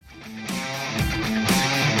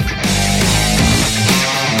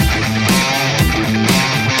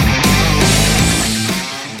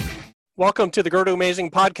Welcome to the Grow to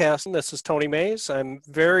Amazing podcast. This is Tony Mays. I'm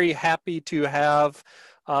very happy to have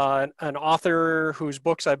an author whose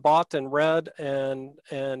books I bought and read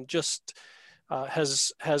and just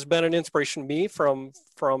has been an inspiration to me from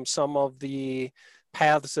some of the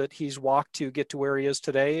paths that he's walked to get to where he is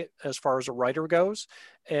today as far as a writer goes.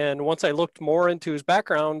 And once I looked more into his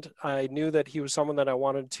background, I knew that he was someone that I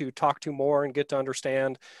wanted to talk to more and get to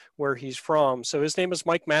understand where he's from. So his name is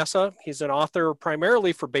Mike Massa. He's an author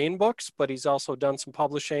primarily for Baen Books, but he's also done some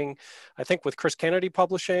publishing, I think with Chris Kennedy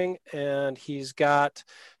Publishing, and he's got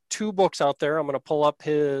 2 books out there. I'm going to pull up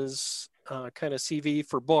his kind of CV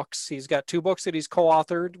for books. He's got 2 books that he's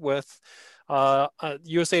co-authored with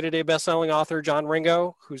USA Today bestselling author John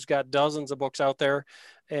Ringo, who's got dozens of books out there.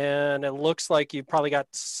 And it looks like you've probably got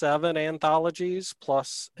 7 anthologies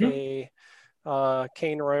plus a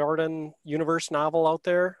Kane Riordan universe novel out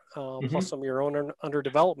there, plus some of your own under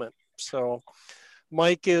development. So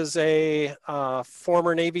Mike is a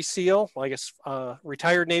former Navy SEAL, I guess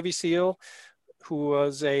retired Navy SEAL, who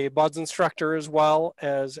was a BUDS instructor as well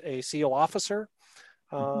as a SEAL officer,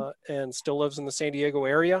 and still lives in the San Diego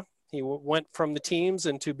area. He went from the teams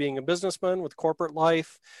into being a businessman with corporate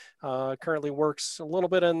life, currently works a little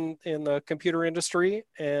bit in the computer industry,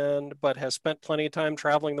 but has spent plenty of time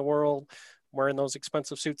traveling the world, wearing those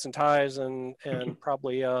expensive suits and ties, and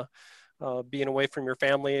probably being away from your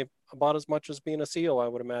family about as much as being a SEAL, I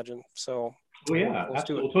would imagine. So, yeah,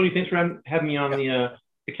 absolutely. Tony, thanks for having me on the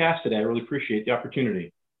cast today. I really appreciate the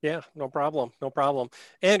opportunity. Yeah, no problem. No problem.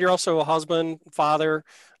 And you're also a husband, father,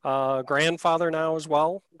 grandfather now as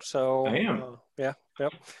well. So I am. Yep.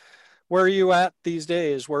 Where are you at these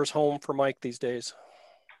days? Where's home for Mike these days?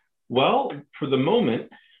 Well, for the moment,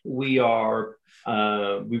 we've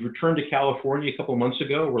returned to California a couple of months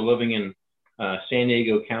ago. We're living in San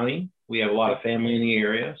Diego County. We have a lot of family in the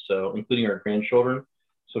area, so including our grandchildren.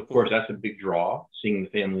 So of course, that's a big draw, seeing the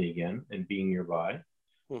family again and being nearby.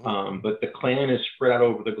 But the clan is spread out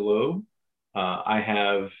over the globe. I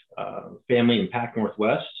have family in Pac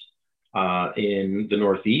Northwest, in the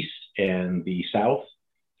Northeast and the South.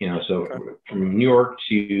 From New York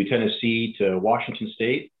to Tennessee to Washington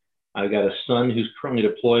State. I've got a son who's currently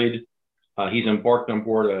deployed. He's embarked on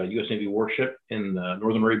board a U.S. Navy warship in the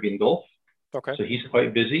Northern Arabian Gulf. Okay. So he's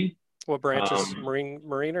quite busy. What branch is Marine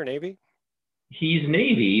or Navy? He's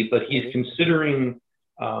Navy, but he's considering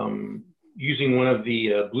using one of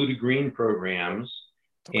the Blue to Green programs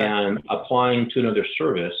and applying to another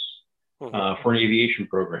service for an aviation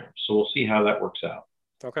program. So we'll see how that works out.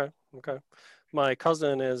 Okay. My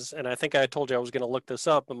cousin is, and I think I told you I was going to look this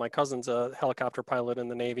up, but my cousin's a helicopter pilot in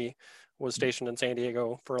the Navy, was stationed in San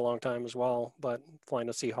Diego for a long time as well, but flying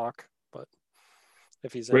a Seahawk. But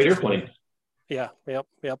if he's great airplane. Yeah. Yep.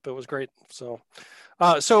 It was great. So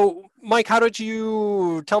Mike, how did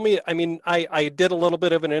you tell me? I mean, I did a little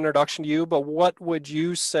bit of an introduction to you, but what would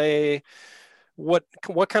you say? What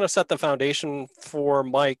kind of set the foundation for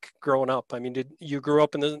Mike growing up? I mean, did you grew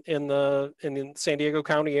up in the San Diego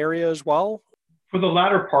County area as well? For the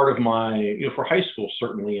latter part of my, for high school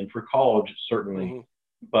certainly, and for college certainly,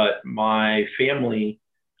 but my family,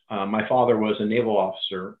 my father was a naval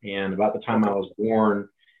officer, and about the time I was born,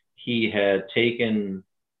 he had taken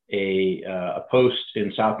a post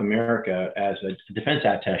in South America as a defense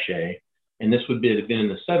attaché, and this would have been in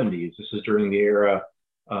the 70s. This is during the era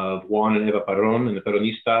of Juan and Eva Perón and the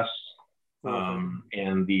Peronistas,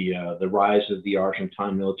 and the rise of the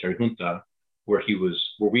Argentine military junta, where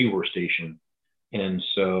we were stationed. And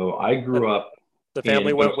so I grew up. The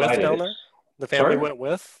family went with down there? The family went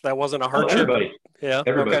with? That wasn't a hardship? Everybody. Yeah.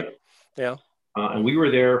 Everybody. Okay. Yeah. And we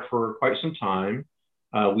were there for quite some time.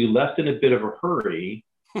 We left in a bit of a hurry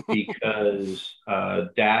because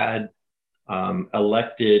Dad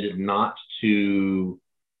elected not to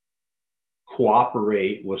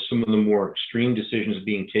cooperate with some of the more extreme decisions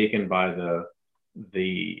being taken by the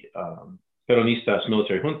Peronistas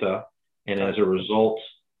military junta. And as a result,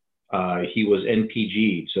 he was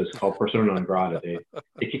NPG, so it's called persona non grata.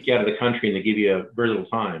 They kick you out of the country and they give you very little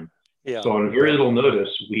time. Yeah. So on very little notice,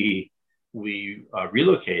 we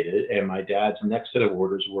relocated, and my dad's next set of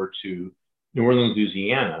orders were to New Orleans,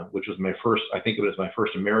 Louisiana, which was my first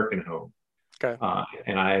American home. Okay.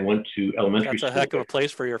 And I went to elementary school. That's a heck of a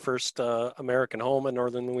place for your first American home in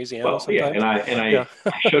northern Louisiana. Well, yeah, and I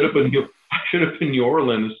showed up in New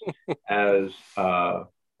Orleans as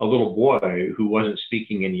a little boy who wasn't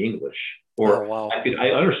speaking any English.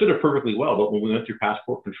 I understood it perfectly well, but when we went through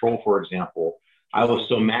passport control, for example, I was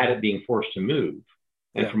so mad at being forced to move,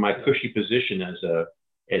 and from my cushy position as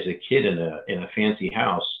a kid in a fancy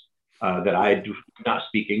house, that I do not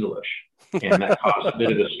speak English. And that caused a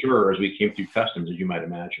bit of a stir as we came through customs, as you might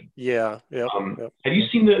imagine. Yeah. Yep. Have you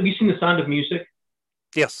seen the Sound of Music?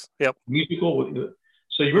 Yes. Yep. Musical.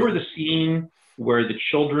 So you remember the scene where the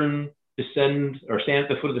children descend or stand at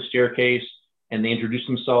the foot of the staircase and they introduce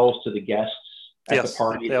themselves to the guests at the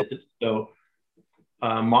party? Yep. So,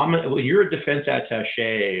 Mama, well, you're a defense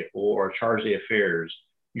attaché or charge d'affaires.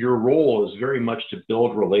 Your role is very much to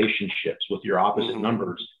build relationships with your opposite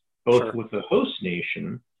numbers, both with the host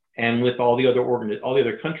nation and with all the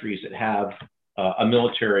other countries that have a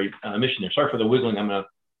military mission there. Sorry for the wiggling. I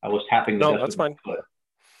was tapping the desk. No, that's fine.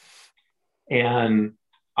 And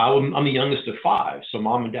I'm the youngest of 5, so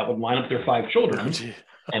Mom and Dad would line up their 5 children,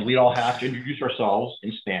 and we'd all have to introduce ourselves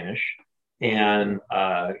in Spanish, and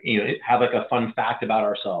have like a fun fact about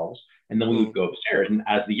ourselves, and then we would go upstairs. And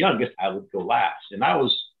as the youngest, I would go last, and I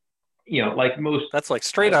was, like most. That's like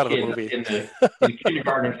straight out of the movie. In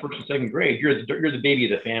kindergarten, first and second grade, you're the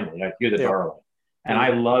baby of the family. Like, you're the darling, and I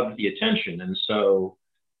loved the attention, and so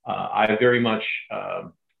I very much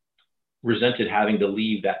resented having to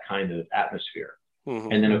leave that kind of atmosphere.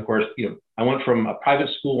 And then, of course, I went from a private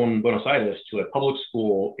school in Buenos Aires to a public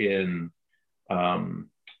school in New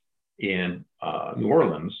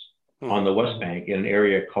Orleans on the West Bank, in an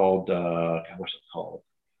area called what's it called?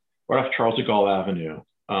 Right off Charles de Gaulle Avenue.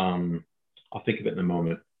 I'll think of it in a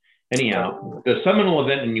moment. Anyhow, the seminal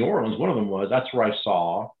event in New Orleans, one of them that's where I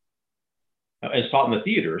saw in the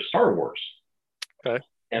theater, Star Wars. Okay.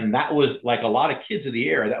 And that was, like a lot of kids of the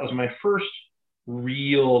era, that was my first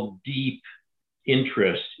real deep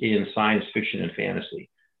interest in science fiction and fantasy.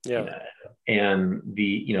 Yeah. And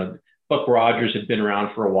Buck Rogers had been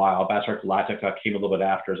around for a while. Battlestar Galactica came a little bit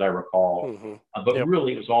after, as I recall. But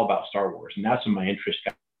really, it was all about Star Wars. And that's when my interest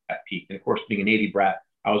got peaked. And of course, being a Navy brat,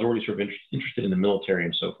 I was already sort of interested in the military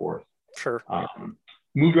and so forth. Sure.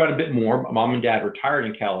 Moved around a bit more. Mom and Dad retired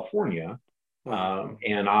in California.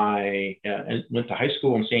 And I went to high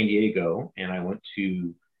school in San Diego, and I went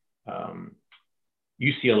to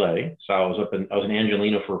UCLA. So I was in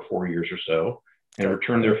Angelino for 4 years or so, and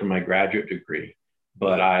returned there for my graduate degree.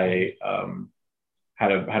 But I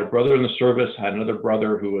had a brother in the service. Had another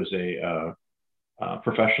brother who was a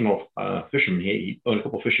professional fisherman. He owned a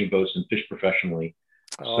couple fishing boats and fished professionally.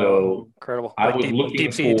 So incredible. I was looking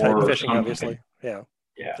deep sea for type fishing, something. Obviously. Yeah.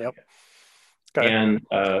 Yep. Okay. And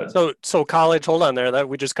so college. Hold on there. That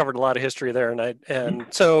we just covered a lot of history there, and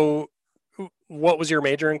so, what was your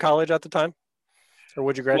major in college at the time, or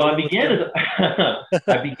would you graduate? Well,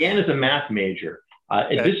 I began as a math major.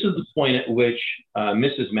 This is the point at which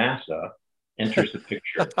Mrs. Massa enters the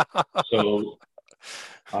picture. So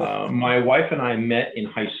my wife and I met in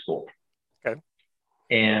high school. Okay.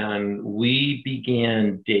 And we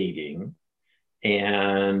began dating,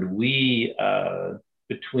 and we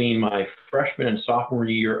between my freshman and sophomore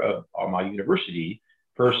year of my university,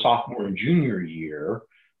 her sophomore and junior year,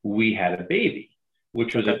 we had a baby,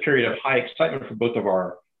 which was a period of high excitement for both of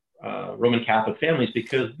our Roman Catholic families,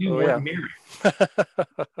 because we weren't married.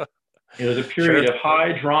 It was a period of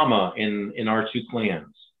high drama in our two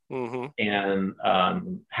clans. And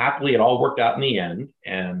happily, it all worked out in the end,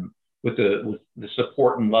 and with the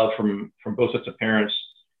support and love from both sets of parents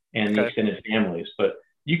and the extended families. But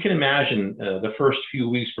you can imagine the first few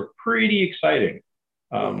weeks were pretty exciting.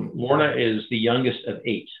 Lorna is the youngest of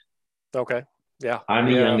 8. Okay. Yeah. I'm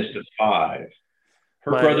the youngest of 5.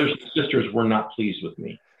 Her brothers and sisters were not pleased with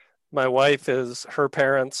me. My wife is, her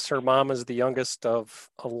mom is the youngest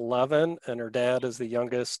of 11, and her dad is the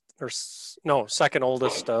youngest, second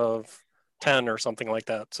oldest of 10 or something like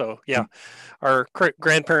that. So yeah, our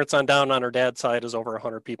grandparents on down on her dad's side is over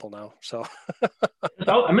 100 people now. So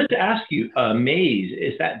I meant to ask you, maize,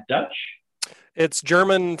 is that Dutch? It's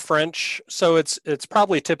German, French. So it's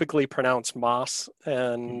probably typically pronounced Moss.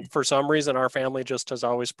 And for some reason, our family just has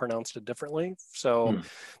always pronounced it differently. So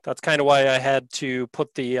that's kind of why I had to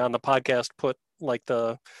put on the podcast, like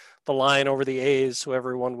the line over the A's so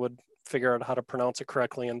everyone would figure out how to pronounce it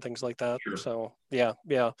correctly and things like that. Sure. So yeah.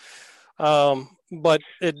 But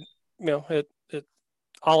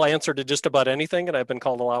I'll answer to just about anything, and I've been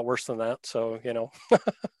called a lot worse than that. So,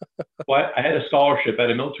 Well, I had a scholarship, I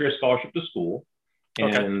had a military scholarship to school,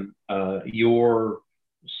 and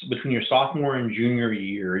between your sophomore and junior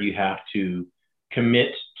year, you have to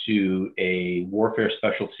commit to a warfare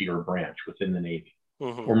specialty or branch within the Navy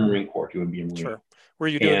or Marine Corps. If you would be a Marine. Sure. Were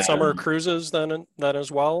you doing summer cruises then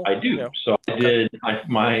as well? I do. Yeah. So I did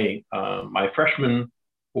my freshman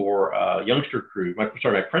or youngster cruise. My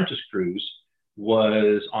apprentice cruise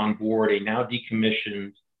was on board a now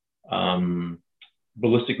decommissioned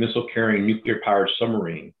ballistic missile carrying nuclear powered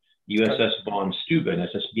submarine, USS Von Steuben,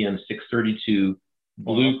 SSBN 632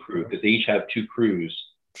 Blue Crew, because they each have two crews.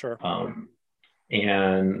 Sure.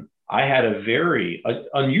 And I had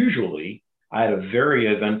unusually, I had a very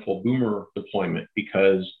eventful boomer deployment,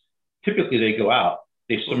 because typically they go out,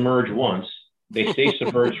 they submerge once, they stay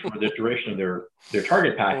submerged for the duration of their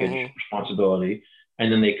target package responsibility,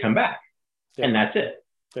 and then they come back, and that's it.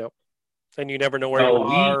 Yep. And you never know where you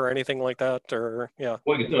are or anything like that, or Well,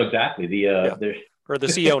 no, exactly. Or the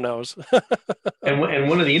CO knows. and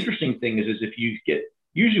one of the interesting things is if you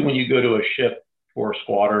usually when you go to a ship or a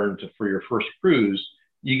squadron for your first cruise,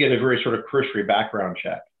 you get a very sort of cursory background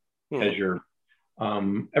check as your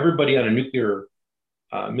everybody on a nuclear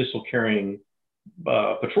missile carrying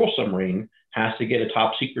patrol submarine has to get a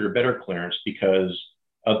top secret or better clearance because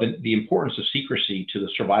of the importance of secrecy to the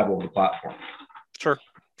survival of the platform. Sure.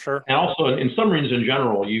 And also in submarines in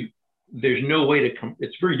general, there's no way to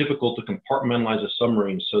it's very difficult to compartmentalize a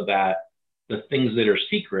submarine so that the things that are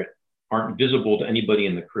secret aren't visible to anybody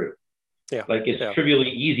in the crew. Yeah. Like it's trivially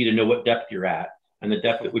easy to know what depth you're at, and the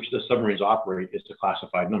depth at which the submarines operate is a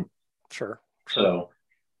classified number. Sure. So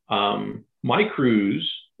my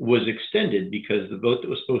cruise was extended because the boat that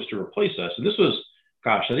was supposed to replace us, and this was,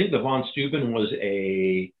 I think the Von Steuben was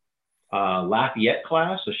a Lafayette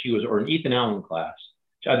class, so or an Ethan Allen class.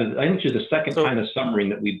 I think she's the second kind of submarine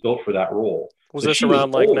that we built for that role. Was this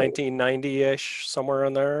around like 1990-ish, somewhere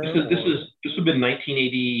in there? This would have been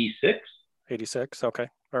 1986. 86. Okay.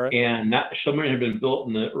 All right. And that submarine had been built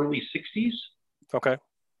in the early 60s. Okay.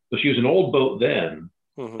 So she was an old boat then,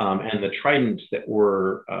 and the Tridents that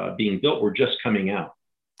were being built were just coming out.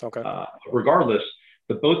 Okay. Regardless,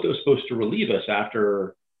 the boat that was supposed to relieve us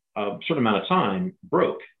after a certain amount of time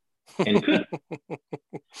broke and couldn't.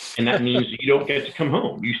 And that means you don't get to come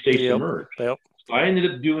home. You stay submerged. Yep. So I ended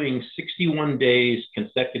up doing 61 days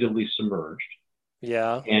consecutively submerged.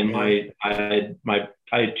 Yeah. And I had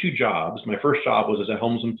two jobs. My first job was as a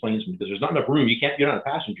helmsman plainsman, because there's not enough room. You're not a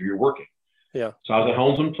passenger, you're working. Yeah. So I was a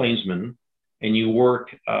helmsman plainsman, and you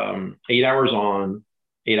work 8 hours on,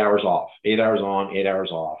 8 hours off, 8 hours on, 8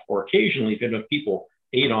 hours off, or occasionally, if you have enough people,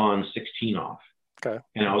 8 on, 16 off. Okay.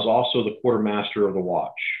 And I was also the quartermaster of the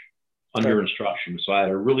watch under instruction. So I had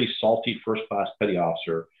a really salty first class petty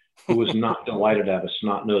officer who was not delighted to have a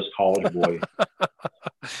snot-nosed college boy.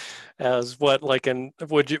 As what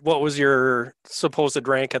was your supposed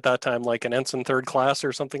rank at that time? Like an ensign third class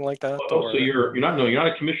or something like that? So you're not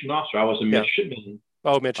a commissioned officer. I was a midshipman.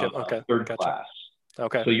 Oh, midship. Okay. Third class.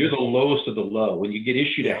 Okay. So you're the lowest of the low. When you get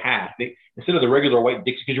issued a hat, instead of the regular white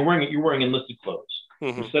Dixie, because you're wearing enlisted clothes.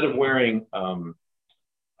 Instead of wearing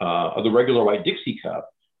the regular white Dixie cup,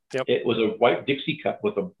 it was a white Dixie cup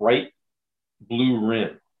with a bright blue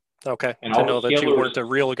rim. Okay. And to know that you weren't a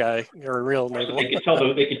real guy or a real naval. They could tell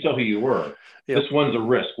who you were. This one's a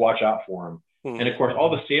risk. Watch out for him. And of course,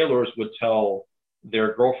 all the sailors would tell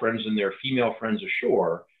their girlfriends and their female friends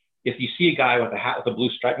ashore, if you see a guy with a hat with a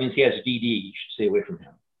blue stripe, means he has DD. You should stay away from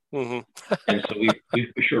him. And so we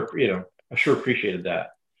sure, I sure appreciated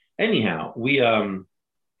that. Anyhow, we ended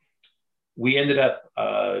up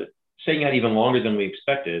staying out even longer than we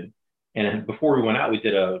expected. And before we went out, we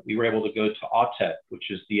were able to go to AUTET,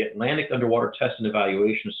 which is the Atlantic Underwater Test and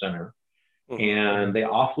Evaluation Center. And they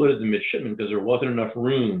offloaded the midshipmen because there wasn't enough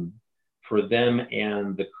room for them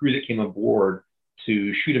and the crew that came aboard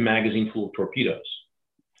to shoot a magazine full of torpedoes.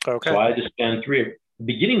 Okay. So I had to spend the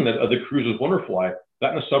beginning of the cruise was wonderful. I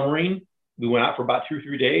got in a submarine. We went out for about 2 or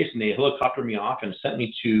 3 days, and they helicoptered me off and sent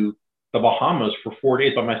me to the Bahamas for 4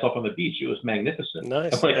 days by myself on the beach. It was magnificent.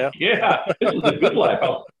 Nice. I'm like, this is a good life.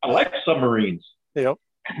 I like submarines. Yep.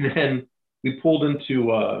 And then we pulled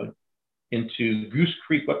into Goose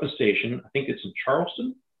Creek Weapons Station. I think it's in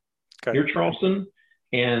Charleston, near Charleston.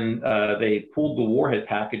 And they pulled the warhead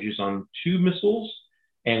packages on 2 missiles,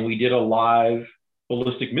 and we did a live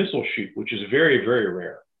ballistic missile shoot, which is very, very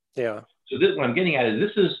rare. Yeah. So what I'm getting at is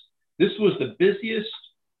this was the busiest,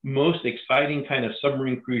 most exciting kind of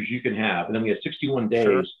submarine cruise you can have. And then we had 61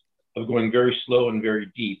 days of going very slow and very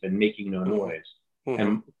deep and making no noise.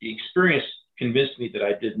 And the experience convinced me that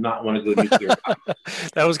I did not want to go nuclear.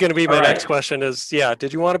 That was going to be my next question is,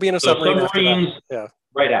 did you want to be in a submarine after that? Yeah.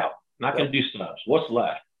 Right out. Not going to do subs. What's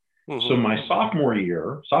left? So my sophomore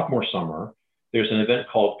summer, there's an event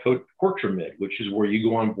called Courtramid, which is where you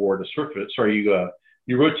go on board a surface.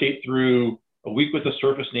 You rotate through a week with the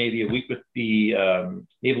Surface Navy, a week with the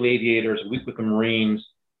Naval Aviators, a week with the Marines.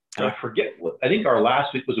 And I think our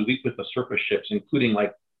last week was a week with the surface ships, including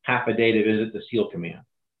like half a day to visit the SEAL Command.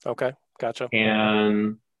 Okay, gotcha.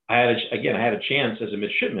 And I had a chance as a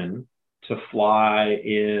midshipman to fly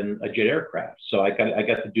in a jet aircraft. So I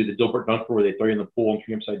got to do the Dilbert Dunker where they throw you in the pool and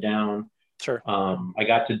throw you upside down. Sure. I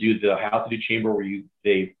got to do the high altitude chamber where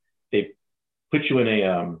they put you in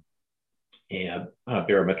a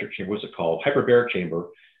barometric chamber. What's it called? Hyperbaric chamber,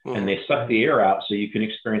 and they suck the air out so you can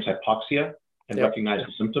experience hypoxia and recognize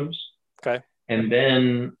the symptoms. Okay. And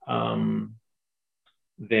then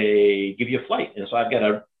they give you a flight, and so I've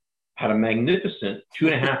had a magnificent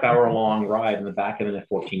 2.5 hour long ride in the back of an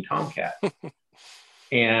F-14 Tomcat.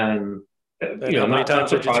 And how many times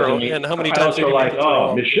did you throw? And how many times did you like,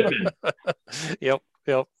 oh, midshipman. Yep.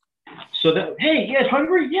 So that, hey, you guys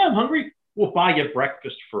hungry? Yeah, I'm hungry. We'll buy you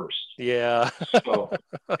breakfast first. Yeah. So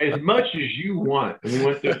as much as you want. And we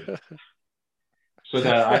went there. So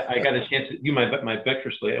that I got a chance to do my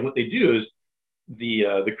breakfast late. And what they do is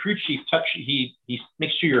the crew chief he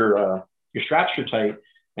makes sure your straps are tight,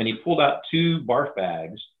 and he pulled out 2 barf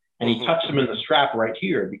bags and he touched them in the strap right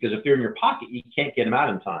here, because if they're in your pocket, you can't get them out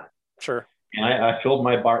in time. Sure. And I filled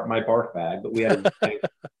my barf bag, but we had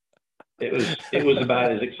it was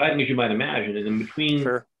about as exciting as you might imagine. And in between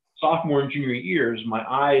sophomore and junior years, my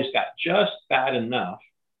eyes got just bad enough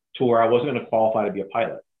to where I wasn't going to qualify to be a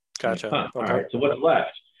pilot. Gotcha. Okay. All right. So what's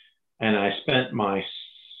left? And I spent my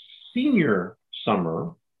senior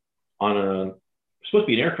summer on supposed to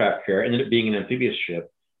be an aircraft carrier, ended up being an amphibious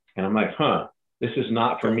ship. And I'm like, this is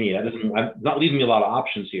not for me. I'm not leaving me a lot of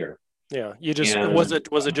options here. Yeah. You just, was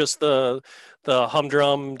it just the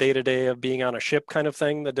humdrum day to day of being on a ship kind of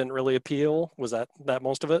thing that didn't really appeal? Was that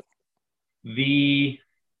most of it? The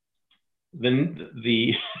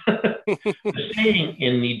saying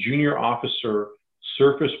in the junior officer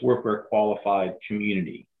surface warfare qualified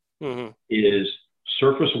community is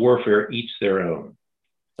surface warfare eats their own.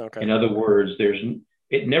 Okay. In other words,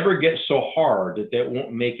 it never gets so hard that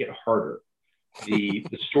won't make it harder. The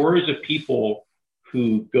stories of people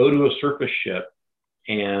who go to a surface ship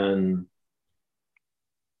and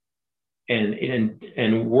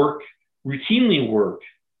routinely work,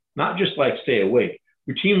 not just like stay awake,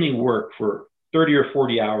 routinely work for 30 or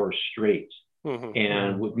 40 hours straight,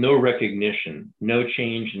 and with no recognition, no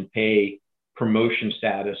change in pay, promotion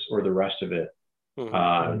status, or the rest of it.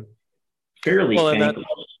 Fairly thankless.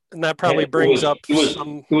 And that probably brings up it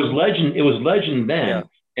was legend then,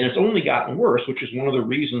 and it's only gotten worse, which is one of the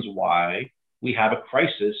reasons why we have a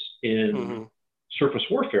crisis in surface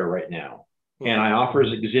warfare right now. And I offer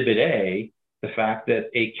as Exhibit A the fact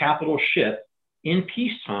that a capital ship in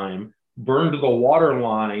peacetime burned the water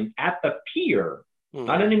line at the pier,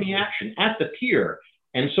 not enemy action, at the pier.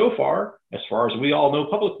 And so far as we all know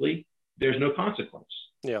publicly, there's no consequence.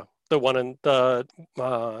 Yeah. The one it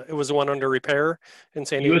was the one under repair in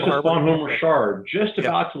San Diego Harbor. USS Von Homer Shard, just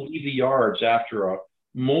about to leave the yards after a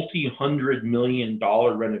multi-$100 million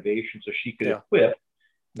renovation so she could equip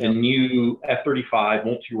the new F-35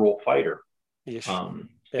 multi-role fighter. Yes.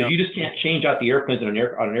 You just can't change out the airplanes on an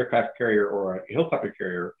aircraft carrier or a helicopter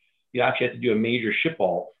carrier. You actually have to do a major ship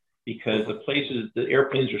alt, because the places the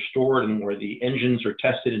airplanes are stored and where the engines are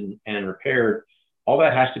tested and repaired, all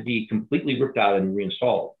that has to be completely ripped out and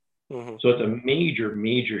reinstalled. So it's a major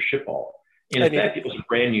ship alt. In fact, it was a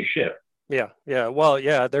brand new ship. Yeah. Well,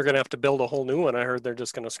 they're going to have to build a whole new one. I heard they're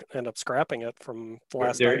just going to end up scrapping it from the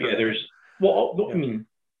last time. I mean,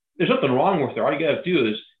 there's nothing wrong with it. All you got to do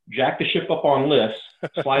is jack the ship up on lifts,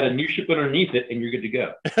 slide a new ship underneath it, and you're good to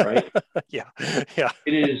go, right? Yeah.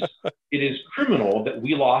 It is criminal that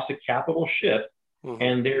we lost a capital ship,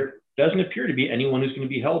 and there doesn't appear to be anyone who's going to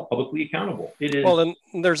be held publicly accountable. It is. Well, then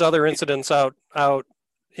there's other incidents out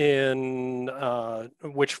in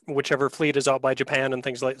whichever fleet is out by Japan and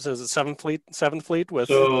things like this. Is it Seventh Fleet with?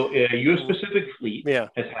 So U.S. Pacific Fleet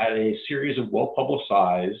has had a series of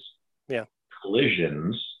well-publicized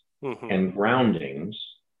collisions and groundings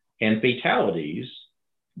and fatalities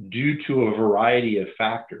due to a variety of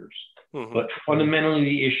factors. But fundamentally,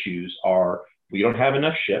 the issues are we don't have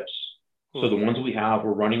enough ships, so the ones we have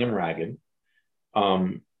are running them ragged.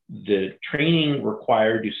 The training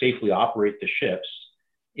required to safely operate the ships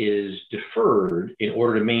is deferred in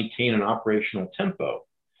order to maintain an operational tempo,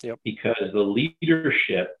 because the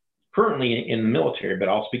leadership currently in the military, but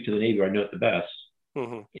I'll speak to the Navy where I know it the best.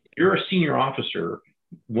 If you're a senior officer,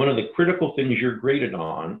 one of the critical things you're graded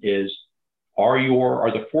on is are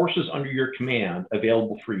the forces under your command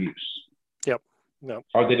available for use? No.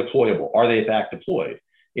 Are they deployable? Are they in fact deployed?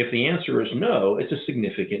 If the answer is no, it's a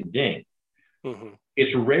significant ding.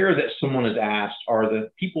 It's rare that someone is asked, are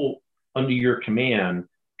the people under your command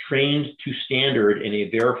trained to standard in a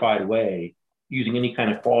verified way using any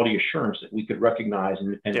kind of quality assurance that we could recognize and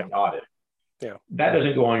independently audit? That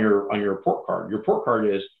doesn't go on your report card. Your report card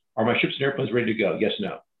is, are my ships and airplanes ready to go? Yes,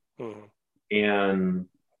 no. and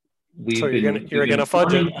So you're gonna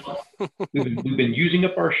fudge it. we've been using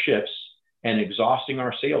up our ships and exhausting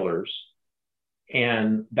our sailors,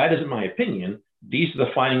 and that isn't my opinion. These are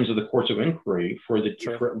the findings of the courts of inquiry for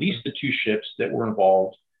at least the two ships that were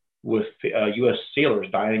involved with U.S. sailors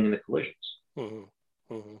dying in the collisions.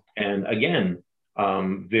 Mm-hmm. Mm-hmm. And again,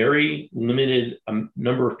 very limited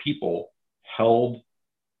number of people held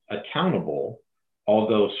accountable,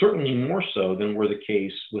 although certainly more so than were the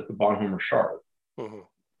case with the Bonhoeffer Charlotte. Mm-hmm.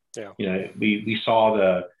 Yeah, you know, we saw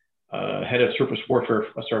the head of surface warfare.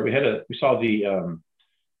 We saw the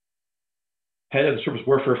head of the surface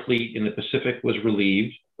warfare fleet in the Pacific was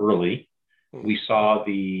relieved early. Mm-hmm. We saw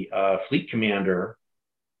the fleet commander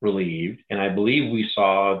relieved, and I believe we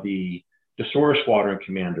saw the destroyer squadron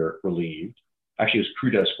commander relieved. Actually, it was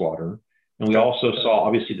crew deck squadron, and we also saw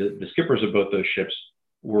obviously the skippers of both those ships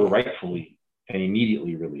were rightfully and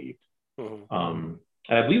immediately relieved. Mm-hmm.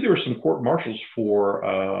 And I believe there were some court martials for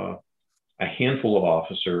a handful of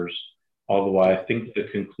officers, although I think the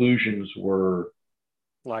conclusions were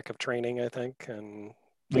lack of training, I think. And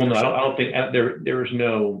well, no, I don't think there was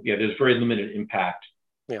no, there's very limited impact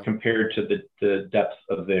compared to the depth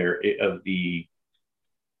of the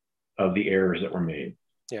errors that were made.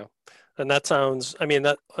 Yeah. And that sounds, I mean,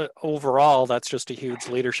 that overall, that's just a huge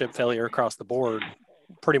leadership failure across the board,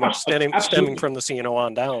 pretty much stemming from the CNO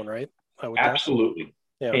on down, right? Absolutely.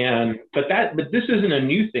 Yeah. But this isn't a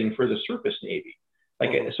new thing for the surface Navy.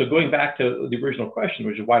 Like, so going back to the original question,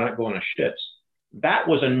 which is why not go on ships? That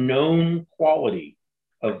was a known quality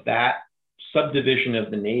of that subdivision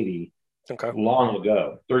of the Navy long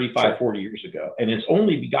ago, 35, 40 years ago. And it's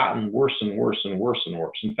only gotten worse and worse and worse and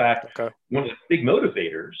worse. In fact, one of the big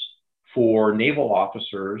motivators for naval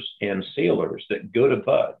officers and sailors that go to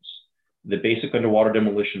BUDS, the Basic Underwater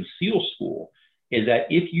Demolition SEAL School, is that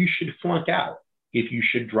if you should flunk out, if you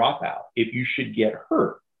should drop out, if you should get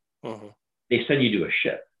hurt, they send you to a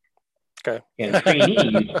ship. Okay. And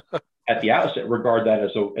trainees at the outset regard that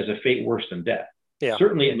as a fate worse than death. Yeah.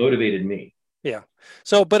 Certainly it motivated me. Yeah.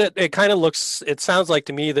 So, but it kind of it sounds like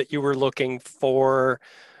to me that you were looking for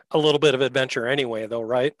a little bit of adventure anyway, though,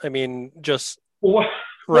 right? I mean, just... Well,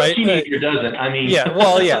 right? Teenager doesn't. I mean... Yeah,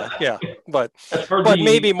 well, yeah. But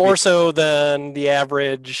maybe more so than the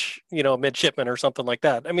average, midshipman or something like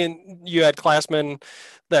that. I mean, you had classmen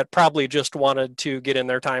that probably just wanted to get in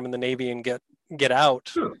their time in the Navy and get out.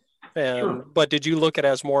 Sure. But did you look at it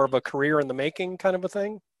as more of a career in the making kind of a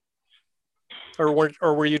thing? Or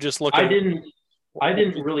were you just looking? I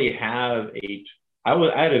didn't really have I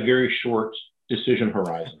had a very short decision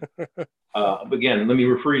horizon. Again, let me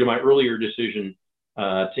refer you to my earlier decision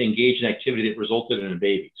to engage in activity that resulted in a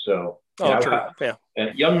baby. So,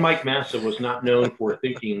 young Mike Massa was not known for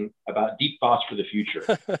thinking about deep thoughts for the future.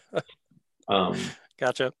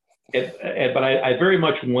 Gotcha. But I very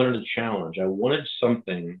much wanted a challenge. I wanted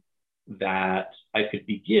something that I could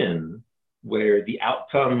begin where the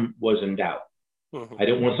outcome was in doubt. I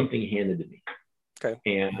didn't want something handed to me. Okay.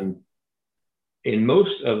 And in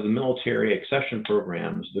most of the military accession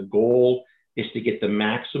programs, the goal is to get the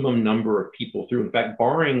maximum number of people through. In fact,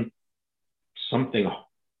 barring something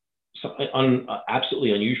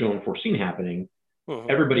absolutely unusual and unforeseen happening,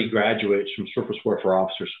 everybody graduates from Surface Warfare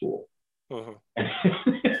Officer School. But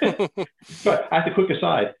as a quick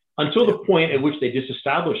aside, until the point at which they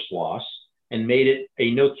disestablished SLOS and made it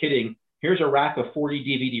a no kidding, here's a rack of 40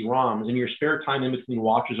 DVD-ROMs, in your spare time in between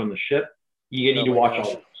watches on the ship, you need to watch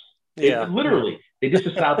all of this. Literally, they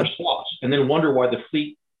disestablished SLOS and then wonder why the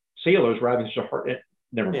fleet sailors were having such a hard...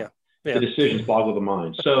 Never mind. The decisions boggle the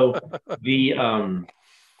mind. So the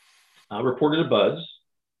reported to BUDS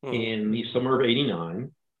in the summer of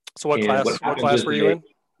 '89. So what class were you in?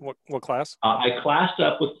 What class? I classed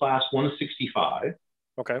up with class 165.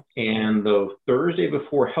 Okay. And the Thursday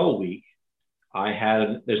before Hell Week,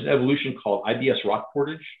 there's an evolution called IBS Rock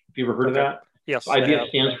Portage. Have you ever heard of that? Yes. So IBS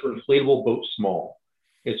stands for Inflatable Boat Small.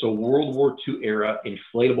 It's a World War II era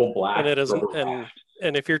inflatable black. And it isn't.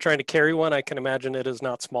 And if you're trying to carry one, I can imagine it is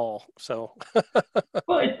not small. So.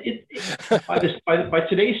 Well, by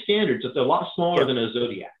today's standards, it's a lot smaller than a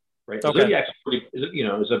Zodiac, right? The Zodiac's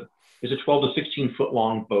is a 12 to 16 foot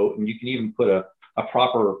long boat, and you can even put a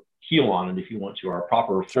proper keel on it if you want to, or a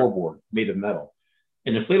proper floorboard made of metal.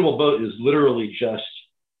 An inflatable boat is literally just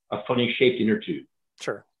a funny shaped inner tube.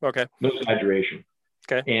 Sure. Okay. No exaggeration.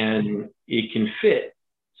 Okay. And it can fit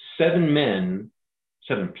 7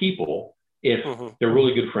 people if they're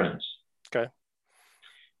really good friends. Okay.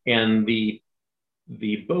 And the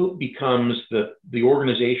boat becomes the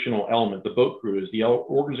organizational element. The boat crew is the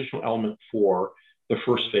organizational element for the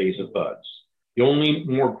first phase of BUDS. The only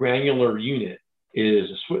more granular unit is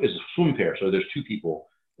a swim pair. So there's two people,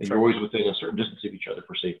 and Sure. you're always within a certain distance of each other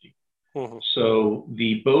for safety. Mm-hmm. So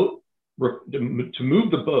the boat, to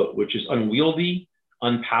move the boat, which is unwieldy,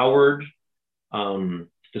 unpowered,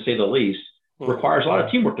 to say the least, requires a lot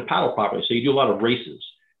of teamwork to paddle properly. So you do a lot of races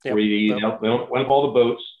where you don't wind up all the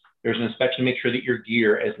boats. There's an inspection to make sure that your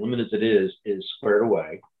gear, as limited as it is squared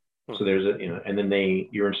away. So there's and then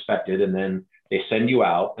you're inspected, and then they send you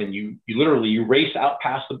out, and you literally race out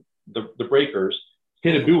past the breakers,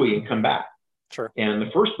 hit a buoy, and come back. Sure. And the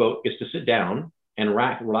first boat gets to sit down and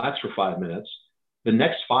relax for 5 minutes. The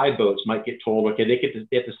next 5 boats might get told, okay, they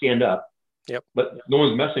have to stand up. Yep. But no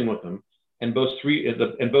one's messing with them. And boats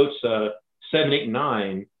 7, 8, and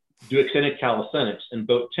 9 do extended calisthenics, and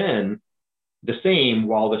boat 10 the same,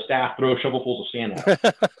 while the staff throw shovelfuls of sand out.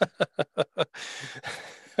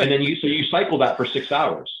 And then you cycle that for 6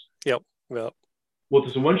 hours. Yep. Well,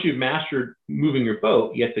 so once you've mastered moving your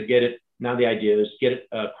boat, you have to get it. Now the idea is get it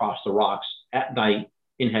across the rocks at night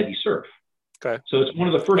in heavy surf. Okay. So it's one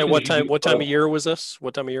of the first. And what time of year was this?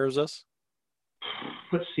 What time of year was this?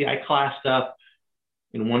 Let's see. I classed up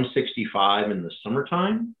in 165 in the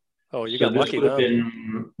summertime. Oh, you got lucky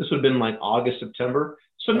then. This would have been like August, September.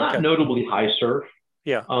 So not notably high surf.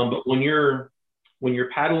 Yeah. But when you're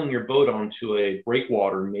paddling your boat onto a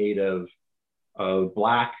breakwater made of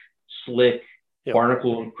black, slick,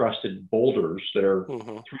 barnacle encrusted boulders that are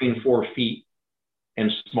 3 and 4 feet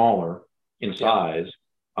and smaller in size,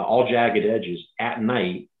 all jagged edges at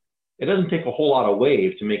night, it doesn't take a whole lot of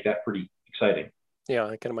wave to make that pretty exciting. Yeah,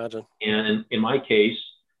 I can imagine. And in my case,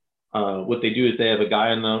 what they do is they have a guy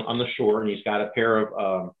on the shore, and he's got a pair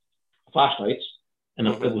of flashlights and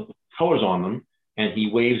with colors on them, and he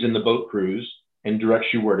waves in the boat crews and directs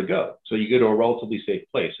you where to go. So you go to a relatively safe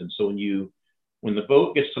place. And so when the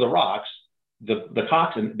boat gets to the rocks, the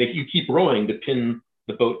coxswain, you keep rowing to pin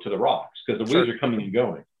the boat to the rocks because the waves are coming and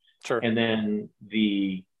going. Sure. And then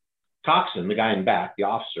the coxswain, the guy in back, the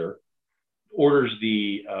officer, orders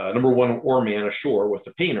the number 1 oarman ashore with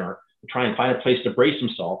the painter to try and find a place to brace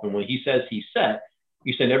himself. And when he says he's set,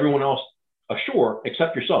 you send everyone else ashore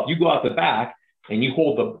except yourself. You go out the back and you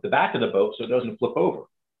hold the back of the boat so it doesn't flip over.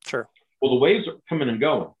 Sure. Well, the waves are coming and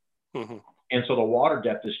going. And so the water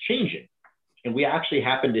depth is changing. And we actually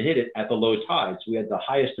happened to hit it at the low tide. So we had the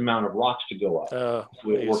highest amount of rocks to go up. So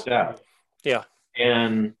it worked out. Yeah.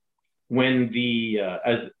 And when the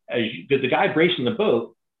guy bracing the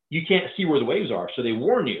boat, you can't see where the waves are. So they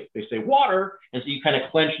warn you. They say water. And so you kind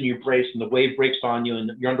of clench and you brace, and the wave breaks on you,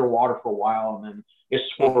 and you're underwater for a while, and then it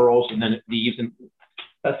swirls, and then it leaves. And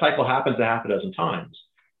that cycle happens a half a dozen times.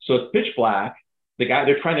 So it's pitch black.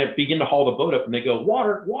 They're trying to begin to haul the boat up, and they go,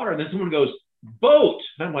 water, water. And then someone goes, boat.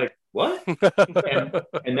 And I'm like, what?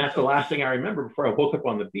 and that's the last thing I remember before I woke up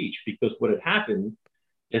on the beach, because what had happened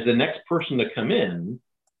is the next person to come in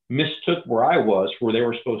mistook where I was for where they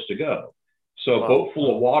were supposed to go. So a boat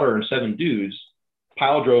full of water and 7 dudes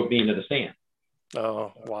pile drove me into the sand.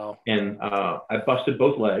 Oh, wow. And I busted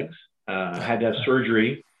both legs. I had to have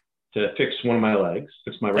surgery to fix one of my legs,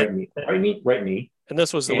 fix my right knee. And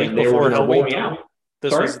this was the week before Hell Week?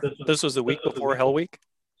 This was the week before Hell Week?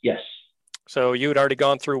 Yes. So you had already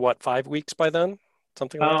gone through, what, 5 weeks by then?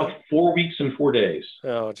 Something like that? 4 weeks and 4 days.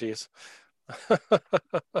 Oh, geez.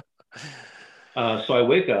 So I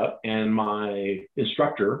wake up, and my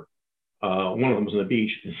instructor, one of them was on the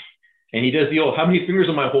beach, and he does the old, how many fingers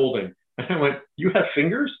am I holding? And I went, you have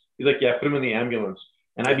fingers? He's like, yeah, put them in the ambulance.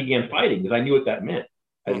 And I began fighting because I knew what that meant.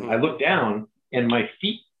 I looked down, and my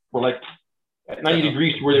feet were like at 90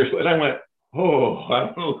 degrees to where they're supposed. And I went, oh,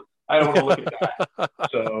 I don't want to look at that.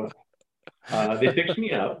 So they fixed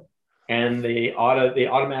me up, and they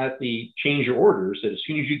automatically change your orders that as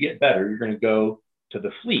soon as you get better, you're going to go to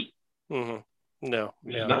the fleet. No,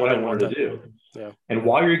 which is not what I wanted to do. Yeah. And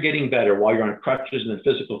while you're getting better, while you're on crutches and in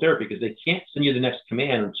physical therapy, because they can't send you the next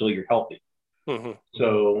command until you're healthy.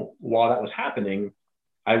 So while that was happening,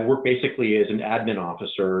 I worked basically as an admin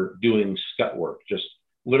officer doing scut work, just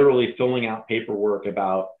literally filling out paperwork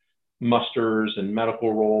about musters and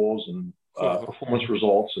medical rolls and performance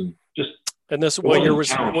results, and just. And this, what year was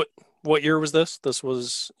this? This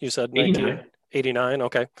was, you said 1989.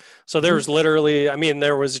 Okay. So there was literally, I mean,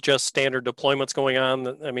 there was just standard deployments going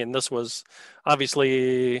on. I mean, this was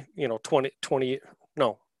obviously,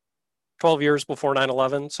 12 years before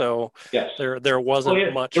 9/11. So yes, there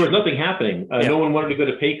wasn't much. There was nothing happening. No one wanted to go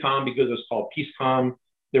to PACOM because it was called PeaceCom.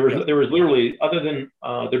 There was literally, other than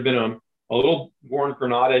there'd been a little war in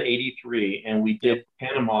Grenada in '83, and we did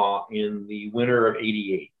Panama in the winter of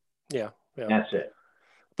 '88. Yeah. That's it.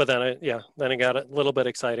 But then it got a little bit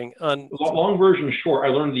exciting. Long version short, I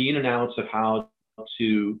learned the in and outs of how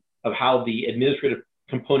to of how the administrative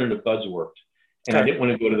component of BUD/S worked. And I Okay. didn't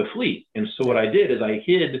want to go to the fleet. And so what I did is I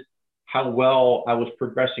hid how well I was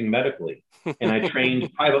progressing medically. And I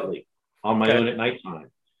trained privately on my own at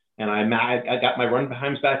nighttime. And I got my run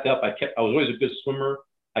times back up. I was always a good swimmer.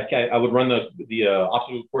 I would run the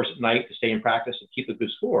obstacle course at night to stay in practice and keep a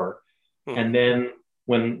good score. And then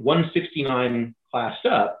when 169 classed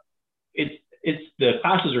up, it's the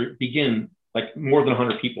classes begin like more than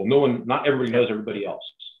 100 people. Not everybody knows everybody else.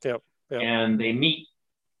 Yep. And they meet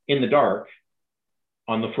in the dark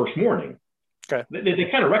on the first morning. Okay. They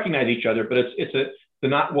kind of recognize each other, but they're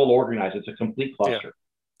not well organized. It's a complete cluster.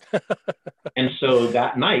 Yeah. And so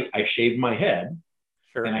that night I shaved my head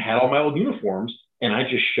and I had all my old uniforms and I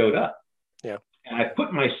just showed up. Yeah. And I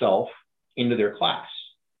put myself into their class.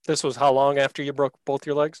 This was how long after you broke both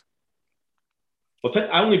your legs? Well,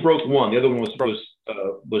 I only broke one. The other one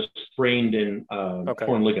was sprained in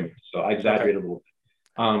torn ligaments. So I exaggerated a little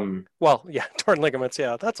bit. Well, yeah, torn ligaments.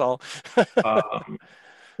 Yeah, that's all.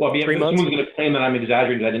 Well, someone's going to claim that I'm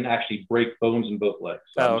exaggerating. I didn't actually break bones in both legs.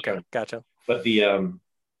 So okay, gotcha. But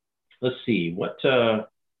let's see, what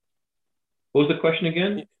was the question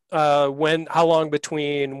again? How long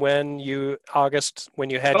between when you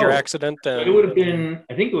had your accident? And it would have been,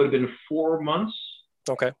 I think it would have been 4 months.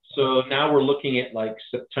 Okay. So now we're looking at like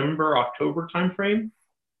September, October timeframe.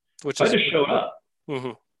 I just showed up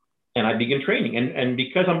and I began training. And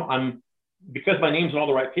because because my name's on all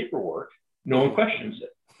the right paperwork, no one questions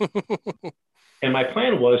it. And my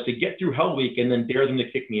plan was to get through Hell Week and then dare them to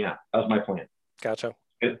kick me out. That was my plan. Gotcha.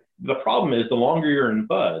 The problem is the longer you're in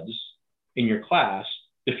BUD/S in your class,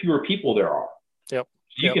 the fewer people there are. Yep.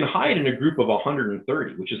 So you can hide in a group of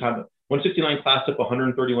 130, which is how the 169 classed up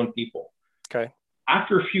 131 people. Okay.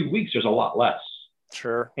 After a few weeks, there's a lot less.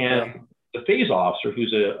 Sure. And the phase officer,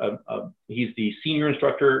 who's he's the senior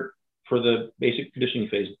instructor for the basic conditioning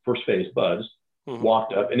phase, first phase BUD/S,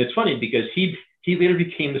 walked up. And it's funny because he later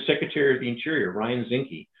became the Secretary of the Interior, Ryan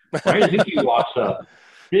Zinke. Ryan Zinke walks up,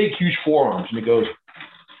 big, huge forearms, and he goes,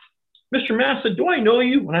 "Mr. Massa, do I know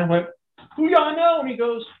you?" And I went, "Who y'all know?" And he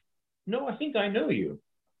goes, "No, I think I know you.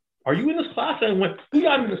 Are you in this class?" And I went, "Who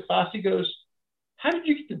y'all in this class?" He goes, "How did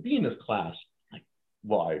you get to be in this class?" I'm like,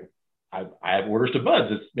 "Well, I have orders to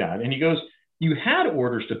BUD/S." And he goes, "You had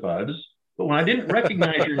orders to BUD/S, but when I didn't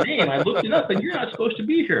recognize your name, I looked it up and you're not supposed to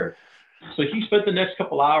be here." So he spent the next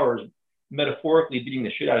couple hours metaphorically beating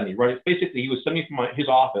the shit out of me. Right? Basically, he was sending me from his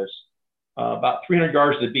office about 300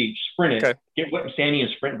 yards to the beach, sprint it, get wet and sandy, and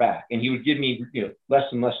sprint back. And he would give me less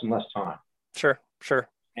and less and less time. Sure.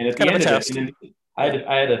 And at the end of it,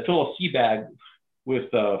 I had to fill a sea bag with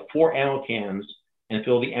 4 ammo cans and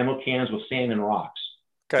fill the ammo cans with sand and rocks.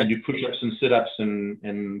 And do push-ups and sit-ups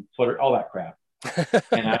and flutter, all that crap.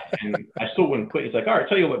 and I still wouldn't quit. It's like, all right,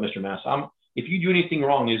 tell you what, Mr. Mass, if you do anything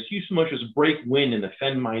wrong, if you so much as break wind and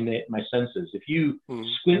offend my senses, if you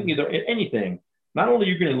squint me, anything, not only are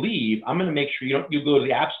you going to leave, I'm going to make sure you go to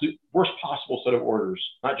the absolute worst possible set of orders,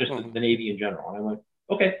 not just the Navy in general. And I went,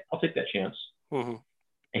 okay, I'll take that chance. And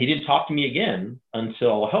he didn't talk to me again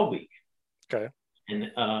until Hell Week. Okay.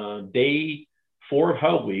 And day 4 of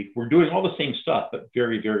Hell Week, we're doing all the same stuff, but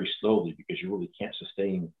very, very slowly because you really can't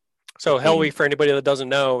sustain. So Hell Week, for anybody that doesn't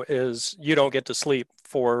know, is you don't get to sleep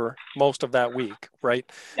for most of that week, right?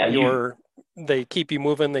 Yeah, they keep you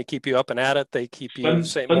moving, they keep you up and at it, they keep you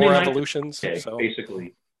more evolutions. So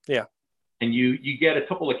basically, yeah. And you get a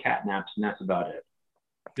couple of cat naps, and that's about it.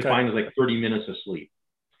 Defined as like 30 minutes of sleep.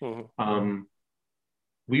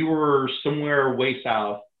 We were somewhere way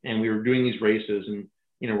south, and we were doing these races, and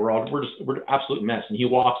we're absolute mess. And he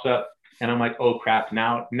walks up. And I'm like, oh crap!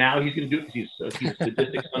 Now he's gonna do it because he's a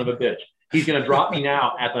sadistic son of a bitch. He's gonna drop me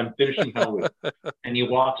now as I'm finishing Hell Week. And he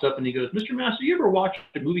walks up and he goes, "Mr. Master, you ever watched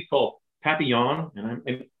a movie called Papillon?"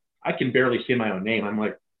 And I can barely say my own name. I'm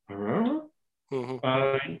like, huh?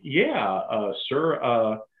 Yeah,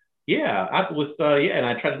 sir. Yeah, yeah. And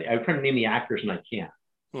I try to name the actors and I can't.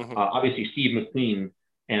 Obviously, Steve McQueen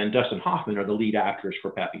and Dustin Hoffman are the lead actors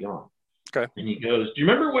for Papillon. Okay. And he goes, "Do you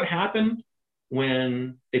remember what happened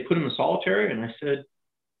when they put him in solitary?" And I said,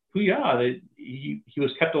 "Yeah, he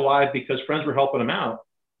was kept alive because friends were helping him out,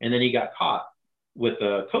 and then he got caught with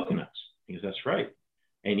coconuts." He goes, "That's right."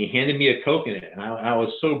 And he handed me a coconut, and I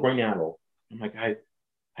was so brain-addled. I'm like, I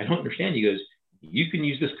don't understand. He goes, "You can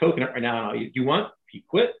use this coconut right now. And you want? If you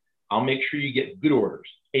quit, I'll make sure you get good orders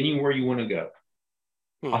anywhere you want to go.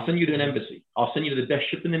 I'll send you to an embassy. I'll send you to the best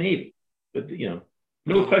ship in the Navy. But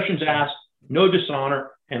no questions asked, no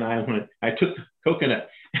dishonor." And I took the coconut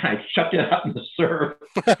and I chucked it out in the surf.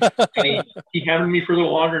 And he hammered me for a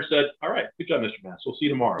little longer and said, "All right, good job, Mr. Mass. We'll see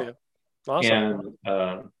you tomorrow." Yeah. Awesome.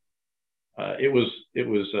 And it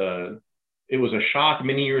was a shock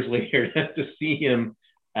many years later to see him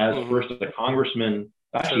as first as a congressman,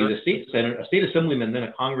 actually a state assemblyman, then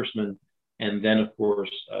a congressman, and then of course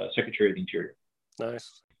Secretary of the Interior.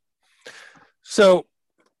 Nice. So,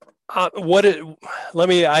 I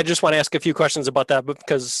just want to ask a few questions about that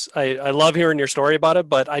because I love hearing your story about it,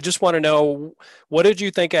 but I just want to know, what did you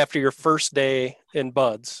think after your first day in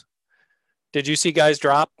Buds? Did you see guys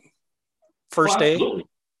drop first day? Absolutely.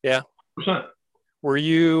 Yeah. 100%.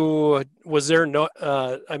 Was there no,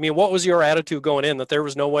 what was your attitude going in, that there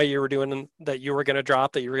was no way you were doing, that you were going to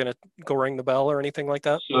drop, that you were going to go ring the bell or anything like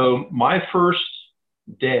that? So my first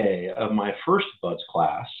day of my first Buds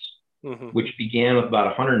class, which began with about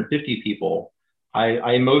 150 people,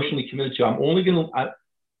 I emotionally committed to, I'm only going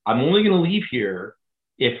to leave here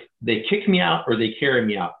if they kick me out or they carry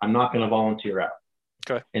me out. I'm not going to volunteer out.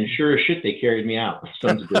 Okay. And sure as shit, they carried me out,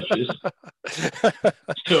 sons of bitches.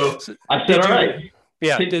 So I said, all right.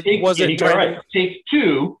 Yeah. Take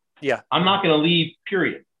two. Yeah. I'm not going to leave,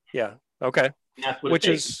 period. Yeah. Okay. And that's what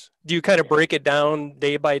do you kind of break it down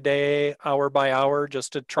day by day, hour by hour,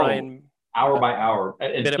 just to try and hour by hour,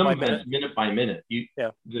 and minute some by events minute by minute.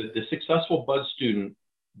 The successful Bud student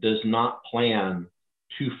does not plan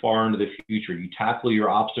too far into the future. You tackle your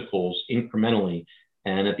obstacles incrementally,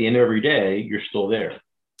 and at the end of every day, you're still there.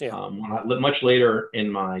 Yeah. Much later in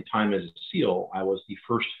my time as a SEAL, I was the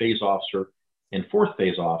first phase officer and fourth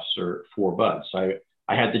phase officer for Buds. So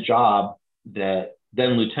I had the job that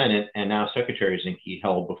then Lieutenant and now Secretary Zinke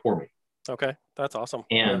held before me. Okay, that's awesome.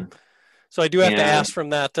 And so I do have to ask from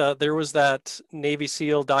that, there was that Navy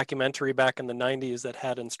SEAL documentary back in the 90s that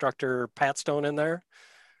had instructor Pat Stone in there.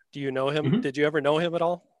 Do you know him? Did you ever know him at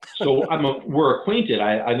all? So we're acquainted.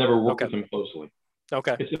 I never worked with him closely.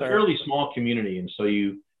 Okay. It's a fairly small community. And so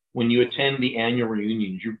when you attend the annual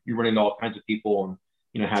reunions, you run into all kinds of people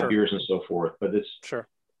and, have beers and so forth. But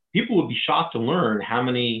people would be shocked to learn how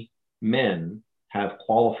many men have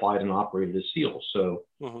qualified and operated as SEALs. So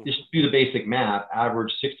just do the basic math,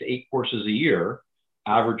 average 6 to 8 courses a year,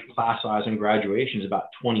 average class size and graduation is about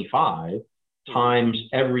 25 times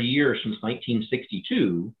every year since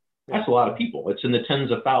 1962. That's a lot of people. It's in the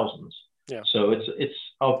tens of thousands. Yeah. So it's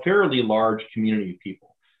a fairly large community of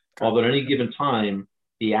people. Okay. Although at any given time,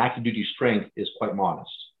 the active duty strength is quite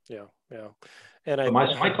modest. Yeah, yeah. And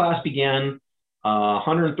my class began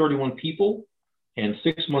 131 people, and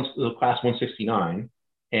 6 months, the class 169,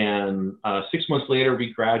 and 6 months later,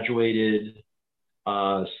 we graduated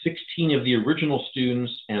 16 of the original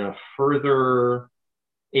students and a further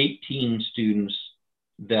 18 students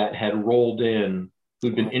that had rolled in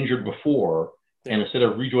who'd been injured before. Yeah. And instead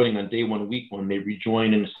of rejoining on day one, week one, they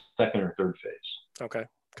rejoined in the second or third phase. Okay.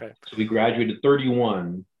 Okay. So we graduated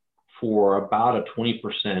 31 for about a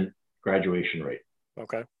 20% graduation rate.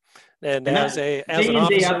 Okay. And as an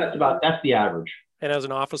officer, that's the average. And as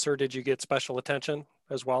an officer, did you get special attention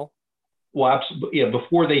as well? Well, absolutely. Yeah.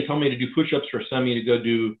 Before they told me to do push-ups or send me to go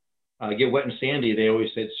do get wet and sandy, they always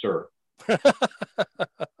said, "Sir."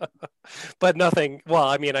 But nothing. Well,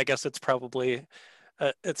 I mean, I guess it's probably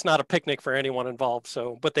it's not a picnic for anyone involved.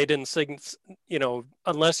 So, but they didn't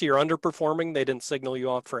unless you're underperforming, they didn't signal you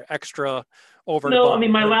off for extra over. No, I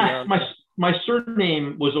mean, my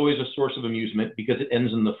surname was always a source of amusement because it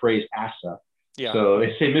ends in the phrase "assa." Yeah. So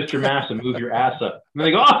they say, "Mr. Massa, move your ass up," and then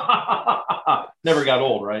they go, "Ah!" Never got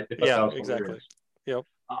old, right? Yeah, exactly. Yep.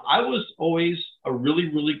 I was always a really,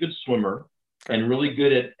 really good swimmer and really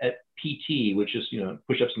good at PT, which is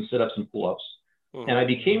push-ups and sit-ups and pull-ups. And I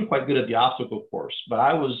became quite good at the obstacle course. But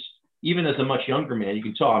I was, even as a much younger man, you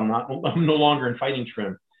can tell I'm no longer in fighting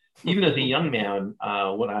trim. Even as a young man,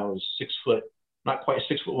 when I was 6 foot, not quite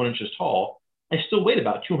 6 foot 1 inches tall, I still weighed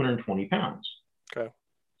about 220 pounds. Okay.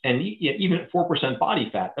 And even at 4% body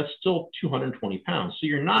fat, that's still 220 pounds. So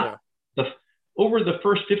you're not over the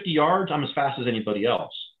first 50 yards, I'm as fast as anybody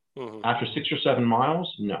else. After 6 or 7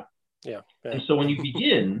 miles, no. Yeah. And so when you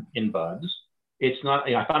begin in Buds, it's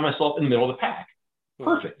not, I find myself in the middle of the pack.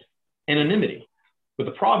 Perfect. Anonymity. But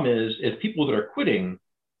the problem is people that are quitting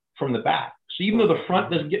from the back. So even though the front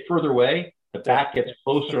doesn't get further away, the back gets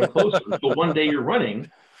closer and closer until one day you're running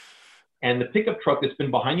and the pickup truck that's been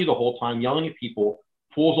behind you the whole time yelling at people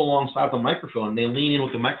pulls alongside with the microphone, and they lean in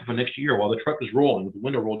with the microphone next to you while the truck is rolling with the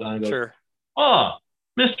window rolled down and goes, "Oh,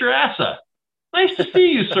 Mr. Assa, nice to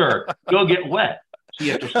see you, sir. Go get wet." So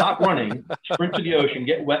you have to stop running, sprint to the ocean,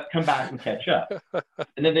 get wet, come back and catch up.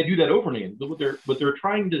 And then they do that over and again. What they're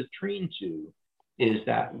trying to train to is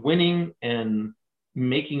that winning and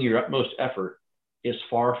making your utmost effort is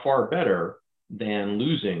far, far better than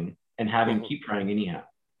losing and having to keep trying anyhow.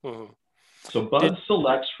 So Bud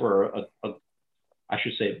selects for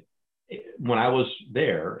when I was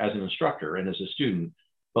there as an instructor and as a student,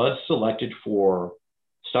 BUD/S selected for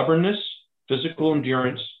stubbornness, physical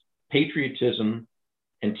endurance, patriotism,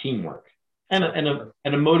 and teamwork, and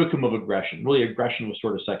a modicum of aggression. Really, aggression was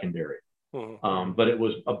sort of secondary. But it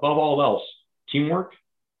was above all else, teamwork,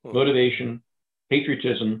 motivation,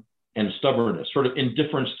 patriotism, and stubbornness, sort of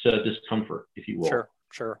indifference to discomfort, if you will.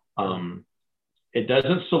 Sure. It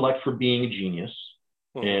doesn't select for being a genius.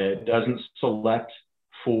 It doesn't select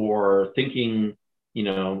for thinking,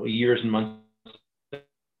 years and months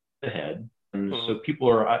ahead. And so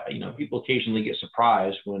people occasionally get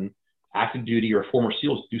surprised when active duty or former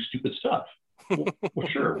SEALs do stupid stuff. Well,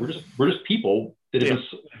 sure, we're just people that have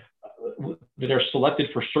been, that are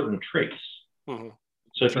selected for certain traits.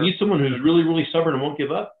 So if you need someone who's really, really stubborn and won't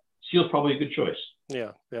give up, SEAL's probably a good choice.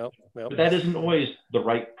 But that isn't always the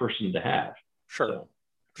right person to have. Sure.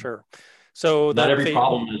 So not every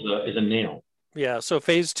problem is a nail. Yeah. So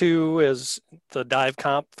phase 2 is the dive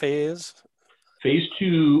comp phase. Phase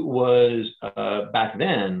 2 was back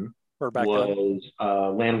then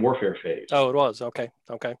land warfare phase. Oh, it was. Okay.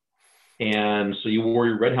 And so you wore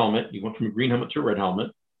your red helmet. You went from a green helmet to a red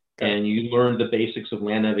helmet, and you learned the basics of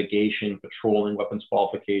land navigation, patrolling, weapons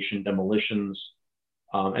qualification, demolitions,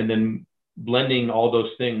 and then blending all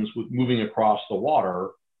those things with moving across the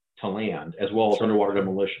water to land, as well as underwater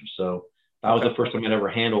demolition. So that was the first time I'd ever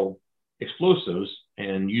handled explosives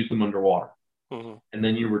and used them underwater. And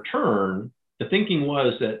then you return. The thinking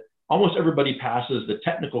was that almost everybody passes the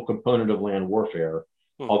technical component of land warfare,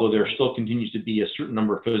 although there still continues to be a certain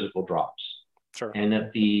number of physical drops. And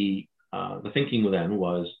that the thinking then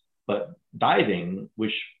was, but diving,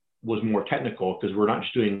 which was more technical because we're not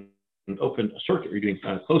just doing an open circuit, you're doing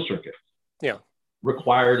kind of closed circuit.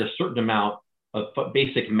 Required a certain amount of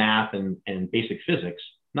basic math and basic physics,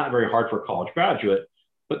 not very hard for a college graduate,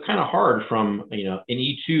 but kind of hard from, an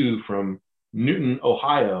E2 from Newton,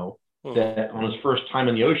 Ohio, that on his first time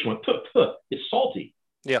in the ocean went, it's salty.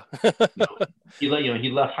 He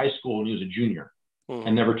left high school when he was a junior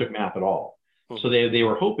and never took math at all. So they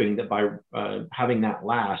were hoping that by having that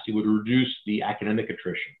last, it would reduce the academic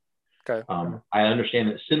attrition. I understand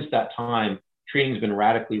that since that time, training's been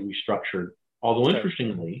radically restructured, although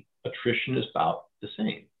interestingly, attrition is about the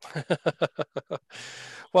same.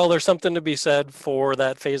 Well, there's something to be said for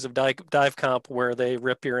that phase of dive comp where they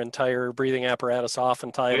rip your entire breathing apparatus off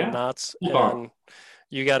and tie it in knots, and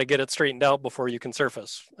you got to get it straightened out before you can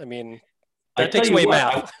surface. I mean, that takes away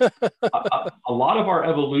math. A lot of our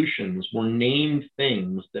evolutions were named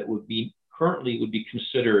things that would be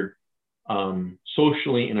considered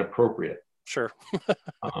socially inappropriate.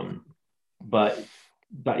 But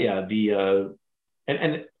yeah,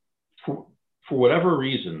 and for whatever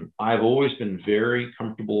reason, I've always been very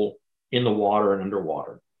comfortable in the water and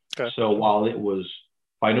underwater. So while it was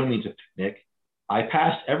by no means a picnic, I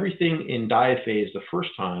passed everything in dive phase the first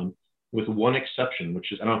time with one exception,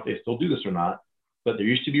 which is, I don't know if they still do this or not, but there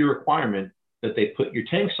used to be a requirement that they put your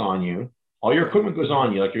tanks on you. All your equipment goes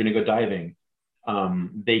on you, like you're going to go diving.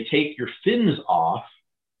 They take your fins off,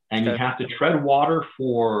 and you have to tread water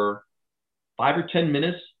for 5 or 10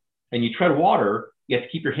 minutes. And you tread water, you have to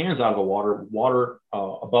keep your hands out of the water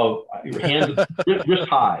above your hands, wrist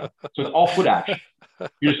high. So it's all foot action.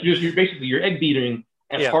 You're basically, you're egg beating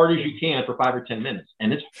as hard as you can for 5 or 10 minutes.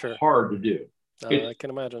 And it's hard to do. I can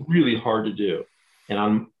imagine. Really hard to do. And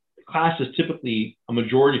on classes, typically a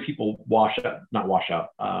majority of people not wash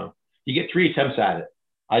out. You get 3 attempts at it.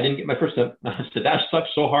 I didn't get my first attempt. I said, that sucks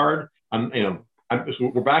so hard.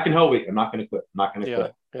 We're back in Hell Week. I'm not going to quit. I'm not going to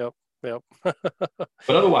quit. Yep. But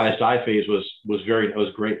otherwise, dive phase was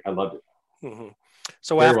great. I loved it.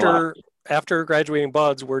 So after graduating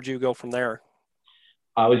BUD/S, where'd you go from there?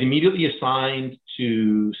 I was immediately assigned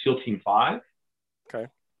to SEAL Team 5.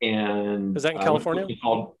 And is that in California?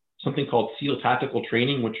 Something called SEAL Tactical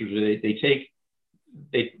Training, which is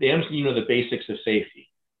they understand the basics of safety.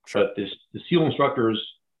 But the SEAL instructors,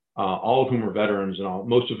 all of whom are veterans and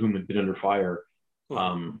most of whom had been under fire,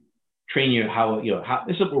 train you how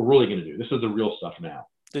this is what we're really going to do. This is the real stuff now.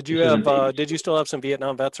 Did you still have some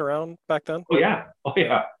Vietnam vets around back then? Oh yeah.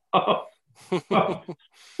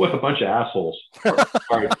 What a bunch of assholes.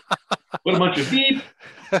 Sorry. What a bunch of beep.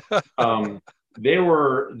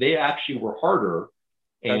 They actually were harder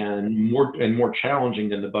and more challenging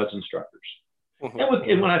than the BUD/S instructors.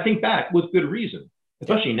 And when I think back, with good reason,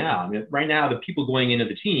 especially now. I mean, right now, the people going into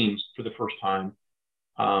the teams for the first time,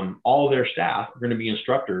 all of their staff are going to be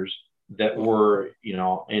instructors that were,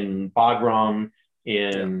 in Bagram,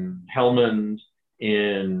 in Helmand,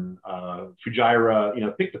 in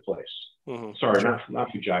Fujairah, pick the place. Sorry, not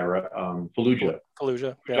Fujairah, Fallujah.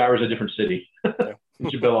 Fallujah. Fujairah is a different city.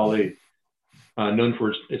 Jebel Ali. known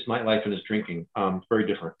for its nightlife and its drinking. It's very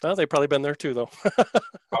different. Oh, they've probably been there too, though.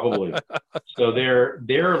 Probably. So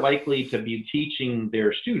they're likely to be teaching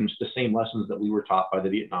their students the same lessons that we were taught by the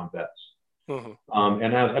Vietnam vets. Mm-hmm.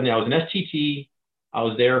 And I was an STT. I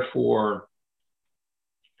was there for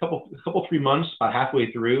a couple 3 months, about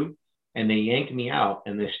halfway through, and they yanked me out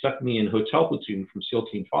and they stuck me in hotel platoon from SEAL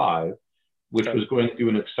Team 5, which was going through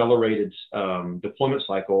an accelerated deployment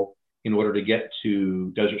cycle in order to get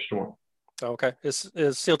to Desert Storm. Okay. Is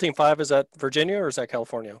SEAL Team 5, is that Virginia or is that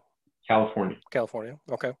California? California. California.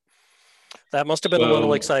 Okay. That must have been a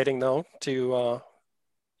little exciting, though, to.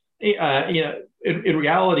 In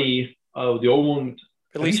reality, the old one.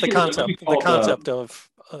 At least the concept of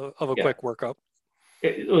a quick workup.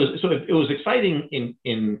 It was exciting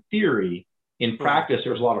in theory. In practice,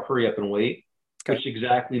 there was a lot of hurry up and wait, which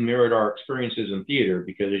exactly mirrored our experiences in theater.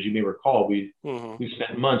 Because as you may recall, we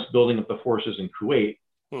spent months building up the forces in Kuwait,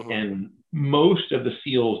 and most of the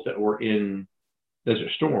SEALs that were in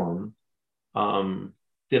Desert Storm, we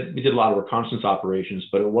did a lot of reconnaissance operations,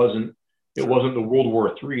 but it wasn't the World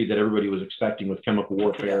War III that everybody was expecting with chemical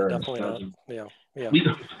warfare. Yeah, definitely not. Yeah.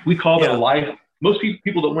 We called it a live. Most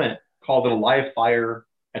people that went called it a live fire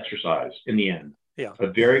exercise in the end. Yeah. A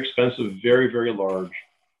very expensive, very, very large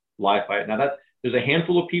live fire. Now there's a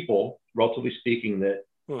handful of people, relatively speaking, that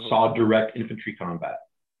saw direct infantry combat.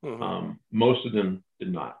 Most of them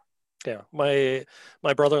did not. Yeah. My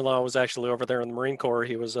brother-in-law was actually over there in the Marine Corps.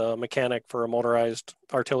 He was a mechanic for a motorized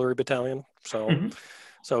artillery battalion.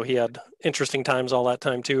 So he had interesting times all that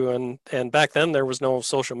time too. And back then there was no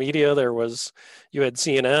social media. You had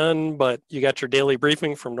CNN, but you got your daily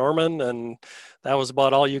briefing from Norman, and that was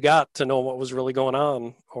about all you got to know what was really going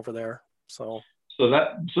on over there. So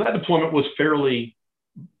that deployment was fairly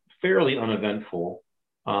uneventful.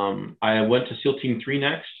 I went to SEAL Team 3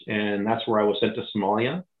 next, and that's where I was sent to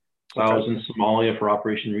Somalia. So I was in Somalia for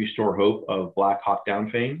Operation Restore Hope of Black Hawk Down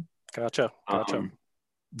fame. Gotcha.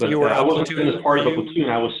 But I wasn't sent as part of a platoon.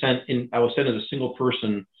 I was sent as a single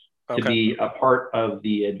person to be a part of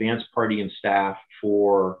the advanced party and staff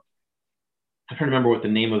for. I'm trying to remember what the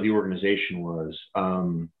name of the organization was.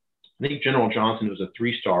 I think General Johnson, who was a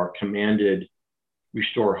 3-star, commanded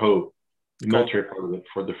Restore Hope, the military part of it,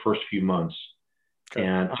 for the first few months.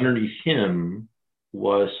 And underneath him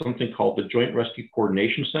was something called the Joint Rescue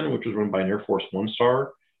Coordination Center, which was run by an Air Force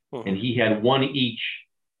 1-star. And he had one each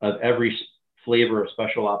of every flavor of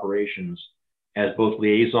special operations as both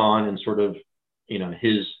liaison and sort of,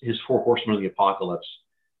 his 4 horsemen of the apocalypse.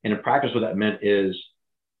 And in practice, what that meant is,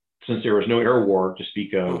 since there was no air war to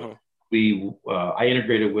speak of, I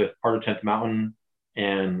integrated with part of 10th Mountain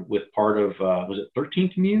and with part of, was it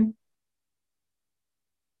 13th MEU?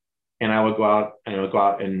 And I would go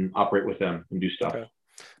out and operate with them and do stuff. Okay.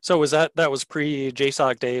 So that was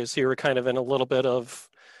pre-JSOC days? You were kind of in a little bit of,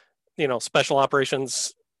 special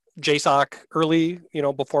operations JSOC early,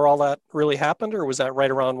 before all that really happened, or was that right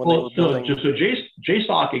around when they were building? So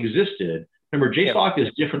JSOC existed. Remember, JSOC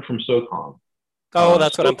is different from SOCOM. Oh,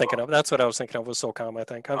 that's what I'm thinking of. That's what I was thinking of was SOCOM, I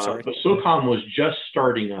think. I'm sorry. But SOCOM was just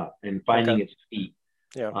starting up and finding its feet.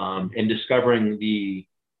 Yeah. And discovering the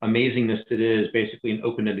amazingness that is basically an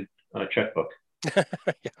open-ended checkbook.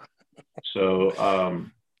 So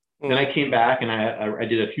then I came back and I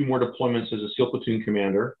did a few more deployments as a SEAL platoon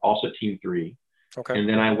commander, also at Team 3. Okay. And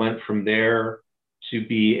then I went from there to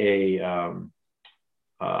be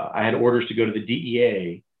I had orders to go to the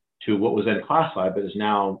DEA to what was then classified, but is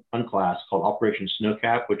now unclassed, called Operation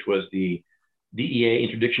Snowcap, which was the DEA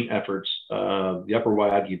interdiction efforts of the Upper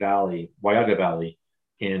Wayaga Valley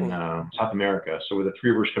in South America. So where the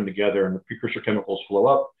 3 rivers come together and the precursor chemicals flow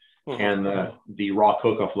up and the raw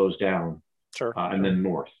coca flows down, and then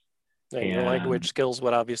north. And your language skills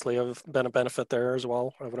would obviously have been a benefit there as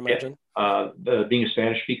well, I would imagine. Being a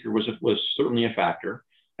Spanish speaker was certainly a factor.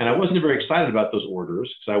 And I wasn't very excited about those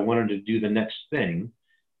orders because I wanted to do the next thing.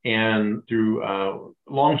 And through,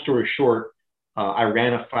 long story short, I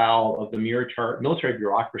ran afoul of the military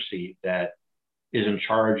bureaucracy that is in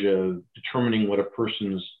charge of determining what a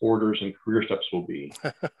person's orders and career steps will be.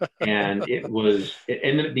 And it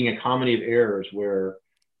ended up being a comedy of errors where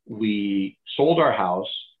we sold our house,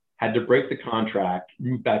 had to break the contract,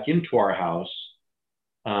 move back into our house,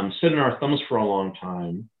 sit on our thumbs for a long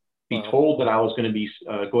time, be told that I was going to be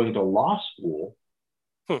going to law school,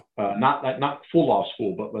 not full law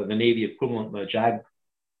school, but the Navy equivalent, the JAG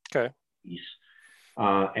piece,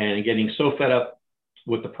 and getting so fed up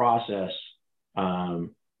with the process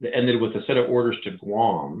that ended with a set of orders to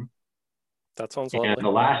Guam. That sounds lovely. And the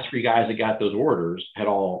last 3 guys that got those orders had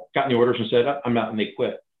all gotten the orders and said, I'm out, and they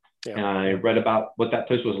quit. Yeah. And I read about what that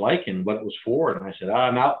place was like and what it was for. And I said,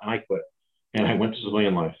 I'm out, and I quit. and I went to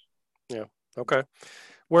civilian life. Yeah. Okay.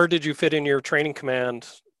 Where did you fit in your training command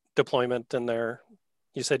deployment in there?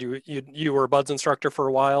 You said you were a BUDS instructor for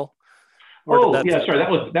a while. Where did Oh that yeah, fit? sorry.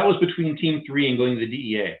 That was between Team 3 and going to the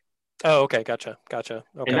DEA. Oh, okay. Gotcha. Okay.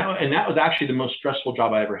 And that was actually the most stressful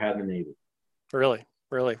job I ever had in the Navy. Really?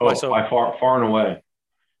 Why Oh, so? by far and away.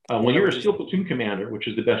 When Why you're would a you? SEAL platoon commander, which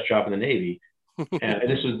is the best job in the Navy, and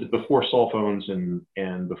this is before cell phones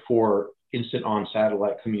and before instant on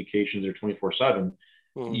satellite communications or 24/7,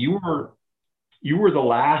 you were the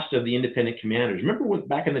last of the independent commanders. Remember when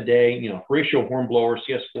back in the day, Horatio Hornblower,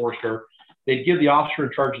 C.S. Forrester, they'd give the officer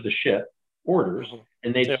in charge of the ship orders,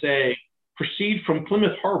 and they'd say, proceed from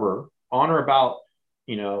Plymouth Harbor on or about,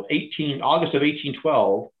 August of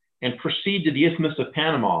 1812, and proceed to the Isthmus of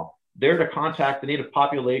Panama, there to contact the native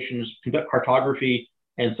populations, conduct cartography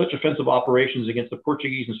and such offensive operations against the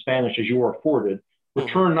Portuguese and Spanish as you are afforded.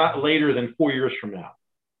 Return not later than 4 years from now.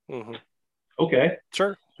 Okay.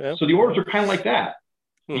 Sure. Yeah. So the orders are kind of like that.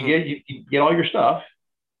 You get all your stuff,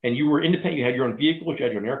 and you were independent. You had your own vehicles, you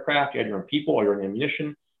had your own aircraft, you had your own people, your own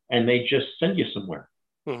ammunition, and they just send you somewhere.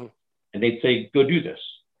 And they'd say, go do this.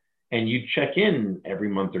 And you'd check in every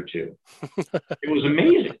month or two. It was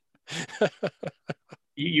amazing.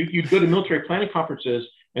 You'd go to military planning conferences,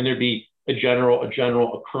 and there'd be a general, a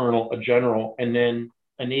colonel, a general, and then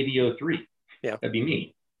a Navy 03. Yeah. That'd be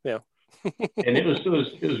me. Yeah. And it was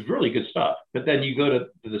really good stuff. But then you go to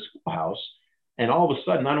the schoolhouse, and all of a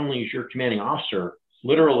sudden, not only is your commanding officer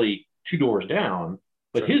literally 2 doors down,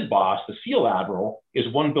 but his boss, the SEAL admiral, is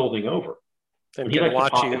 1 building over. And he can likes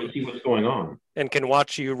watch to pop you in and see what's going on. And can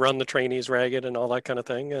watch you run the trainees ragged and all that kind of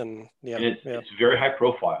thing. And it's very high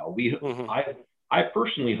profile. I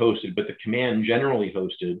personally hosted, but the command generally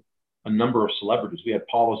hosted a number of celebrities. We had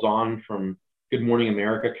Paula Zahn from Good Morning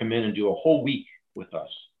America come in and do a whole week with us,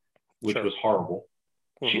 which was horrible.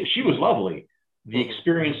 She was lovely. The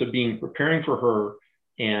experience of preparing for her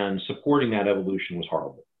and supporting that evolution was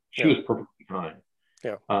horrible. She was perfectly kind.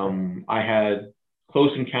 I had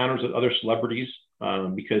close encounters with other celebrities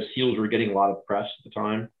because SEALs were getting a lot of press at the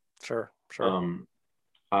time. Sure.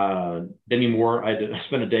 Demi Moore, I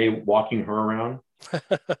spent a day walking her around.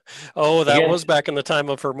 Oh, that was back in the time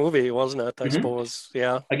of her movie, wasn't it? I suppose.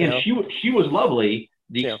 Yeah. Again, she was lovely.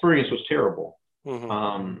 The experience was terrible.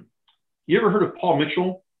 You ever heard of Paul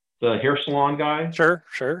Mitchell, the hair salon guy? Sure.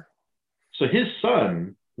 So his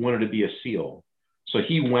son wanted to be a SEAL. So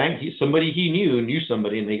somebody he knew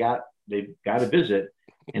somebody, and they got a visit.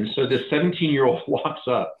 And so this 17-year-old walks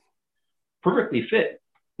up, perfectly fit,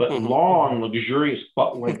 but long, luxurious,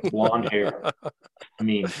 butt-length blonde hair. I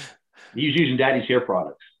mean, he's using daddy's hair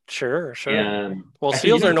products. Sure. And well,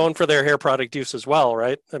 SEALs are known for their hair product use as well,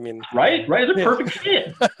 right? I mean, right. It's a perfect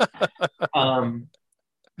fit. I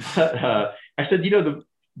said, the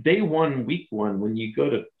day 1, week 1, when you go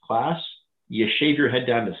to class, you shave your head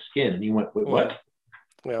down to skin. And he went, wait, what?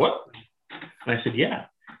 Yeah. What? And I said, yeah.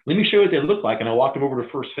 Let me show you what they look like. And I walked him over to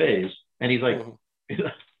first phase, and he's like,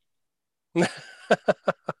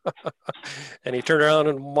 and he turned around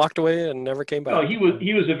and walked away and never came back. No, he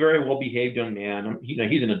was a very well-behaved young man.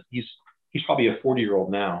 He's probably a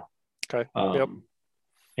 40-year-old now. Okay. And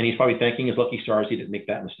he's probably thanking his lucky stars he didn't make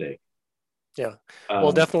that mistake. Yeah.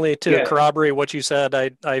 Well, definitely to corroborate what you said,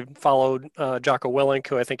 I followed Jocko Willink,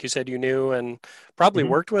 who I think you said you knew and probably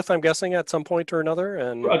worked with, I'm guessing, at some point or another.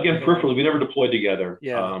 And again, peripherally, we never deployed together.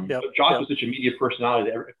 But Jocko was such a media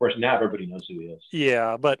personality that, of course, now everybody knows who he is.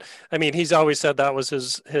 Yeah, but I mean, he's always said that was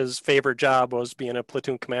his favorite job, was being a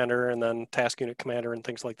platoon commander and then task unit commander and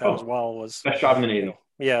things like that as well. Was best job in the Navy.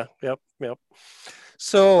 Yeah. Yep.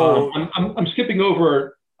 So I'm skipping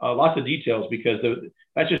over lots of details because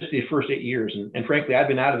that's just the first 8 years. And frankly, I've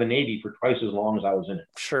been out of the Navy for twice as long as I was in it.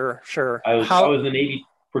 Sure. I was in the Navy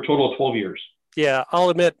for a total of 12 years. Yeah, I'll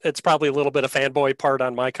admit it's probably a little bit of fanboy part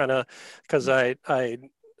on my kind of, because I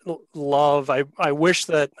wish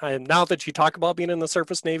that now that you talk about being in the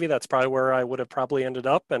surface Navy, that's probably where I would have probably ended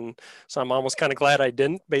up. And so I'm almost kind of glad I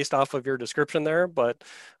didn't, based off of your description there. But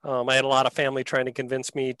I had a lot of family trying to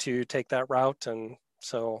convince me to take that route. And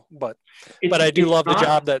so, but I do love the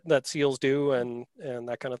job that SEALs do and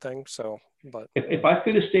that kind of thing. So, but if I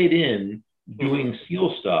could have stayed in doing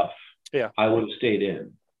SEAL stuff, I would have stayed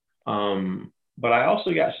in. But I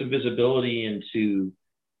also got some visibility into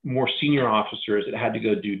more senior officers that had to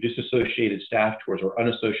go do disassociated staff tours or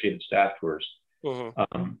unassociated staff tours,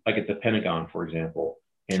 like at the Pentagon, for example,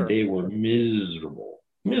 and they were miserable.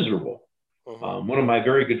 One of my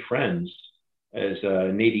very good friends is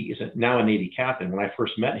now a Navy captain. When I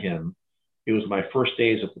first met him, it was my first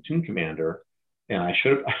day as a platoon commander, and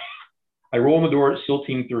I rolled in the door at SEAL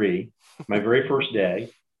Team 3, my very first day,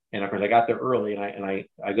 And of course, I got there early, and I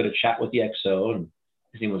go to chat with the XO, and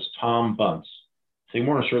his name was Tom Bunce. So, good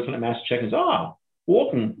morning, sir. Lieutenant Massa check-ins.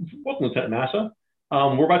 Welcome, Lieutenant Massa.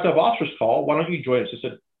 We're about to have officers call. Why don't you join us? I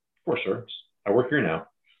said, of course, sir. I work here now.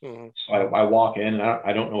 Mm-hmm. So I walk in, and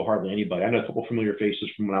I don't know hardly anybody. I know a couple familiar faces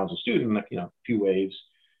from when I was a student, a few waves.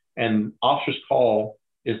 And officers call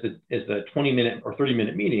is the 20-minute or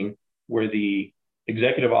 30-minute meeting where the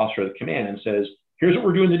executive officer of the command says, here's what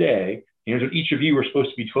we're doing today. And here's what each of you are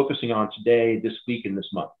supposed to be focusing on today, this week, and this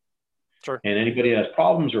month. Sure. And anybody that has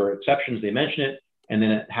problems or exceptions, they mention it. And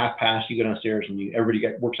then at half-past, you go downstairs and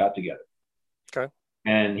everybody works out together. Okay.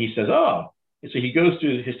 And he says, and so he goes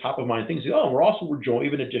through his top of mind things. We're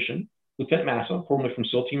joining, in addition, Lieutenant Massa, formerly from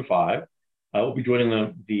SEAL Team 5, will be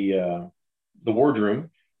joining the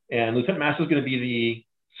wardroom. And Lieutenant Massa is going to be the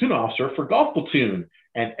platoon officer for Golf Platoon.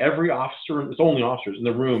 And every officer, it's only officers in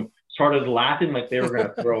the room, started laughing like they were going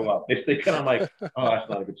to throw up. They kind of like, that's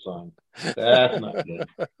not a good sign. That's not good.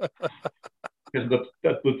 Because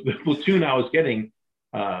the platoon I was getting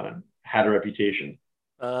had a reputation.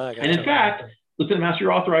 And in fact, Lieutenant Massa,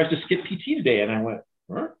 you're authorized to skip PT today. And I went,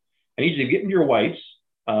 huh? I need you to get into your whites.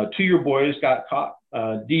 Two of your boys got caught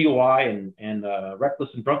DUI and reckless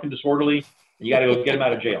and drunk and disorderly. And you got to go get them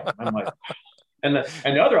out of jail. I'm like, and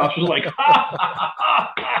the other officers were like,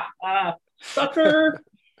 sucker.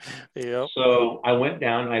 Yep. So I went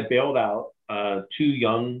down and I bailed out two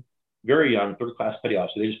young, very young third-class petty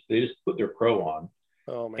officers. They just put their crow on.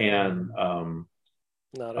 Oh man. And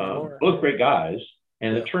not anymore. both great guys.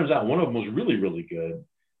 And it turns out one of them was really, really good.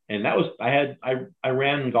 And that was, I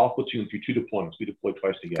ran Golf Platoon through 2 deployments. We deployed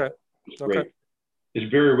twice together. Okay. It was great. It's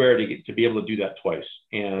very rare to be able to do that twice.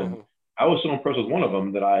 And I was so impressed with one of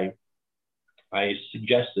them that I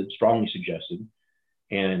strongly suggested,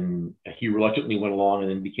 and he reluctantly went along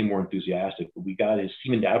and then became more enthusiastic. But we got his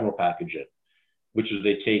Seaman to Admiral package in, which is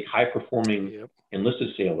they take high-performing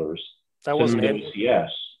enlisted sailors. That wasn't WCS.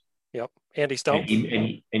 Yep. Andy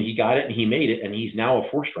Stumpf. And he got it and he made it, and he's now a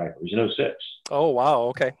 4-striker. He's an 06. Oh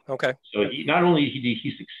wow. Okay. So he not only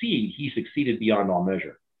he succeeded beyond all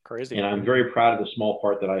measure. Crazy. And I'm very proud of the small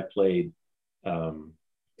part that I played.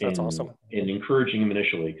 That's awesome. In encouraging him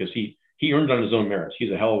initially, because he earned it on his own merits.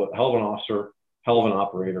 He's a hell of an officer, hell of an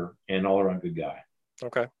operator, and all around good guy.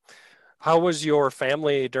 Okay. How was your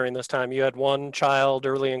family during this time? You had one child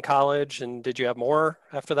early in college, and did you have more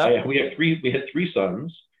after that? We had 3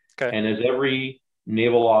 sons. Okay. And as every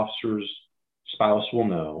naval officer's spouse will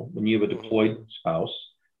know, when you have a deployed spouse,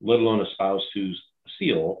 let alone a spouse who's a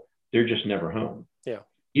SEAL, they're just never home. Yeah.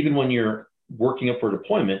 Even when you're working up for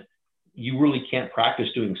deployment, you really can't practice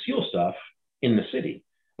doing SEAL stuff in the city.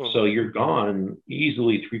 So you're gone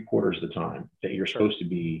easily 3/4 of the time that you're supposed to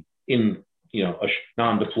be in,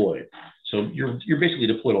 non-deployed. So you're basically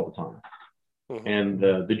deployed all the time. And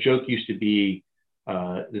the joke used to be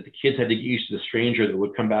that the kids had to get used to the stranger that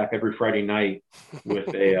would come back every Friday night with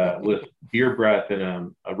with beer breath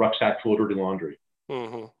and a rucksack full of dirty laundry.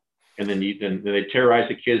 And then they terrorize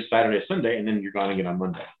the kids Saturday, Sunday, and then you're gone again on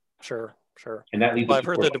Monday. Sure. And that leads. Well, I've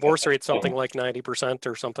heard the divorce rate's something like 90%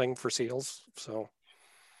 or something for SEALs. So.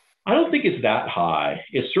 I don't think it's that high.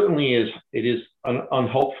 It certainly is. It is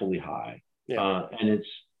unhelpfully high, and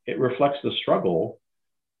it reflects the struggle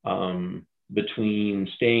between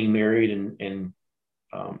staying married and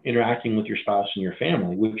interacting with your spouse and your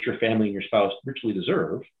family, which your family and your spouse richly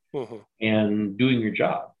deserve, and doing your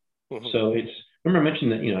job. So remember I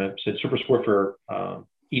mentioned that I said service warfare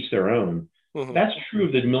each their own. That's true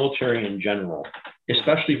of the military in general,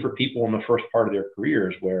 especially for people in the first part of their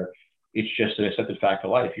careers where it's just an accepted fact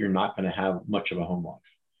of life. You're not going to have much of a home life.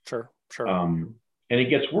 Sure. And it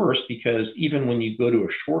gets worse because even when you go to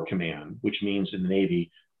a shore command, which means in the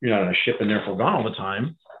Navy, you're not on a ship and therefore gone all the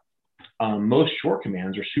time. Most shore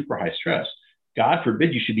commands are super high stress. God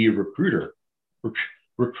forbid you should be a recruiter.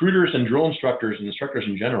 Recruiters and drill instructors and instructors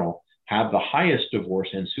in general have the highest divorce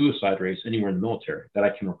and suicide rates anywhere in the military that I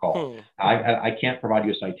can recall. I can't provide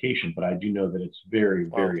you a citation, but I do know that it's very,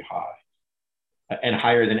 very high. And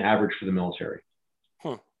higher than average for the military.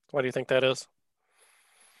 Why do you think that is?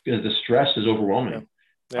 Because the stress is overwhelming.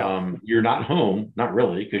 You're not home, not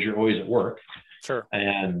really, because you're always at work. Sure.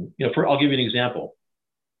 And I'll give you an example.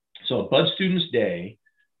 So a Bud Students Day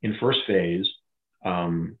in first phase,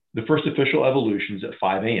 the first official evolution is at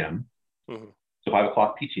 5 a.m. So 5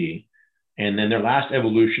 o'clock PT, and then their last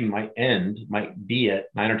evolution might be at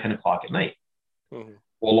 9 or 10 o'clock at night.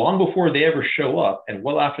 Well, long before they ever show up, and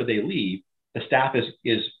well after they leave, the staff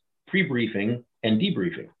is pre-briefing and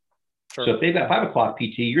debriefing. Sure. So if they've got 5 o'clock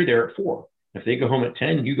PT, you're there at 4. If they go home at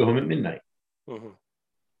 10, you go home at midnight.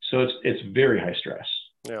 So it's very high stress.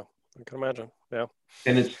 Yeah. I can imagine. Yeah.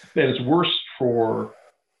 And it's worse for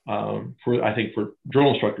I think for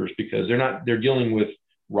drill instructors, because they're dealing with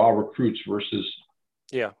raw recruits versus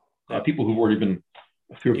Yeah. people who've already been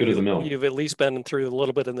through a bit of the mill. You've at least been through a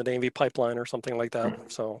little bit in the Navy pipeline or something like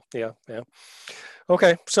that. So yeah.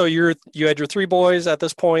 Okay. So you had your 3 boys at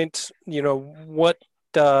this point. What?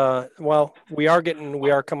 Well, we are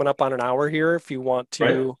coming up on an hour here. If you want to,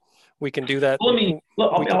 right, we can do that. Well,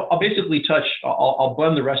 I'll basically I'll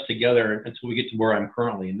blend the rest together until we get to where I'm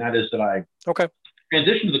currently, and that is that I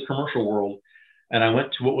transitioned to the commercial world, and I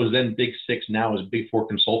went to what was then Big Six, now is Big Four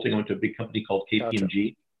Consulting. I went to a big company called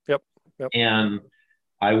KPMG. Gotcha. Yep. And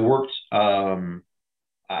I worked. This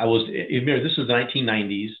was the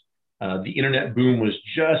 1990s. The internet boom was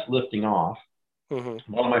just lifting off.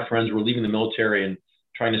 Mm-hmm. A lot of my friends were leaving the military and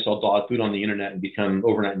trying to sell dog food on the internet and become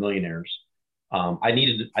overnight millionaires. I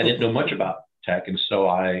didn't know much about tech, and so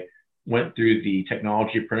I went through the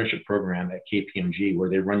technology apprenticeship program at KPMG, where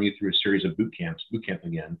they run you through a series of boot camp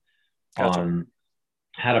again, gotcha, on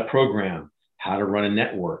how to program, how to run a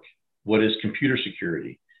network, what is computer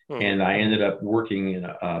security. Mm-hmm. And I ended up working in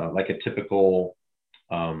like a typical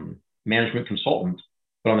management consultant,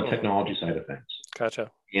 but on the technology side of things.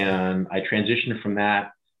 Gotcha. And I transitioned from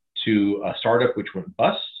that to a startup which went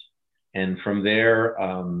bust, and from there,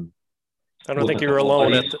 I don't think you were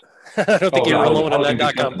alone I don't think you were alone in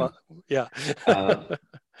that .com. Yeah.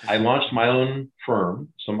 I launched my own firm.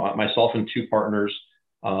 So myself and 2 partners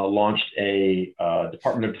launched a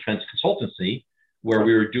Department of Defense consultancy where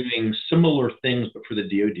we were doing similar things, but for the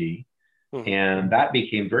DoD. Mm-hmm. And that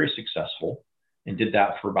became very successful, and did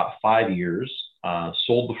that for about 5 years,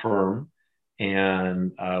 sold the firm,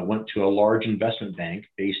 and went to a large investment bank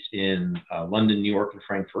based in London, New York, and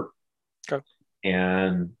Frankfurt. Okay.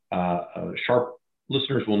 And sharp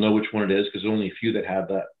listeners will know which one it is, because there's only a few that have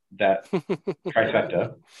that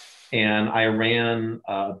trifecta. And I ran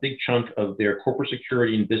a big chunk of their corporate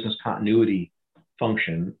security and business continuity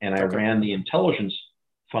function, and I ran the intelligence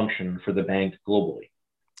function for the bank globally.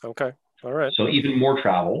 Okay. All right. So even more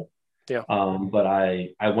travel. Yeah. But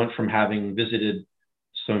I went from having visited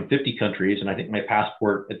some 50 countries, and I think my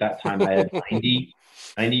passport at that time, I had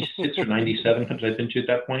 96 or 97 countries I'd been to at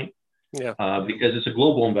that point. Yeah. Because it's a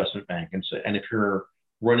global investment bank. And if you're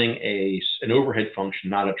running an overhead function,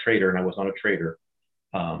 not a trader, and I was not a trader,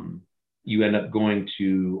 you end up going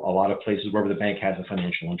to a lot of places wherever the bank has a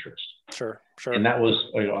financial interest. Sure. And that was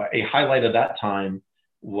a highlight of that time,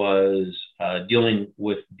 was dealing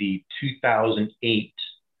with the 2008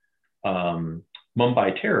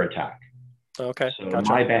 Mumbai terror attack. Okay. So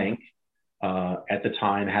gotcha. My bank at the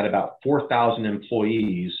time had about 4,000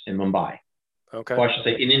 employees in Mumbai. Okay. Well, I should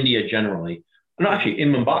say in India generally. No, actually in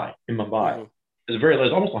Mumbai. Mm-hmm.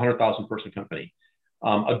 It's almost a 100,000 person company.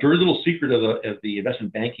 A dirty little secret of the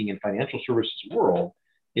investment banking and financial services world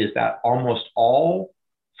is that almost all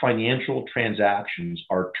financial transactions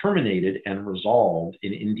are terminated and resolved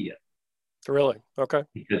in India. Really? Okay.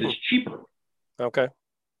 Because it's cheaper. Okay.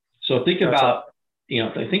 So think about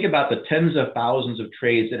the tens of thousands of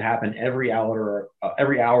trades that happen every hour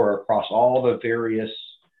across all the various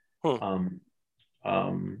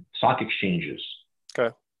stock exchanges.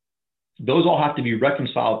 Okay. Those all have to be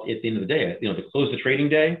reconciled at the end of the day. To close the trading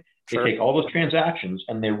day, they take all those transactions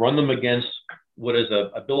and they run them against what is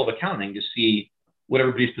a bill of accounting to see what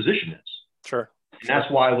everybody's position is. Sure. And that's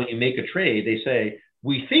why when you make a trade, they say,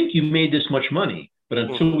 we think you made this much money, but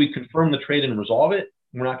until we confirm the trade and resolve it,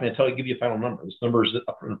 we're not going to give you a final number. This number is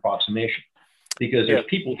up for an approximation, because there's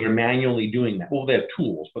people that are manually doing that. Well, they have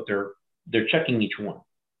tools, but they're checking each one.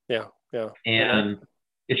 Yeah. Yeah. And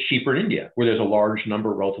it's cheaper in India, where there's a large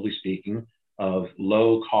number, relatively speaking, of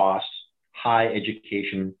low cost, high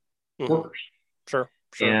education workers. Sure.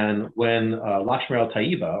 And when Lakshmi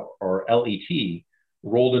Taiba, or LET,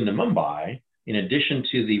 rolled into Mumbai, in addition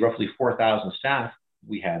to the roughly 4,000 staff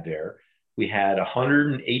we had there, we had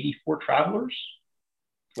 184 travelers.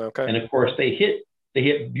 Okay. And of course, they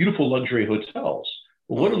hit beautiful luxury hotels.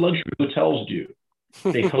 Well, what do luxury hotels do?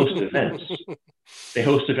 They host events. They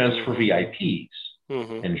host events for VIPs.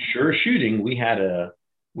 Mm-hmm. And sure shooting, we had a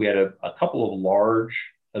couple of large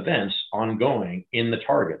events ongoing in the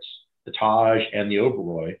targets, the Taj and the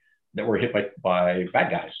Oberoi, that were hit by bad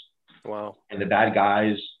guys. Wow. And the bad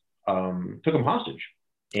guys took them hostage.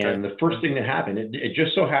 And the first thing that happened, it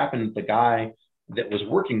just so happened the guy that was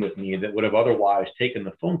working with me that would have otherwise taken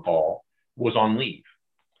the phone call was on leave.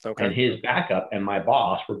 Okay. And his backup and my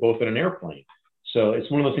boss were both in an airplane. So it's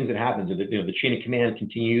one of those things that happens. The chain of command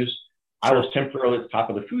continues. Sure. I was temporarily at the top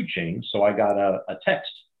of the food chain, so I got a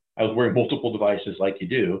text. I was wearing multiple devices like you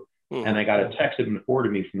do. And I got a text that had been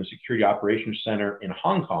forwarded to me from the Security Operations Center in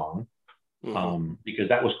Hong Kong, because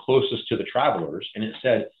that was closest to the travelers. And it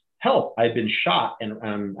said, help, I've been shot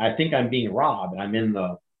and I think I'm being robbed. I'm in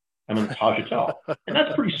the Taj Hotel. And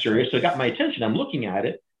that's pretty serious. So it got my attention. I'm looking at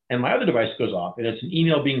it and my other device goes off and it's an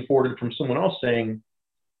email being forwarded from someone else saying,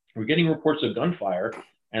 we're getting reports of gunfire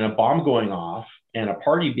and a bomb going off and a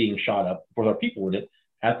party being shot up with our people in it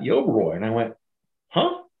at the Oberoi. And I went,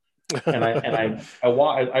 huh? And I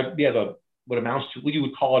what amounts to what you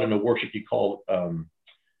would call it in a worship, you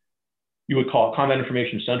would call it Combat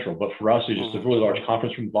Information Central, but for us, it's just a really large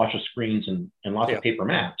conference room, lots of screens and lots of paper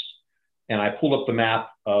maps. And I pulled up the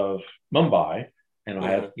map of Mumbai, and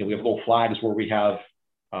I have, we have little flags where we have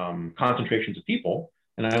concentrations of people.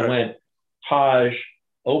 And I went, Taj,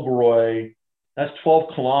 Oberoi, that's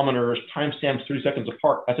 12 kilometers, timestamps 3 seconds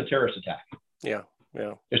apart. That's a terrorist attack. Yeah.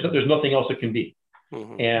 There's nothing else it can be.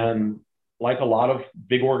 And like a lot of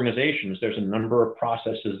big organizations, there's a number of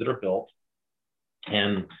processes that are built.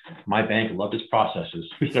 And my bank loved its processes.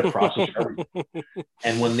 We had a process for everything.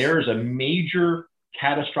 And when there is a major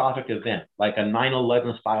catastrophic event, like a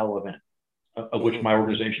 9/11 style event, of which my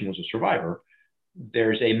organization was a survivor,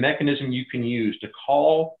 there's a mechanism you can use to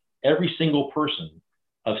call every single person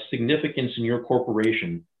of significance in your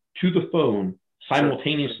corporation to the phone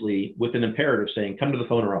simultaneously with an imperative saying, come to the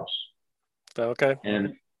phone or else. Okay.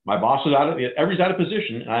 And my boss was everybody's out of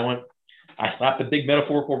position. And I slapped the big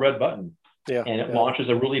metaphorical red button. And it launches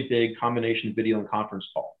a really big combination video and conference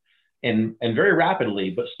call. And very rapidly,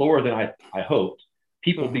 but slower than I hoped,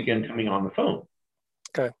 people began coming on the phone.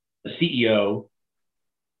 Okay. The CEO,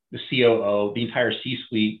 the COO, the entire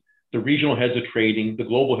C-suite, the regional heads of trading, the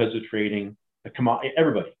global heads of trading,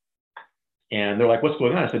 everybody. And they're like, what's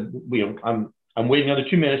going on? I said, I'm waiting another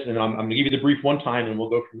 2 minutes and I'm going to give you the brief one time and we'll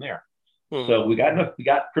go from there. So we got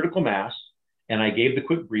critical mass and I gave the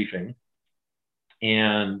quick briefing.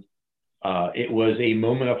 And it was a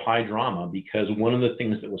moment of high drama because one of the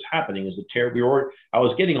things that was happening is I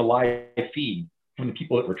was getting a live feed from the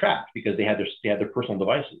people that were trapped because they had their personal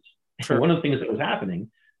devices. Sure. And one of the things that was happening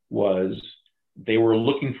was they were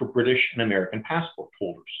looking for British and American passport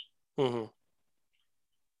holders.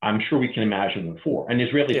 I'm sure we can imagine them for, and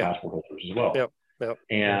Israeli passport holders as well. Yep.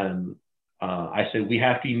 And I said, we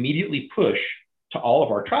have to immediately push to all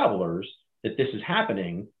of our travelers that this is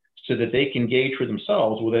happening so that they can gauge for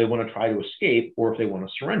themselves whether they want to try to escape or if they want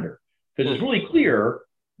to surrender. Because it's really clear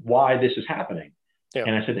why this is happening.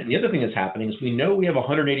 And I said, and the other thing that's happening is we know we have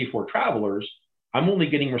 184 travelers. I'm only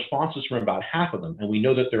getting responses from about half of them. And we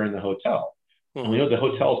know that they're in the hotel. And we know the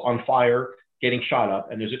hotel's on fire, getting shot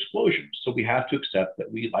up, and there's explosions. So we have to accept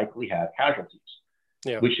that we likely have casualties.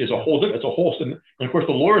 Which is a whole different, and of course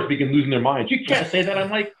the lawyers begin losing their minds. You can't say that. I'm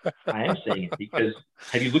like, I am saying it because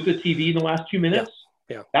have you looked at TV in the last 2 minutes?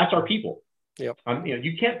 That's our people. You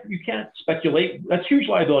can't speculate. That's huge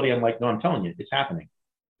liability. I'm like, no, I'm telling you, it's happening.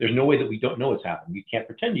 There's no way that we don't know it's happening. You can't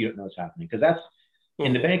pretend you don't know it's happening because that's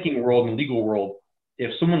in the banking world and legal world.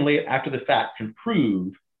 If someone after the fact can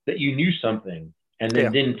prove that you knew something and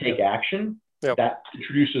then didn't take action, that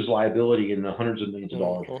introduces liability in the hundreds of millions of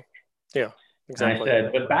dollars. Exactly. And I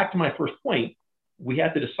said, but back to my first point, we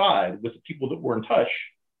had to decide with the people that were in touch,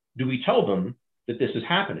 do we tell them that this is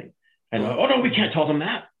happening? And oh no, we can't tell them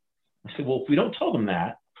that. I said, well, if we don't tell them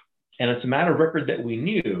that, and it's a matter of record that we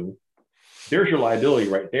knew, there's your liability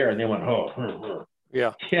right there. And they went, oh,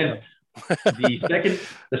 yeah. And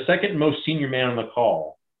the second most senior man on the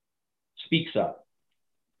call speaks up.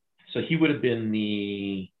 So he would have been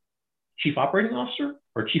the chief operating officer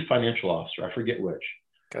or chief financial officer. I forget which.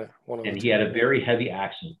 Okay. And he had a very heavy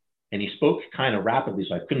accent and he spoke kind of rapidly.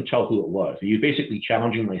 So I couldn't tell who it was. He was basically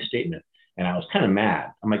challenging my statement. And I was kind of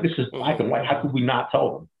mad. I'm like, this is black and white. How could we not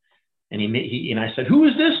tell them? And and I said, who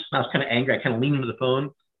is this? And I was kind of angry. I kind of leaned into the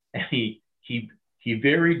phone and he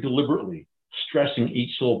very deliberately, stressing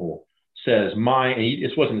each syllable, says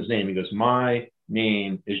this wasn't his name. He goes, my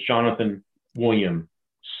name is Jonathan William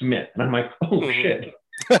Smith. And I'm like, oh shit.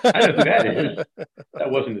 I know who that is.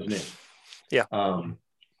 That wasn't his name. Yeah.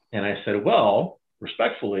 And I said, well,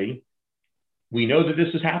 respectfully, we know that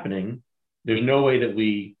this is happening. There's no way that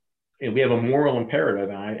we have a moral imperative,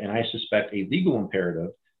 and I suspect a legal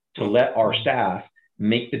imperative to let our staff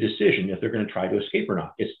make the decision if they're going to try to escape or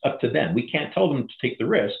not. It's up to them. We can't tell them to take the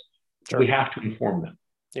risk. Sure. We have to inform them.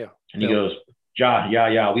 Yeah. And he goes,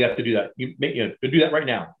 yeah, we have to do that. Go do that right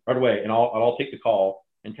now, right away, and I'll take the call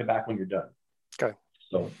and come back when you're done. Okay.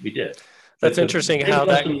 So we did. That's interesting how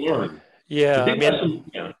that. Learned. Yeah.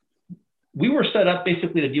 We were set up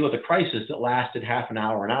basically to deal with a crisis that lasted half an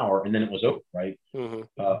hour, and then it was over, right?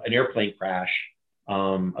 An airplane crash, a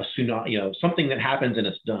tsunami, something that happens and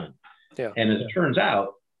it's done. Yeah. And as it turns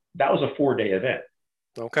out, that was a 4-day event.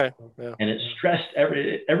 Okay. Yeah. And it stressed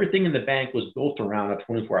everything in the bank was built around a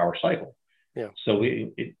 24-hour cycle. Yeah. So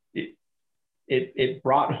it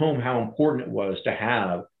brought home how important it was to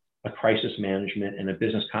have a crisis management and a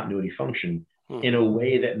business continuity function in a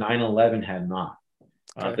way that 9/11 had not.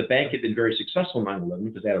 The bank had been very successful in 9/11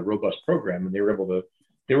 because they had a robust program, and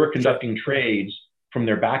they were conducting trades from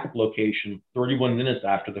their backup location 31 minutes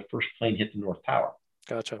after the first plane hit the North Tower.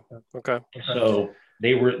 Gotcha. Okay. So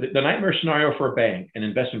the nightmare scenario for a bank, an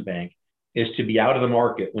investment bank, is to be out of the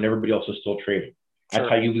market when everybody else is still trading. That's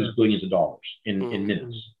how you lose billions of dollars in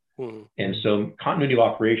minutes. And so continuity of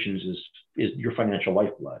operations is your financial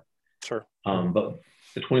lifeblood. Sure. But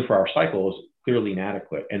the 24-hour cycle is clearly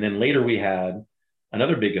inadequate. And then later we had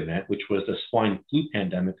another big event, which was the swine flu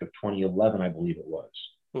pandemic of 2011, I believe it was.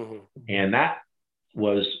 And that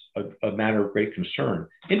was a matter of great concern.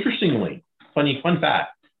 Interestingly, fun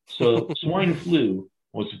fact. So swine flu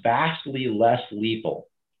was vastly less lethal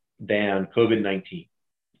than COVID-19,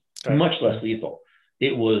 much less lethal.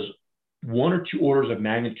 It was 1 or 2 orders of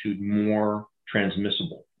magnitude more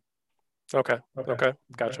transmissible. Okay.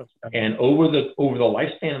 Gotcha. And over the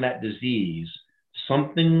lifespan of that disease,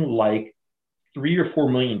 something like 3 or 4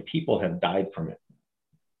 million people have died from it.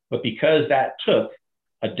 But because that took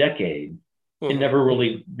a decade, it never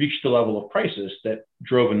really reached the level of crisis that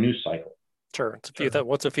drove a news cycle. Sure. It's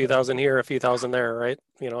what's a few thousand here, a few thousand there, right?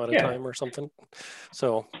 At a time or something.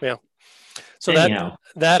 So, yeah. So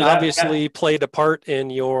that obviously played a part in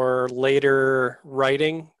your later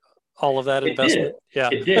writing, all of that investment.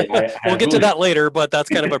 It did. We'll get to that later, but that's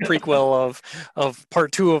kind of a prequel of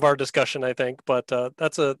part 2 of our discussion, I think. But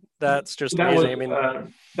that's just amazing.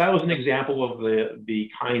 That was an example of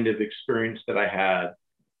the kind of experience that I had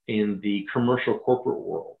in the commercial corporate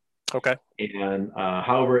world. Okay. And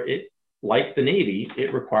however, like the Navy,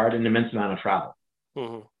 it required an immense amount of travel.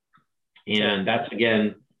 And that's,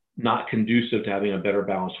 again, not conducive to having a better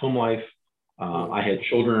balanced home life. I had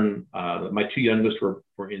children. My 2 youngest were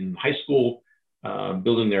in high school,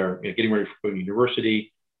 getting ready for going to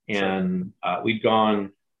university. And we'd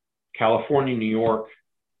gone California, New York,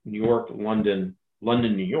 London,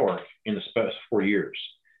 New York in the space of 4 years.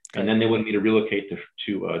 And then they wanted me to relocate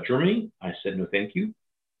to Germany. I said, no, thank you.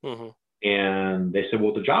 And they said,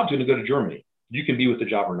 well, the job's going to go to Germany. You can be with the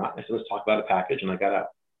job or not. I said, let's talk about a package. And I got out.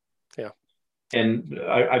 Yeah. And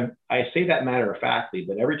I say that matter of factly,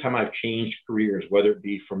 but every time I've changed careers, whether it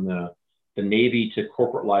be from the Navy to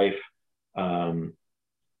corporate life,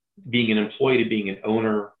 being an employee to being an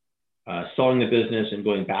owner, selling the business and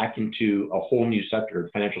going back into a whole new sector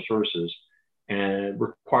of financial services, and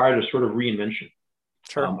required a sort of reinvention,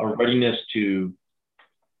 a readiness to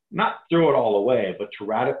not throw it all away, but to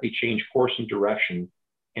radically change course and direction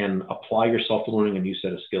and apply yourself to learning a new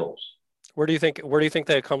set of skills. Where do you think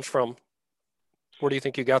that comes from? Where do you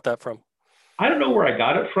think you got that from? I don't know where I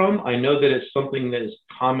got it from. I know that it's something that is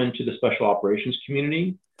common to the special operations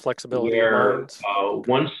community. Flexibility. Where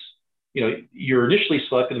once you're initially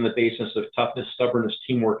selected on the basis of toughness, stubbornness,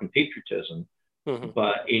 teamwork, and patriotism,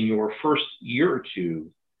 but in your first year or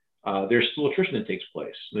two, there's still attrition that takes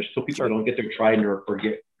place. There's still people that don't get their trident or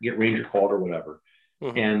get ranger called or whatever.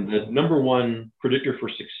 And the number one predictor for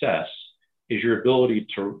success is your ability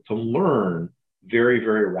to learn very,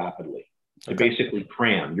 very rapidly. To basically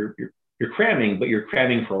cram. You're cramming, but you're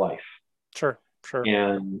cramming for life. Sure.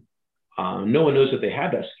 And no one knows that they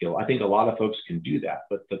have that skill. I think a lot of folks can do that,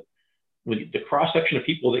 but the cross section of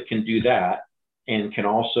people that can do that and can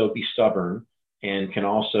also be stubborn and can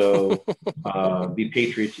also be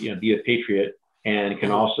patriots, be a patriot, and can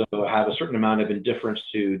also have a certain amount of indifference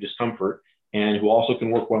to discomfort, and who also can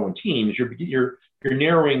work well in teams. You're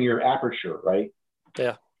narrowing your aperture, right?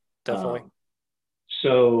 Yeah, definitely.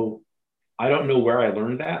 So I don't know where I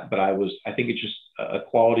learned that, but I think it's just a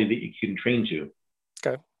quality that you can train to.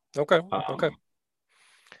 Okay.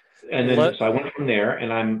 And then so I went from there,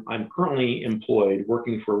 and I'm currently employed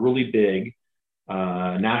working for a really big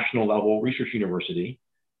national level research university,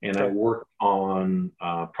 and I work on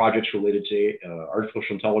projects related to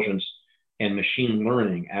artificial intelligence and machine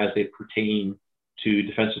learning as they pertain to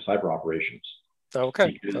defensive cyber operations.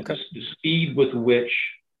 Okay. The speed with which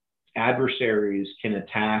adversaries can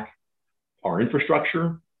attack our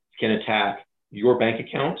infrastructure, can attack your bank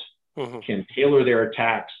account, can tailor their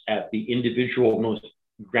attacks at the individual, most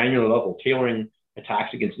granular level, tailoring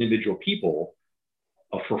attacks against individual people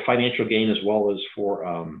for financial gain as well as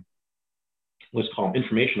for what's called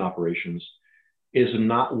information operations, is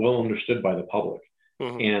not well understood by the public.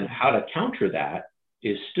 And how to counter that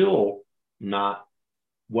is still not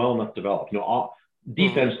well enough developed.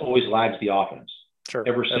 Defense always lags the offense. Sure.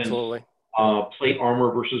 Ever since Absolutely. plate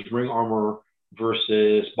armor versus ring armor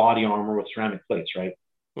versus body armor with ceramic plates, right?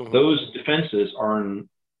 Mm-hmm. Those defenses are in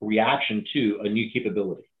reaction to a new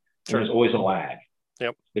capability. Sure. And there's always a lag.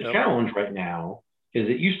 Yep. The challenge right now is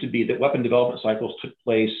it used to be that weapon development cycles took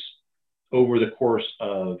place over the course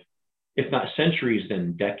of, if not centuries,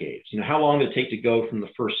 then decades. You know, how long did it take to go from the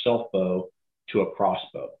first self bow to a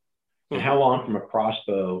crossbow? And Mm-hmm. how long from a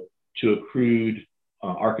crossbow to a crude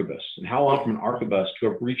arquebus? And how long from an arquebus to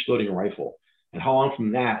a breech loading rifle? And how long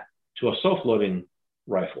from that to a self-loading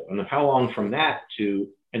rifle? And then how long from that to,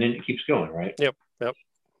 and then it keeps going, right? Yep.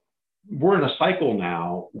 We're in a cycle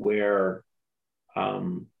now where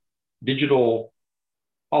digital,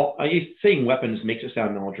 saying weapons makes it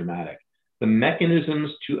sound melodramatic. The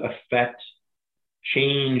mechanisms to affect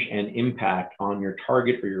change and impact on your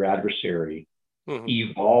target or your adversary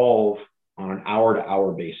evolve on an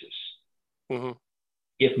hour-to-hour basis,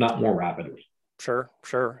 if not more rapidly. Sure.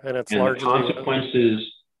 And it's and largely, the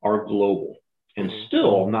consequences are global and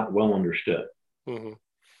still not well understood. And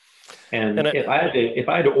if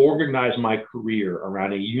I had to organize my career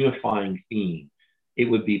around a unifying theme, it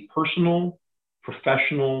would be personal,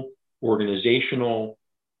 professional, organizational,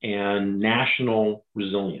 and national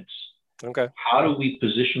resilience. Okay. How do we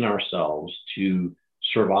position ourselves to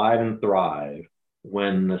survive and thrive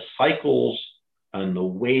when the cycles and the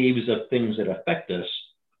waves of things that affect us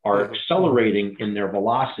are accelerating in their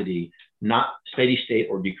velocity, not steady state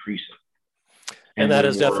or decreasing? And that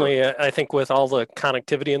is definitely, I think, with all the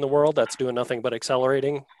connectivity in the world, that's doing nothing but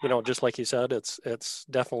accelerating. You know, just like you said, it's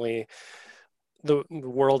definitely, the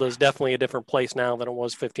world is definitely a different place now than it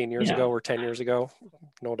was 15 years ago or 10 years ago.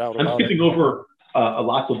 No doubt about it. I'm skipping over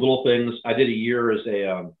lots of little things. I did a year as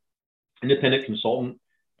a independent consultant,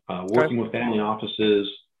 working with family offices,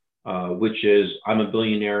 which is, I'm a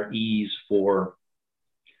billionaire ease for,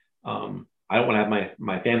 I don't want to have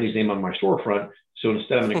my family's name on my storefront. So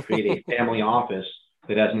instead, I'm going to create a family office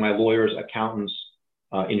that has my lawyers, accountants,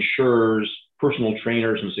 insurers, personal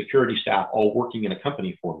trainers, and security staff all working in a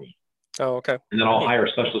company for me. Oh, okay. And then I'll hire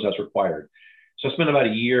specialists as required. So I spent about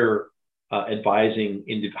a year advising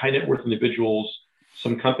high net worth individuals,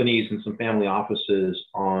 some companies, and some family offices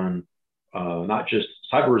on not just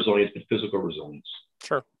cyber resilience, but physical resilience.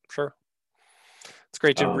 Sure. It's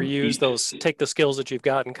great to reuse those, take the skills that you've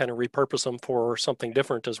got and kind of repurpose them for something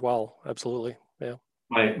different as well. Absolutely. Yeah.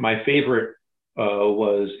 My favorite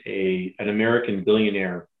was an American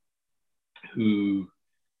billionaire whose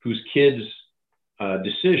kids'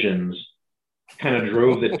 decisions kind of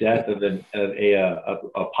drove the death of a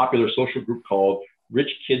popular social group called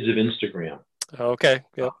Rich Kids of Instagram. Okay.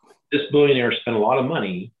 Yep. This billionaire spent a lot of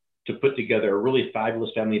money to put together a really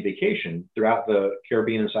fabulous family vacation throughout the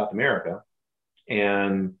Caribbean and South America,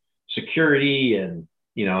 and security and,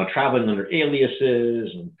 you know, traveling under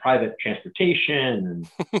aliases and private transportation and,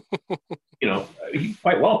 you know, he's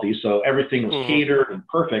quite wealthy. So everything was catered and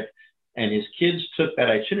perfect. And his kids took that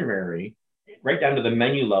itinerary right down to the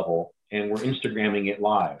menu level and were Instagramming it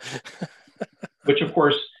live, which of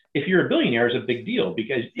course, if you're a billionaire, is a big deal,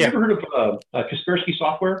 because you ever heard of Kaspersky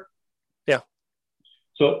Software? Yeah.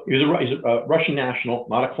 So he's a Russian national,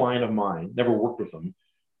 not a client of mine, never worked with him.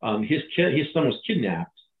 His son was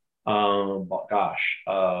kidnapped,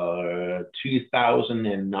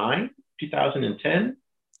 2009, 2010,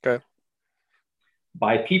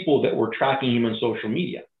 by people that were tracking him on social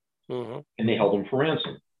media, and they held him for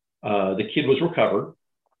ransom. The kid was recovered.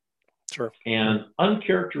 Sure. And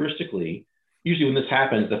uncharacteristically, usually when this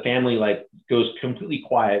happens, the family goes completely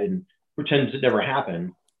quiet and pretends it never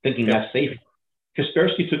happened, thinking that's safe.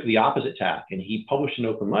 Kaspersky took the opposite tack, and he published an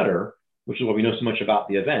open letter, which is why we know so much about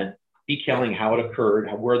the event, detailing how it occurred,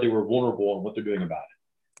 where they were vulnerable, and what they're doing about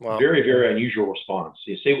it. Wow. Very, very unusual response.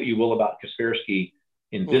 So you say what you will about Kaspersky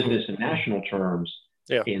in business and national terms.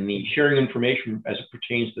 In the sharing information as it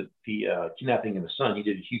pertains to the kidnapping of the son, he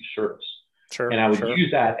did a huge service. Sure. And I would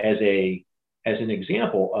use that as an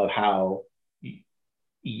example of how,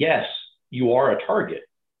 yes, you are a target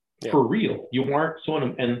for real. You aren't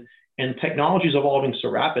someone, and technology is evolving so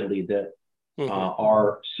rapidly that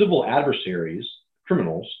our civil adversaries,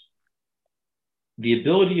 criminals, the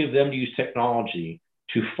ability of them to use technology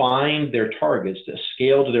to find their targets, to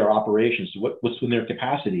scale to their operations, to what's within their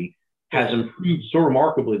capacity, has improved so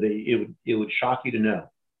remarkably that it would shock you to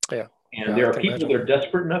know. Yeah. And there are people that are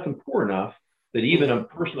desperate enough and poor enough that even a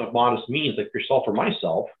person of modest means, like yourself or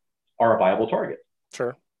myself, are a viable target.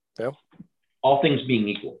 Sure. Yeah. All things being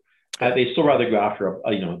equal, they still rather go after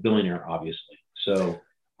a billionaire, obviously. So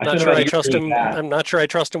I'm not sure I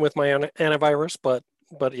trust him with my antivirus, but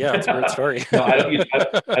but yeah, it's a great story. No, I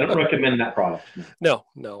don't recommend that product. No,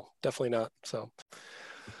 definitely not. So,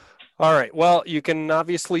 all right. Well, you can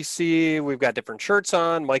obviously see we've got different shirts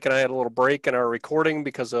on. Mike and I had a little break in our recording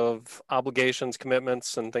because of obligations,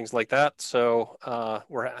 commitments, and things like that. So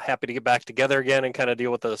we're happy to get back together again and kind of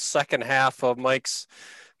deal with the second half of Mike's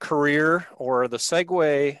career, or the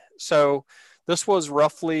segue. So this was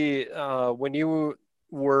roughly when you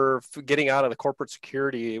were getting out of the corporate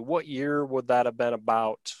security. What year would that have been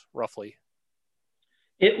about, roughly?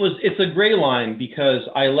 It's a gray line because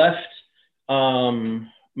I left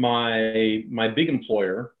my big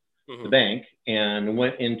employer, the bank, and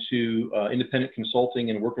went into independent consulting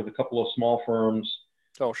and worked with a couple of small firms.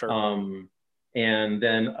 Oh, sure. And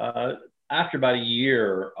then after about a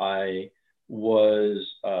year, I was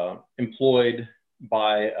employed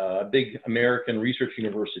by a big American research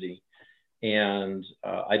university, and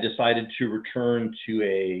I decided to return to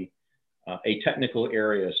a technical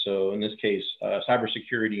area. So in this case,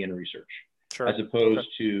 cybersecurity and research, sure. As opposed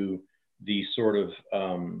to the sort of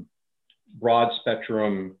broad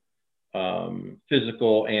spectrum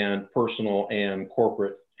physical and personal and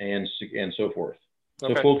corporate and so forth.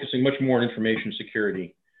 So focusing much more on information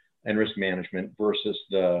security and risk management versus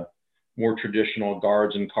the more traditional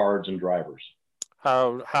guards and cards and drivers.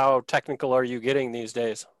 How technical are you getting these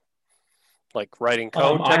days? Like writing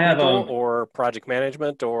code technical or project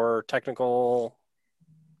management or technical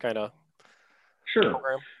kind of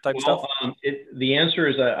program type stuff? The answer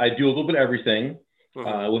is I do a little bit of everything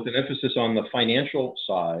with an emphasis on the financial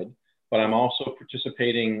side, but I'm also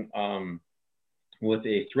participating with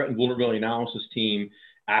a threat and vulnerability analysis team,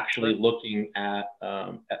 actually looking at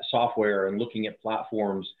software and looking at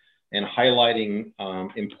platforms and highlighting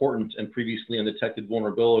important and previously undetected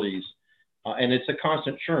vulnerabilities. And it's a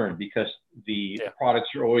constant churn because the products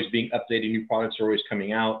are always being updated, new products are always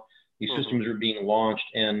coming out, these systems are being launched,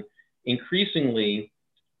 and increasingly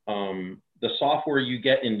the software you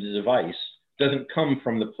get in the device doesn't come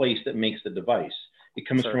from the place that makes the device. It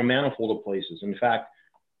comes from a manifold of places. In fact,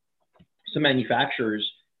 some manufacturers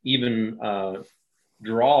even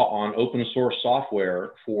draw on open source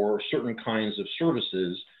software for certain kinds of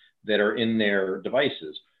services that are in their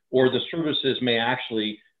devices, or the services may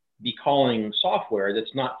actually be calling software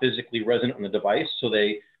that's not physically resident on the device. So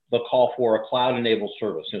they'll call for a cloud-enabled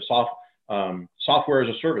service. Software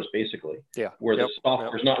as a service, basically, where the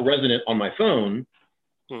software is not resident on my phone,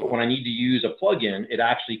 but when I need to use a plugin, it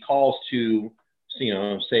actually calls to,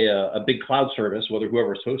 say a big cloud service, whether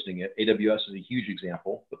whoever's hosting it. AWS is a huge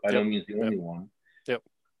example, but by no means the only one.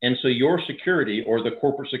 And so your security, or the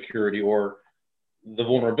corporate security, or the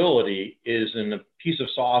vulnerability is in a piece of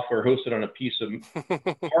software hosted on a piece of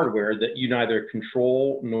hardware that you neither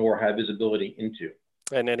control nor have visibility into.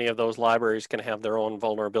 And any of those libraries can have their own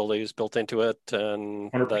vulnerabilities built into it,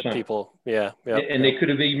 and 100%. That people, they could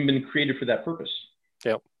have even been created for that purpose.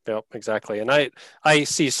 Yep, exactly. And I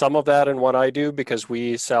see some of that in what I do, because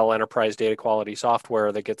we sell enterprise data quality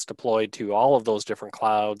software that gets deployed to all of those different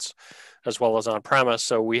clouds as well as on premise.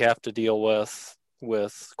 So we have to deal with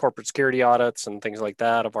corporate security audits and things like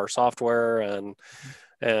that of our software, and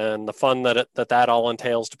the fun that all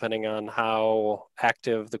entails, depending on how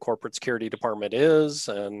active the corporate security department is.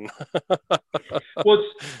 And well,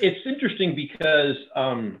 it's interesting because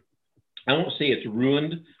I won't say it's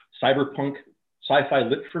ruined cyberpunk sci-fi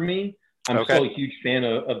lit for me. I'm still a huge fan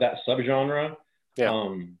of that subgenre.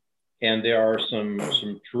 And there are some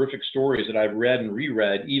terrific stories that I've read and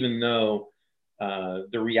reread, even though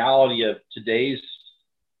the reality of today's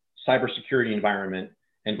cybersecurity environment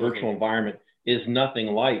and virtual environment is nothing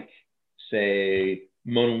like, say,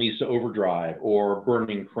 Mona Lisa Overdrive or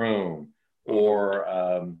Burning Chrome, or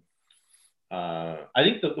I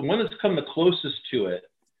think the one that's come the closest to it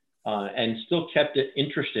and still kept it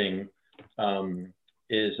interesting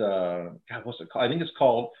is what's it called? I think it's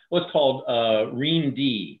called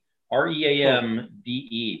REAMD,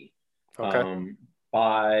 REAMDE,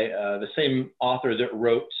 by the same author that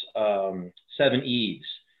wrote Seven Eves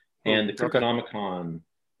and the Cryptonomicon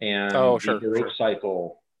and the Heroic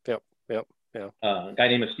Cycle. A guy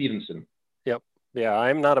named Stevenson. Yeah,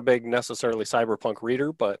 I'm not a big necessarily cyberpunk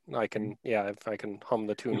reader, but I can I can hum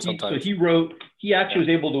the tune sometimes. So he actually was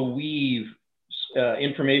able to weave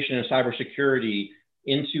information and cybersecurity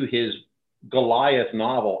into his Goliath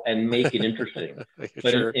novel and make it interesting.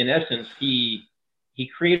 But in essence, he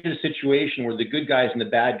created a situation where the good guys and the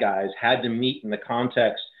bad guys had to meet in the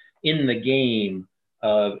context in the game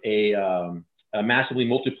of a massively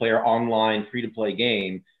multiplayer online free-to-play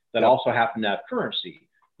game that also happened to have currency.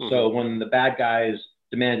 So when the bad guys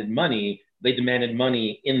demanded money, they demanded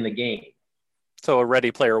money in the game. So a Ready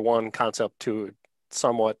Player One concept to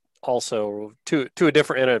somewhat also to a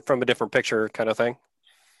different, from a different picture kind of thing?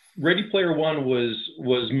 Ready Player One was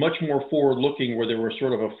much more forward looking, where there was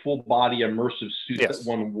sort of a full body immersive suit that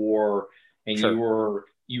one wore, and sure.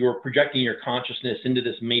 you were projecting your consciousness into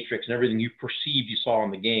this matrix, and everything you perceived you saw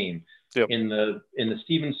in the game. Yep. In the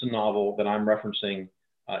Stevenson novel that I'm referencing,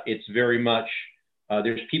 it's very much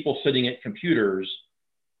there's people sitting at computers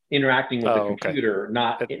interacting with the computer,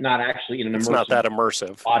 not actually in an immersive. It's not that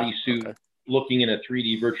immersive bodysuit looking in a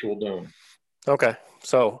 3D virtual dome. Okay.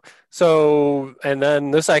 So, and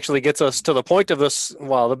then this actually gets us to the point of this.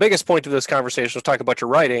 Well, the biggest point of this conversation was talk about your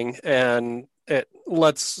writing, and I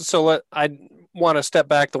want to step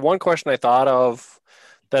back. The one question I thought of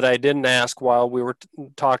that I didn't ask while we were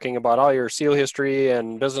talking about all your SEAL history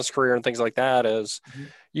and business career and things like that is,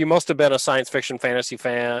 you must have been a science fiction fantasy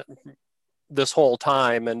fan this whole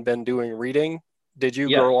time and been doing reading. Did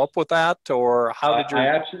you grow up with that, or how did you? I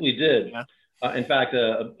absolutely did. Yeah. In fact,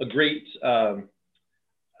 a great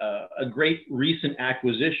recent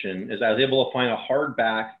acquisition is I was able to find a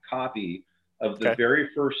hardback copy of the very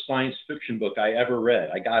first science fiction book I ever read.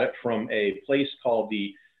 I got it from a place called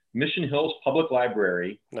the Mission Hills Public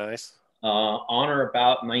Library. Nice. On or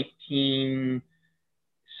about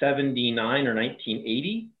 1979 or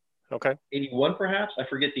 1980. Okay. 81 perhaps. I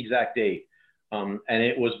forget the exact date. And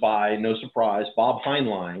it was by, no surprise, Bob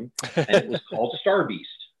Heinlein, and it was called Star Beast.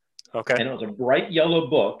 Okay. And it was a bright yellow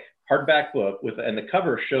book, hardback book, and the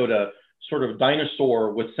cover showed a sort of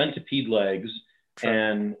dinosaur with centipede legs,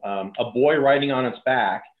 and a boy riding on its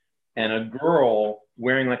back, and a girl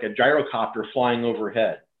wearing like a gyrocopter flying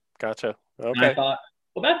overhead. Gotcha. Okay. And I thought,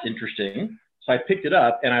 well, that's interesting. So I picked it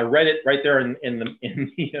up and I read it right there in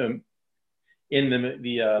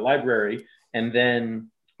the library, and then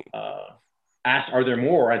asked, "Are there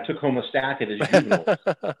more?" I took home a stack of his juveniles,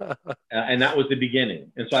 and that was the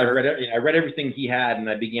beginning. And so I read everything he had, and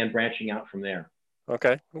I began branching out from there.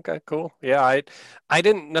 Okay, cool. Yeah, I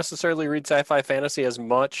didn't necessarily read sci-fi fantasy as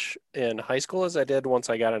much in high school as I did once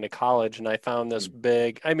I got into college, and I found this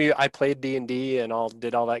big. I mean, I played D&D and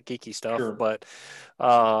did all that geeky stuff, but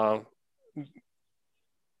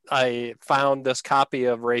I found this copy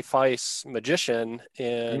of Ray Feist's Magician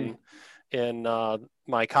in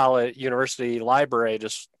my college university library.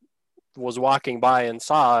 Just was walking by and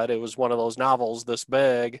saw it. It was one of those novels this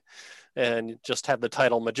big, and just had the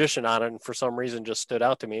title Magician on it, and for some reason just stood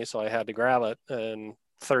out to me, so I had to grab it. And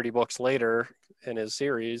 30 books later in his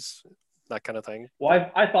series, that kind of thing.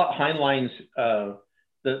 Well, I thought Heinlein's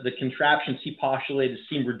the contraptions he postulated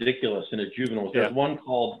seemed ridiculous in his juveniles. There's one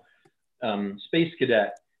called Space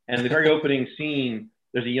Cadet, and in the very opening scene,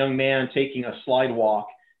 there's a young man taking a slide walk,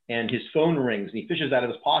 and his phone rings, and he fishes out of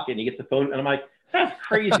his pocket, and he gets the phone, and I'm like, that's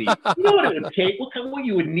crazy. You know what it would take? What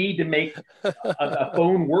you would need to make a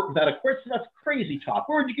phone work without a cord? That's crazy talk.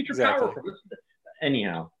 Where did you get your power from?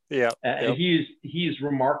 Anyhow. Yeah. And he's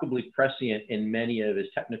remarkably prescient in many of his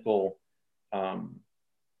technical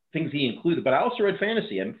things he included. But I also read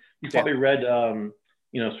fantasy, and you probably read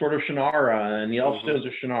Sword of Shannara and the Elfstones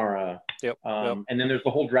of Shannara. And then there's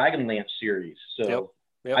the whole Dragonlance series. So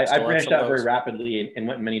I branched out very rapidly and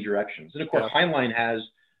went in many directions. And of course, Heinlein has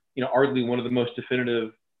arguably one of the most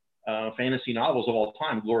definitive fantasy novels of all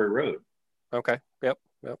time, Glory Road. Okay. Yep.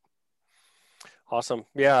 Awesome.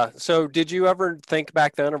 Yeah. So did you ever think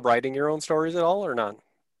back then of writing your own stories at all, or not?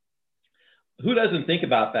 Who doesn't think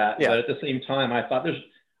about that? But at the same time, I thought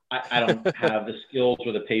I don't have the skills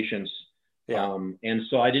or the patience. And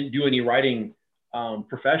so I didn't do any writing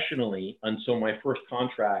professionally until my first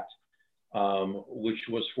contract, which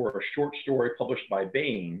was for a short story published by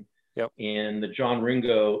Baen. In the John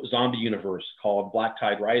Ringo zombie universe called Black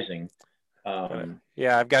Tide Rising.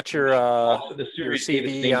 I've got your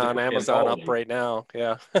CV on Amazon up right now.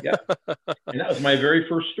 And that was my very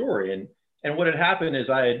first story. And what had happened is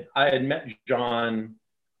I had met John.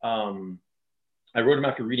 I wrote him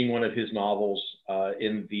after reading one of his novels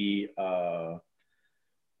in the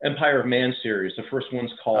Empire of Man series. The first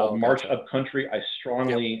one's called March Up Country. I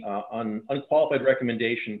strongly, unqualified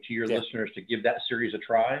recommendation to your listeners to give that series a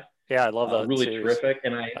try. Yeah, I love that. Really series. Terrific.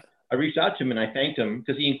 And I reached out to him and I thanked him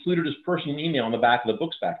because he included his personal email on the back of the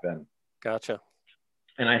books back then. Gotcha.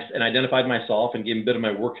 And I identified myself and gave him a bit of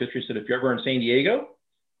my work history. Said, if you're ever in San Diego,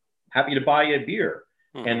 happy to buy you a beer.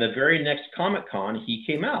 And the very next Comic-Con, he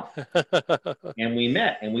came out and we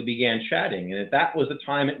met and we began chatting. And that was the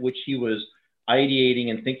time at which he was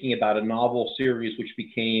ideating and thinking about a novel series, which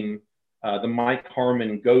became the Mike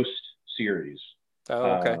Harmon Ghost series.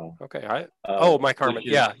 Mike Harmon.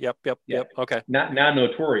 Yep. Okay. Now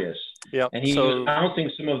notorious. Yep. And he was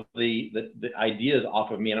bouncing some of the ideas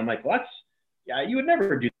off of me, and I'm like, well, yeah, you would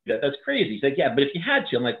never do that. That's crazy. He's like, yeah, but if you had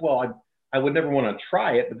to, I'm like, well, I would never want to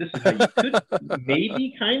try it, but this is how you could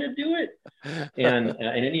maybe kind of do it. And in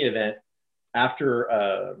any event,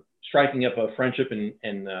 after striking up a friendship and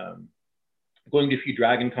going to a few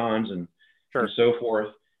Dragon Cons and so forth,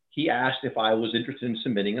 he asked if I was interested in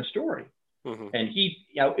submitting a story. And he,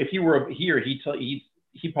 you know, if he were here, he'd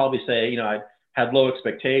probably say, you know, I had low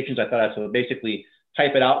expectations. I thought I had to basically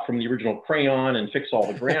type it out from the original crayon and fix all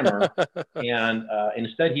the grammar. And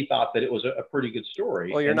instead, he thought that it was a pretty good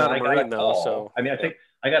story. Well, you're not a Marine, though, so. I mean, I think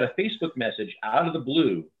I got a Facebook message out of the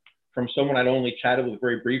blue from someone I'd only chatted with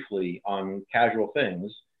very briefly on casual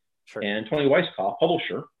things. And Tony Weisskopf,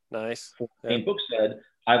 publisher, nice, same book, said,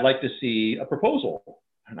 I'd like to see a proposal.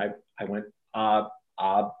 And I went,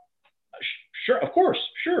 sure, of course,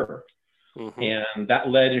 sure. And that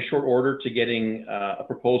led in short order to getting a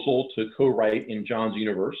proposal to co-write in John's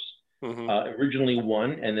universe. Originally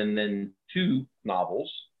one, and then two novels.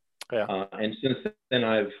 And since then,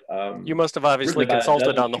 I've you must have obviously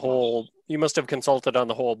consulted on the whole. You must have consulted on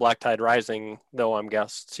the whole Black Tide Rising, though, I'm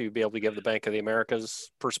guessed, to be able to give the Bank of the Americas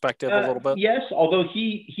perspective a little bit. Yes, although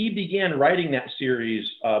he began writing that series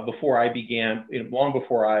before I began, long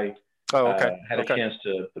before I had a chance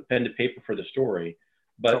to put pen to paper for the story.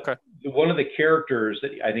 But one of the characters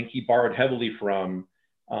that I think he borrowed heavily from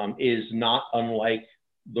is not unlike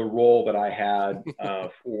the role that I had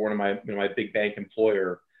for one of my big bank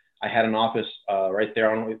employer. I had an office right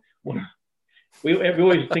there. We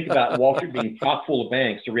always think about Wall Street being chock full of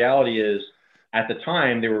banks. The reality is, at the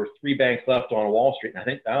time, there were 3 banks left on Wall Street, and I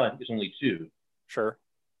think there's only 2. Sure.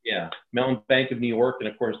 Yeah, Mellon Bank of New York, and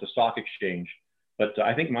of course the Stock Exchange. But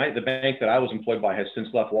I think the bank that I was employed by has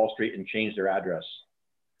since left Wall Street and changed their address.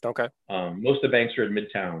 Okay. Most of the banks are in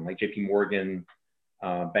Midtown, like J.P. Morgan,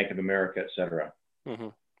 Bank of America, et cetera.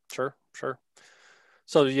 Sure.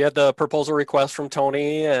 So you had the proposal request from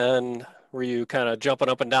Tony, and were you kind of jumping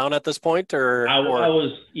up and down at this point, or? I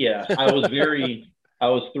was I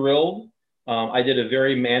was thrilled. I did a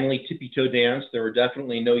very manly tippy-toe dance. There were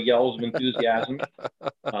definitely no yells of enthusiasm.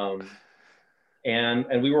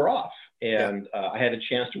 And we were off. And I had a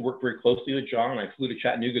chance to work very closely with John. I flew to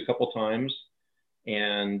Chattanooga a couple times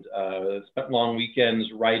and spent long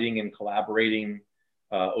weekends writing and collaborating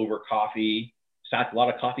over coffee. Sat a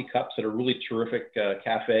lot of coffee cups at a really terrific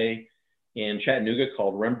cafe in Chattanooga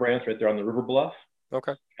called Rembrandt's, right there on the river bluff.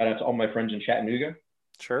 Okay. Shout out to all my friends in Chattanooga.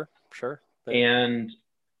 Sure. And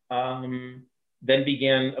then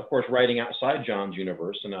began, of course, writing outside John's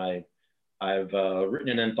universe. And I've written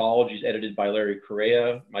in anthologies edited by Larry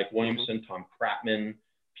Correia, Mike Williamson, Tom Kratman,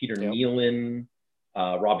 Peter Nealon,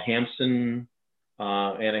 Rob Hampson,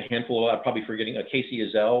 and a handful of, I'm probably forgetting, Casey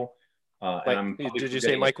Azell. Did you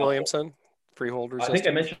say Mike Williamson? Freehold Resistance? I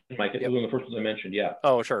think I mentioned Mike. It was one of the first ones I mentioned, yeah.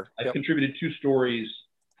 Oh, sure. I've contributed 2 stories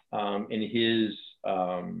in his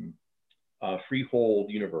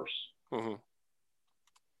Freehold universe. How's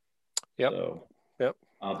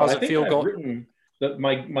it feel going?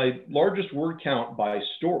 My largest word count by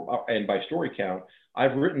story count,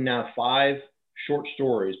 I've written now 5 short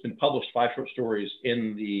stories, been published 5 short stories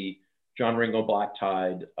in the John Ringo Black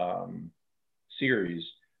Tide series,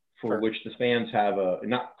 for which the fans have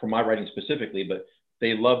not for my writing specifically, but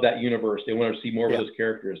they love that universe. They want to see more of those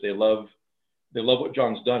characters. They love what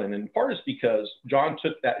John's done. And in part it's because John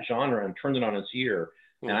took that genre and turned it on its ear.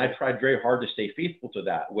 And I tried very hard to stay faithful to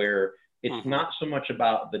that, where it's not so much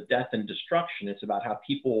about the death and destruction. It's about how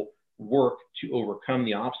people work to overcome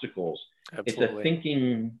the obstacles. Absolutely. It's a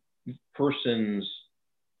thinking person's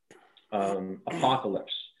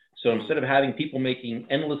apocalypse. So instead of having people making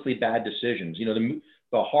endlessly bad decisions, you know,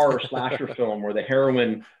 the horror slasher film where the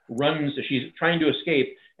heroine runs, she's trying to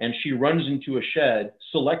escape and she runs into a shed,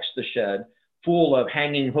 selects the shed full of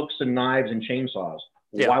hanging hooks and knives and chainsaws.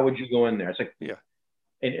 Why would you go in there? It's like,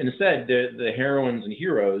 and instead the heroines and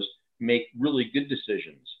heroes make really good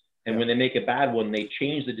decisions. And when they make a bad one, they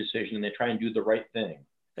change the decision and they try and do the right thing.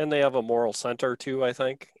 And they have a moral center too, I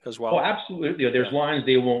think, as well. Oh, absolutely. There's lines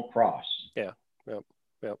they won't cross. Yep.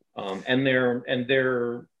 And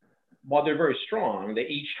they're while they're very strong, they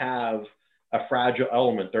each have a fragile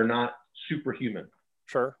element. They're not superhuman.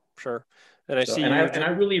 Sure. And I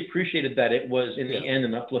really appreciated that it was in the end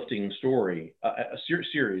an uplifting story, a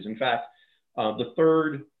series. In fact, the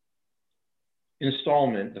 3rd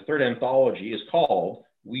installment, the 3rd anthology, is called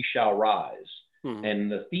We Shall Rise,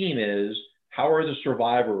 and the theme is how are the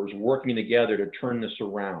survivors working together to turn this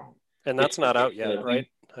around? And that's not out yet, right?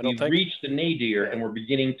 We've reached the nadir and we're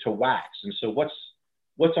beginning to wax. And so what's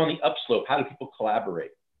on the upslope? How do people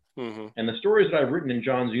collaborate? And the stories that I've written in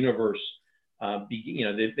John's universe,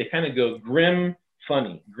 they kind of go grim,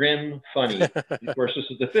 funny, grim, funny. Of course, this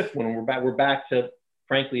is the fifth one. We're back to,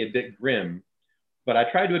 frankly, a bit grim. But I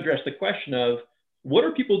tried to address the question of what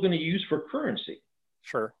are people going to use for currency?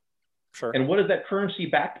 Sure. And what is that currency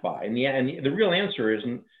backed by? And the real answer is,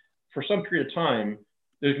 for some period of time,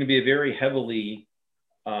 there's going to be a very heavily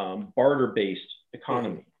barter-based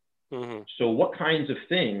economy. Mm-hmm. So what kinds of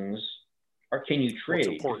things can you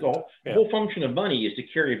trade? The whole function of money is to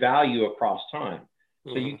carry value across time.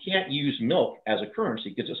 So you can't use milk as a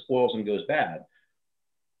currency because it spoils and goes bad.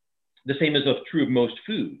 The same is true of most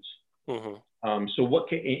foods.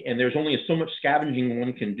 And there's only so much scavenging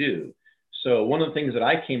one can do. So one of the things that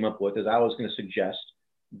I came up with is I was going to suggest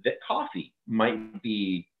that coffee might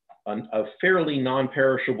be a fairly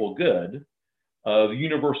non-perishable good of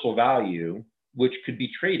universal value, which could be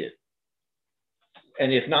traded.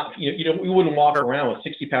 And if not, we wouldn't walk around with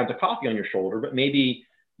 60 pounds of coffee on your shoulder, but maybe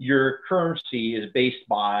your currency is based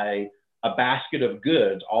by a basket of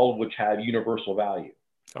goods, all of which have universal value.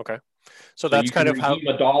 Okay. So that's kind of how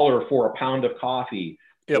 $1 for a pound of coffee,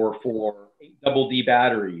 or for double D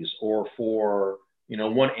batteries, or for 1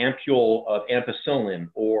 ampule of ampicillin,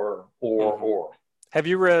 or. Have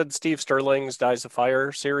you read Steve Stirling's Dies of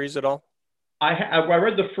Fire series at all? I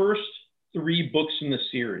read the first 3 books in the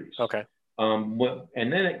series. Okay.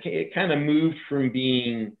 And then it kind of moved from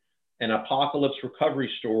being an apocalypse recovery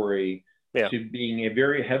story to being a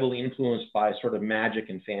very heavily influenced by sort of magic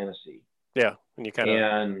and fantasy. Yeah, and you kind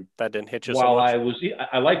of that didn't hit you while so much.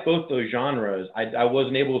 I like both those genres. I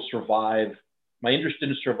wasn't able to survive. My interest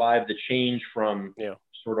didn't survive the change from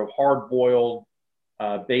sort of hard-boiled,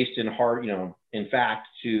 based in in fact,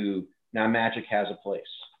 to now magic has a place.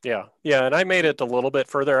 Yeah, and I made it a little bit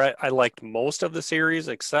further. I liked most of the series,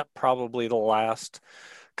 except probably the last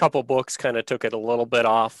couple books kind of took it a little bit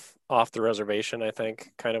off the reservation, I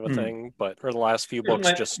think, kind of a thing. But the last few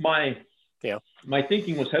books my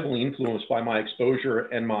thinking was heavily influenced by my exposure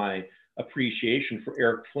and my appreciation for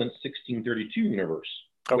Eric Flint's 1632 universe,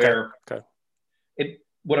 where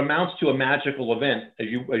what amounts to a magical event, as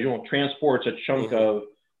you know, transports a chunk of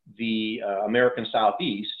the American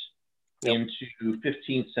Southeast into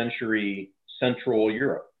 15th century Central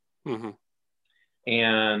Europe.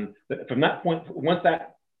 And from that point, once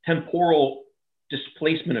that temporal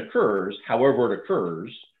displacement occurs, however it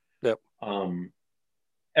occurs,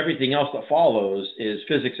 everything else that follows is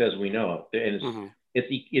physics as we know it. And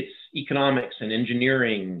it's economics and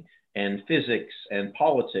engineering and physics and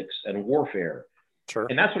politics and warfare. Sure.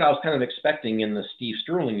 And that's what I was kind of expecting in the Steve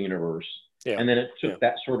Stirling universe. And then it took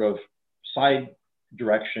that sort of side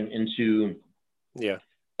direction into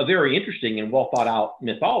a very interesting and well thought out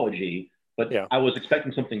mythology. But I was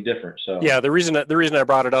expecting something different. So the reason I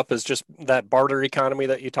brought it up is just that barter economy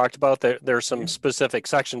that you talked about. There's some specific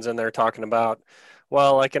sections in there talking about,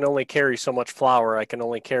 well, I can only carry so much flour. I can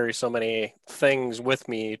only carry so many things with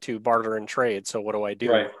me to barter and trade. So what do I do?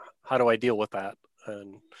 Right. How do I deal with that?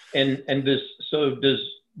 And does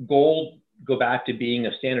gold go back to being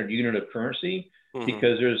a standard unit of currency?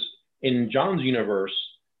 Because there's, in John's universe,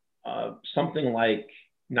 something like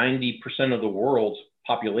 90% of the world's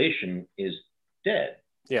population is dead.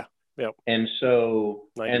 And so,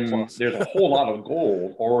 there's a whole lot of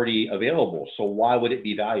gold already available. So why would it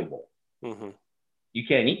be valuable? You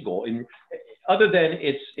can't eat gold. And other than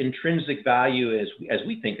its intrinsic value as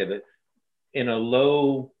we think of it, in a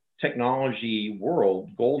low technology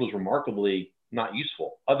world, gold is remarkably not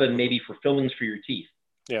useful, other than maybe for fillings for your teeth.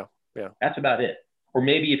 That's about it. Or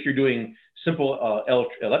maybe if you're doing simple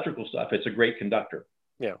electrical stuff, it's a great conductor.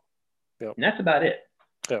 And that's about it.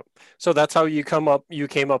 So that's how you came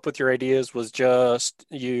up with your ideas, was just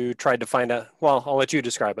you tried to find out. Well, I'll let you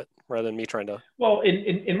describe it rather than me trying to. Well,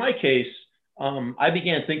 in my case, I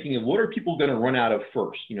began thinking of what are people going to run out of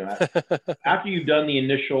first? After you've done the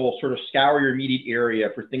initial sort of scour your immediate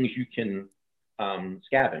area for things you can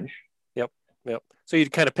scavenge. So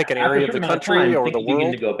you'd kind of pick an area of the country or the world.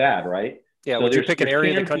 Begin to go bad, right? Yeah. So would you pick an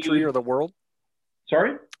area of the country or the world?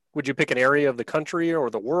 Sorry? Would you pick an area of the country or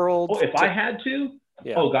the world? Oh, if I had to?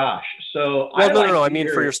 Oh gosh. So no. I mean,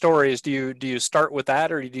 for your stories, do you start with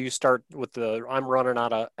that, or do you start with the I'm running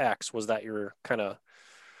out of X? Was that your kind of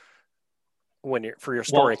for your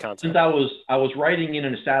story concept? Since I was writing in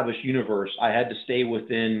an established universe, I had to stay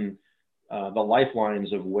within the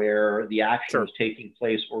lifelines of where the action was taking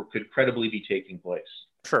place or could credibly be taking place.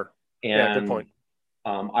 Sure. And good point.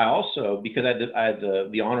 I also, because I had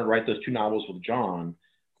the honor to write those 2 novels with John,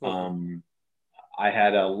 I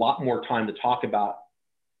had a lot more time to talk about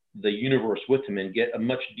the universe with him and get a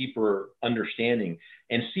much deeper understanding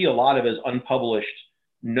and see a lot of his unpublished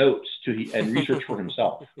notes and research for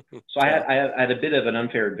himself. So I had a bit of an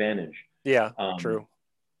unfair advantage. Yeah, true.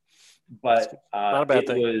 But not a bad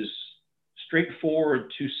thing. Was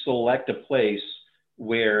straightforward to select a place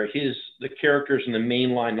where the characters in the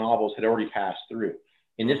mainline novels had already passed through.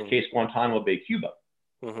 In this case, Guantanamo Bay, Cuba.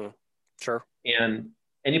 Sure. And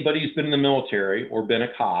anybody who's been in the military or been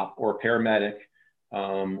a cop or a paramedic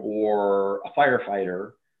or a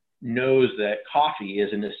firefighter knows that coffee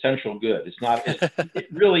is an essential good. It's not, it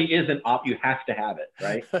really isn't you have to have it,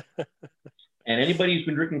 right? And anybody who's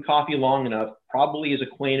been drinking coffee long enough probably is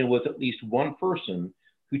acquainted with at least one person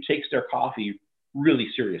who takes their coffee really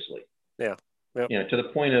seriously. Yeah. Yep. You know, to the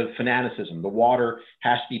point of fanaticism. The water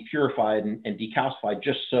has to be purified and decalcified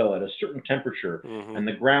just so at a certain temperature, and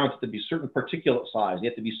the grounds have to be certain particulate size. They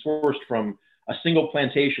have to be sourced from a single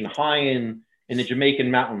plantation high in the Jamaican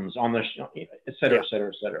mountains, on the, et cetera, et cetera,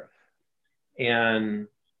 et cetera. And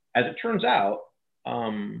as it turns out,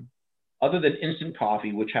 other than instant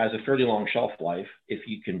coffee, which has a fairly long shelf life if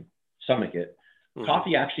you can stomach it,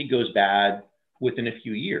 coffee actually goes bad within a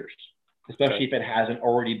few years, especially if it hasn't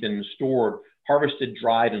already been stored, harvested,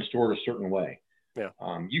 dried, and stored a certain way. Yeah.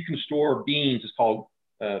 You can store beans. It's called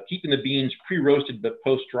keeping the beans pre-roasted but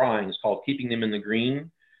post-drying. It's called keeping them in the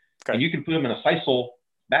green. Okay. And you can put them in a sisal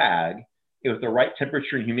bag with the right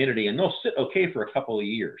temperature and humidity, and they'll sit okay for a couple of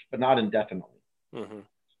years, but not indefinitely.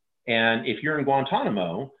 And if you're in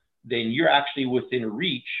Guantanamo, then you're actually within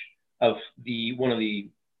reach of one of the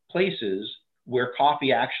places where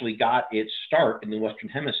coffee actually got its start in the Western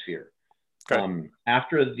Hemisphere. Okay.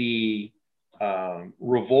 After the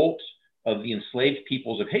revolt of the enslaved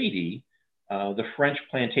peoples of Haiti, the French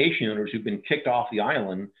plantation owners who've been kicked off the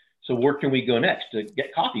island, so where can we go next to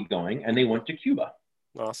get coffee going? And they went to Cuba.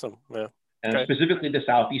 Awesome. Yeah. And specifically the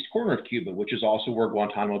southeast corner of Cuba, which is also where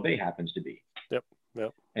Guantanamo Bay happens to be. Yep.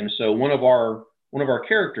 Yep. And so one of our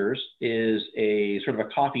characters is a sort of a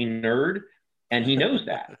coffee nerd, and he knows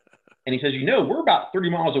that. And he says, you know, we're about 30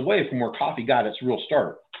 miles away from where coffee got its real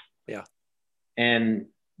start. Yeah. And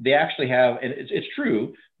they actually have, and it's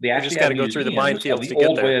true, they actually just got to go through the minefields to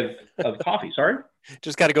get there. Way of coffee. Sorry?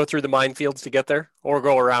 Just got to go through the minefields to get there, or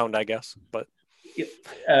go around, I guess. But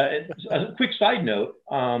a quick side note,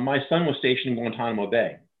 my son was stationed in Guantanamo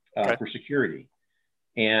Bay for security.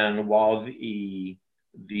 And while the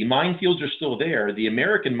minefields are still there, the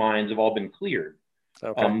American mines have all been cleared.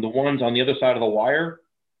 Okay. The ones on the other side of the wire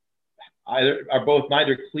are both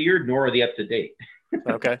neither cleared nor are they up to date.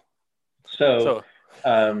 Okay. So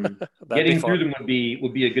getting through them would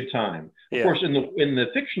be a good time. Of course, in the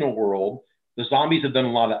fictional world, the zombies have done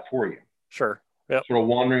a lot of that for you. Sure. Yep. Sort of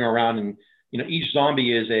wandering around, and each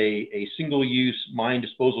zombie is a single-use mine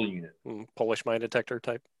disposal unit. Polish mine detector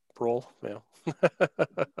type role. Yeah.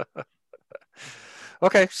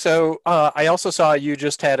 Okay, so I also saw you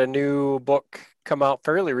just had a new book come out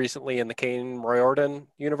fairly recently in the Kane Riordan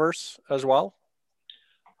universe as well.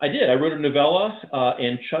 I did. I wrote a novella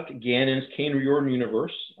in Chuck Gannon's Kane Riordan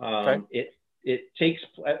universe. It takes,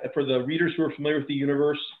 for the readers who are familiar with the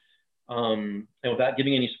universe, and without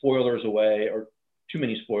giving any spoilers away or too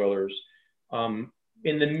many spoilers, in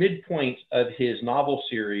the midpoint of his novel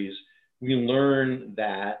series, we learn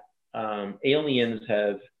that aliens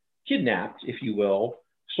have kidnapped, if you will,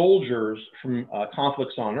 soldiers from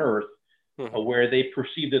conflicts on Earth, where they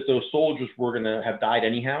perceived that those soldiers were going to have died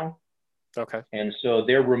anyhow. Okay. And so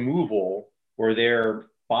their removal or their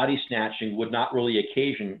body snatching would not really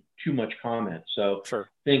occasion too much comment. So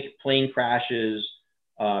think plane crashes,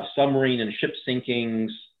 submarine and ship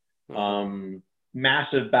sinkings,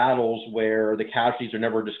 massive battles where the casualties are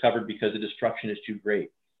never discovered because the destruction is too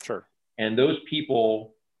great. Sure. And those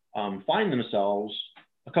people find themselves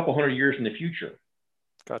a couple hundred years in the future.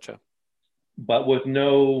 Gotcha. But with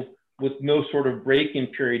no sort of break-in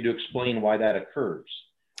period to explain why that occurs.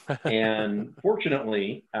 And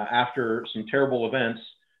fortunately, after some terrible events,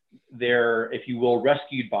 they're, if you will,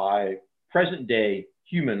 rescued by present-day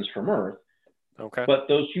humans from Earth. Okay. But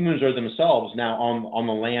those humans are themselves now on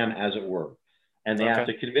the lam, as it were. And they have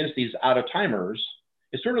to convince these out-of-timers.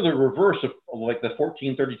 It's sort of the reverse of like the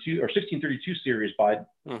 1432 or 1632 series by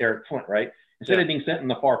Eric Flint, right? Instead of being sent in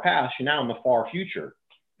the far past, you're now in the far future.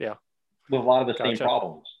 Yeah. With a lot of the same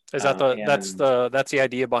problems. Is that that's the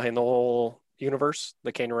idea behind the whole universe,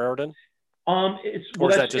 the Kane Riordan? Or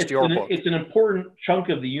is that just your book? It's an important chunk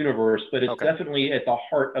of the universe, but it's definitely at the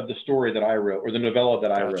heart of the story that I wrote, or the novella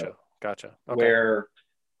that I wrote. Gotcha. Okay. Where,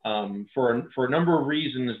 for a number of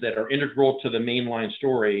reasons that are integral to the mainline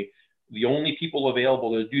story, the only people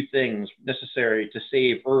available to do things necessary to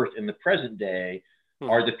save Earth in the present day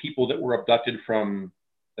are the people that were abducted from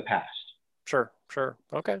the past. Sure.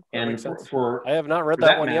 Okay. And I have not read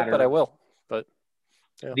that one yet, but I will. But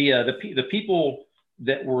the people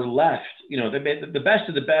that were left, the best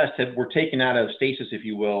of the best were taken out of stasis, if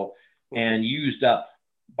you will, and used up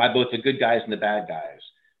by both the good guys and the bad guys.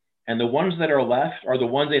 And the ones that are left are the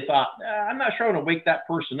ones they thought, I'm not sure I want to wake that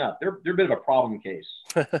person up. They're a bit of a problem case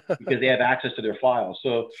because they have access to their files.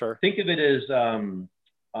 So sure. Think of it as,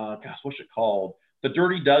 what's it called? The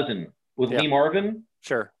Dirty Dozen with Lee Marvin.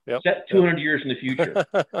 Sure. Yep. Set 200 years in the future.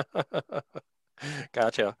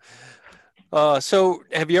 Gotcha. So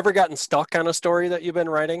have you ever gotten stuck on a story that you've been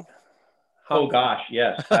writing? Oh gosh,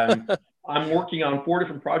 yes. I'm working on 4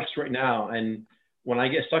 different projects right now. And when I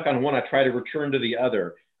get stuck on one, I try to return to the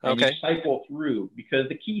other. And you cycle through, because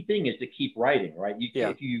the key thing is to keep writing, right?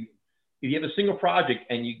 If you have a single project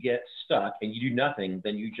and you get stuck and you do nothing,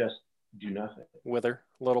 then you just do nothing. Wither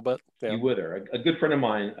a little bit. Yeah. You wither. A good friend of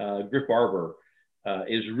mine, Griff Barber,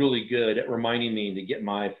 is really good at reminding me to get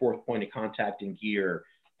my 4th point of contact in gear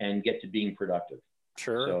and get to being productive.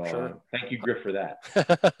 Sure. So sure. Thank you, Griff, for that.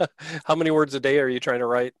 How many words a day are you trying to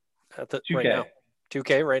write 2K. Right now?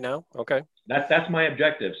 2K right now? Okay. That's my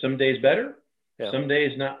objective. Some days better. Yeah. Some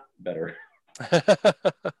days not better.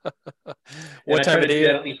 What time of day?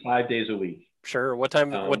 At least 5 days a week. Sure. What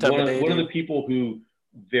time of day? One of the people who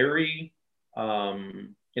in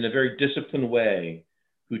a very disciplined way,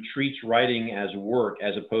 who treats writing as work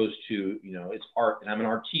as opposed to, it's art, and I'm an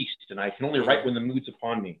artiste and I can only write when the mood's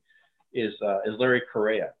upon me, is Larry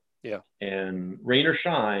Correa. Yeah. And rain or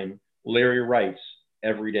shine, Larry writes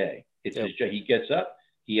every day. It's his job. He gets up,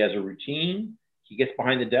 he has a routine, he gets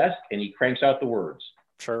behind the desk and he cranks out the words.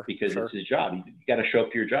 Sure. Because it's his job. You got to show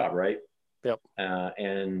up to your job, right? Yep.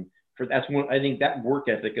 And that's one. I think that work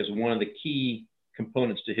ethic is one of the key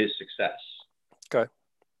components to his success. Okay.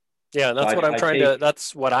 Yeah, and that's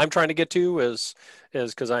that's what I'm trying to get to is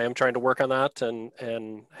because I am trying to work on that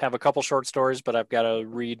and have a couple short stories, but I've got to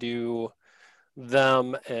redo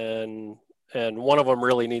them, and one of them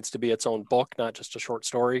really needs to be its own book, not just a short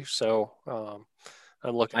story. So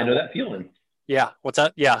I'm looking. I know that feeling. Yeah. What's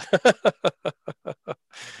that? Yeah.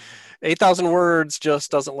 8,000 words just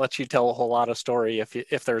doesn't let you tell a whole lot of story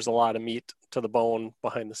if there's a lot of meat to the bone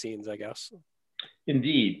behind the scenes, I guess.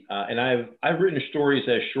 Indeed. And I've written stories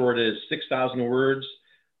as short as 6,000 words.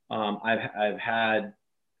 I've had,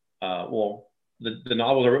 the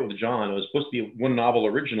novels I wrote with John, it was supposed to be one novel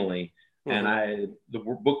originally. Mm-hmm. And the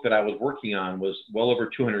book that I was working on was well over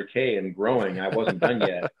 200K and growing. I wasn't done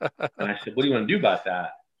yet. And I said, what do you want to do about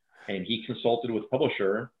that? And he consulted with the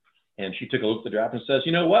publisher, and she took a look at the draft and says,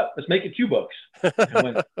 you know what, let's make it 2 books. And I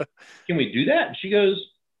went, can we do that? And she goes,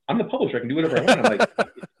 I'm the publisher, I can do whatever I want. I'm like,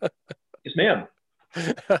 yes, ma'am.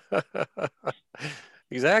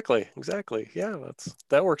 Exactly. Yeah,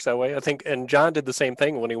 that works that way, I think. And John did the same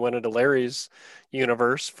thing when he went into Larry's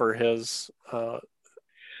universe for his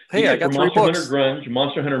hey, I got 3 books. Monster Hunter Grunge,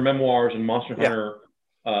 Monster Hunter Memoirs, and Monster Hunter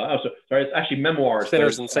it's actually Memoirs.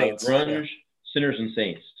 Sinners and Saints. Grunge, Sinners and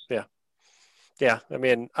Saints. Yeah, I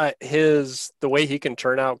mean, the way he can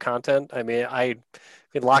churn out content. I mean,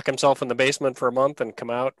 he'd lock himself in the basement for a month and come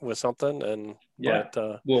out with something. And with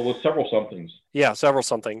several somethings. Yeah, several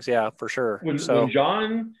somethings. Yeah, for sure. When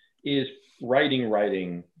John is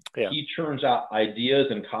writing, he churns out ideas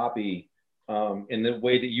and copy in the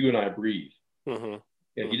way that you and I breathe. Mm-hmm.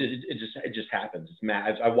 Yeah, it just happens. It's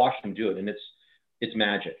I watched him do it, and it's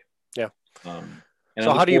magic. Yeah. And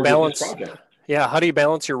so how do you balance? Yeah, how do you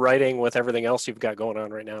balance your writing with everything else you've got going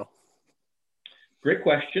on right now? Great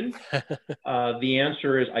question. The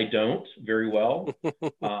answer is I don't very well.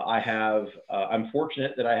 I'm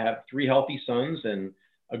fortunate that I have 3 healthy sons and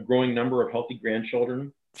a growing number of healthy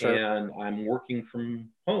grandchildren, and I'm working from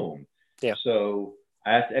home. Yeah. So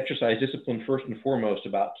I have to exercise discipline first and foremost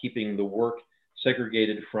about keeping the work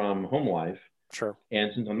segregated from home life. Sure.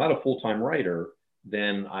 And since I'm not a full-time writer,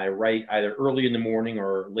 then I write either early in the morning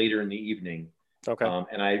or later in the evening. Okay.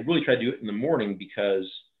 And I really try to do it in the morning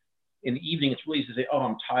because in the evening, it's really easy to say, oh,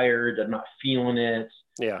 I'm tired, I'm not feeling it,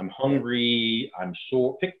 I'm hungry, I'm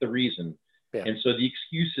sore, pick the reason. Yeah. And so the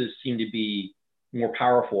excuses seem to be more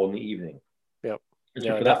powerful in the evening. Yep. And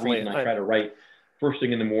so for that reason, I try to write first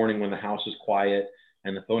thing in the morning when the house is quiet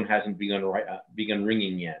and the phone hasn't begun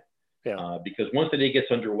ringing yet. Yeah. Because once the day gets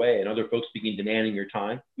underway and other folks begin demanding your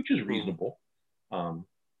time, which is reasonable.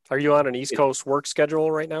 Are you on an East Coast work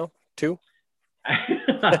schedule right now too?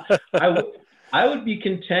 I would be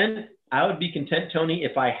content. Tony,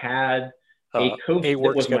 if I had a coach that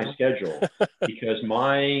was schedule. My schedule, because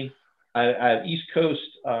I have East Coast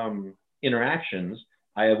interactions,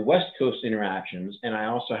 I have West Coast interactions, and I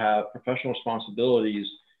also have professional responsibilities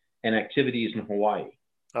and activities in Hawaii.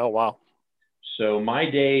 Oh, wow. So my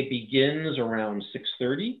day begins around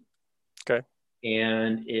 6:30. Okay.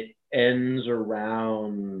 And it ends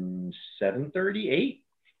around 7:30,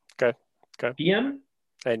 8 p.m.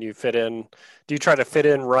 And you fit in, do you try to fit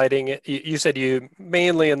in writing? You said you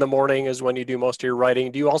mainly in the morning is when you do most of your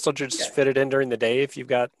writing. Do you also just fit it in during the day if you've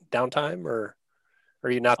got downtime, or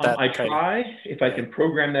are you not that I try if I can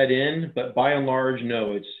program that in, but by and large,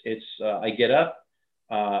 no. It's I get up,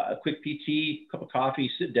 a quick PT, cup of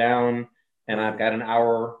coffee, sit down, and I've got an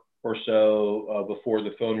hour or so before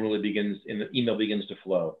the phone really begins and the email begins to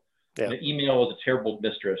flow. Yeah. The email is a terrible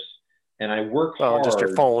mistress, and I work hard just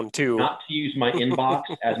your phone too. Not to use my inbox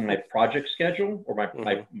as my project schedule or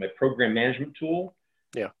my program management tool.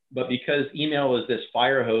 Yeah. But because email is this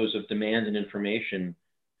fire hose of demand and information,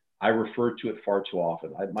 I refer to it far too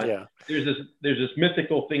often. There's this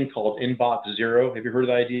mythical thing called inbox zero. Have you heard of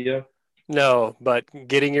the idea? No, but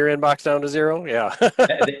getting your inbox down to zero, yeah. At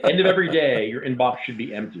the end of every day, your inbox should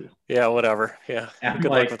be empty. Yeah, whatever. Yeah. And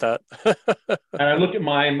good luck with that. And I look at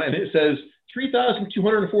mine, and it says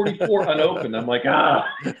 3,244 unopened. I'm like,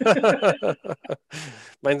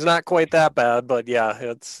 Mine's not quite that bad, but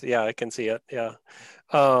yeah, I can see it. Yeah.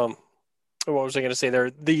 What was I going to say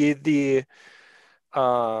there?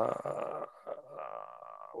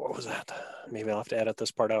 What was that? Maybe I'll have to edit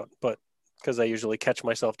this part out, but because I usually catch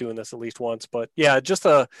myself doing this at least once. But yeah,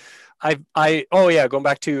 going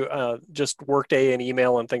back to just Workday and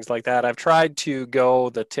email and things like that. I've tried to go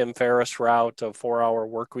the Tim Ferriss route of 4-hour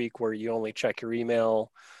work week where you only check your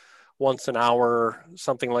email once an hour,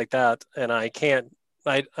 something like that. And I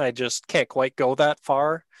just can't quite go that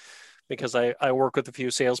far because I work with a few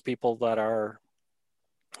salespeople that are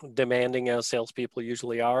demanding, as salespeople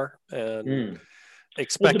usually are, and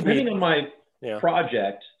depending on my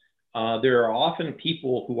project, there are often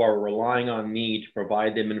people who are relying on me to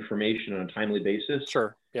provide them information on a timely basis.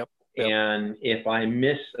 Sure. Yep. And if I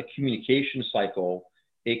miss a communication cycle,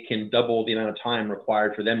 it can double the amount of time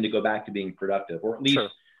required for them to go back to being productive, or at least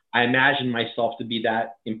I imagine myself to be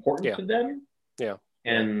that important to them. Yeah.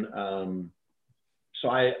 And so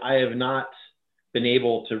I have not been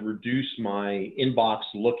able to reduce my inbox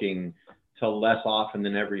looking to less often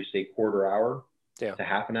than every, say, quarter hour to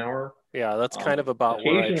half an hour. Yeah, that's kind of about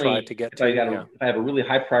where I try to get to. If I have a really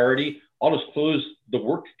high priority, I'll just close the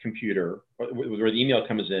work computer where the email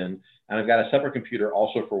comes in, and I've got a separate computer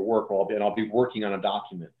also for work. I'll be working on a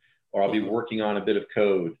document, or I'll be working on a bit of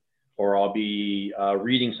code, or I'll be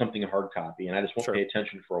reading something hard copy, and I just won't pay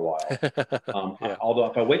attention for a while. Although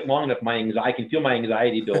if I wait long enough, I can feel my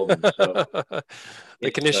anxiety building. So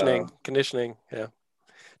the conditioning. Yeah.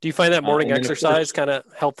 Do you find that morning exercise kind of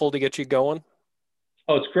helpful to get you going?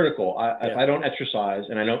 Oh, it's critical. If I don't exercise,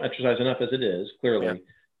 and I don't exercise enough as it is, clearly,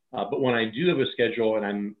 but when I do have a schedule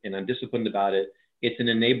and I'm disciplined about it, it's an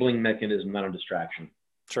enabling mechanism, not a distraction.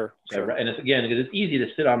 Sure. And it's because it's easy to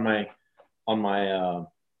sit on my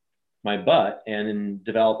butt and then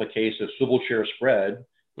develop a case of swivel chair spread,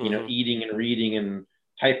 eating and reading and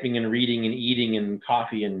typing and reading and eating and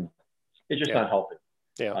coffee, and it's just not healthy.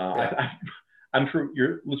 I'm sure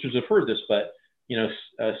your listeners have heard this, but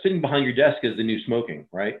sitting behind your desk is the new smoking,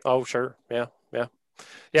 right? Oh, sure. Yeah.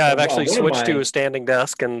 I've actually switched to a standing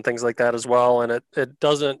desk and things like that as well. And it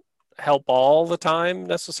doesn't help all the time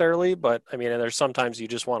necessarily, but I mean, there's sometimes you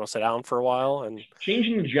just want to sit down for a while, and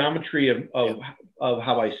changing the geometry of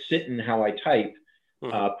how I sit and how I type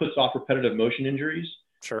puts off repetitive motion injuries.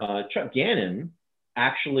 Sure. Chuck Gannon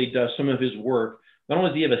actually does some of his work. Not only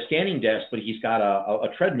does he have a standing desk, but he's got a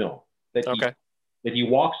treadmill that he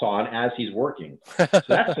walks on as he's working. So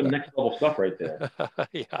that's some next level stuff right there.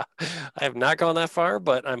 Yeah, I have not gone that far,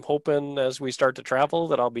 but I'm hoping as we start to travel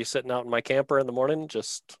that I'll be sitting out in my camper in the morning,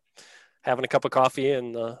 just having a cup of coffee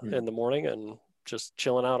in the morning and just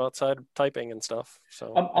chilling out outside typing and stuff.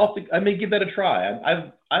 So I may give that a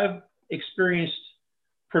try. I've experienced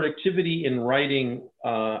productivity in writing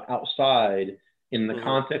outside in the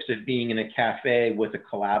context of being in a cafe with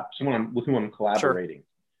someone with whom I'm collaborating.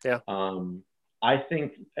 Sure. Yeah. I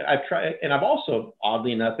think I've tried, and I've also,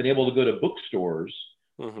 oddly enough, been able to go to bookstores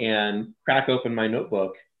and crack open my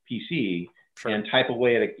notebook PC and type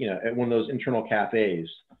away at one of those internal cafes.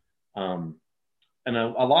 And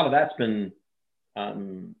a lot of that's been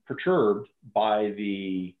perturbed by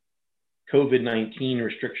the COVID-19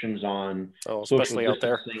 restrictions on social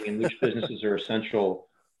distancing and which businesses are essential,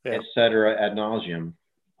 et cetera, ad nauseum.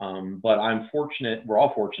 But we're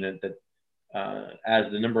all fortunate that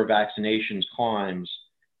as the number of vaccinations climbs,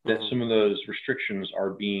 that some of those restrictions are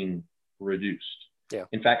being reduced. Yeah.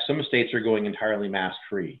 In fact, some states are going entirely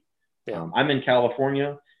mask-free. Yeah. I'm in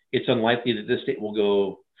California. It's unlikely that this state will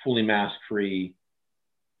go fully mask-free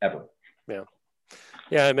ever. Yeah.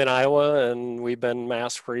 Yeah, I'm in Iowa, and we've been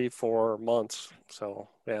mask free for months. So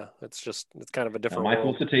yeah, it's kind of a different My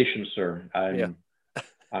world. felicitations, sir. Yeah.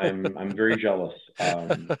 I'm very jealous.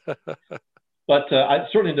 But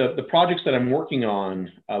certainly the projects that I'm working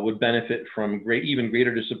on would benefit from even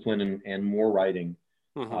greater discipline and more writing.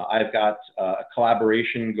 Mm-hmm. I've got a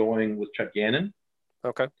collaboration going with Chuck Gannon.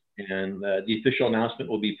 Okay. And the official announcement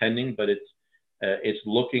will be pending, but it's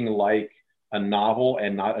looking like a novel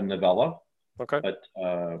and not a novella. Okay. But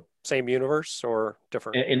same universe or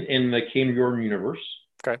different? In the Kane Jordan universe.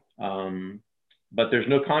 Okay. But there's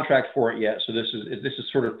no contract for it yet, so this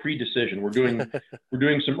is sort of pre-decision. We're doing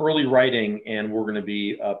some early writing, and we're going to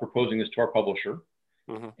be proposing this to our publisher.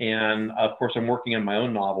 Mm-hmm. And of course, I'm working on my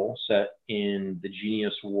own novel set in the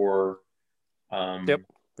Genius War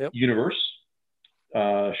universe.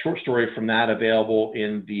 Short story from that available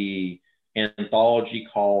in the anthology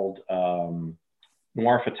called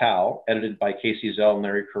Noir Fatale, edited by Casey Zell and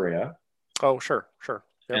Larry Correa. Oh, sure. Yep.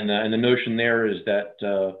 And the notion there is that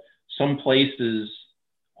some places,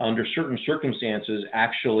 under certain circumstances,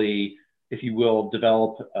 actually, if you will,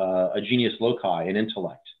 develop a genius loci, an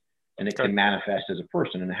intellect, and it can manifest as a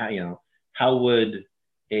person. And how would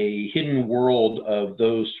a hidden world of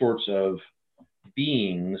those sorts of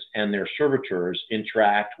beings and their servitors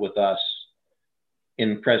interact with us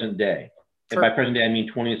in present day? Sure. And by present day, I mean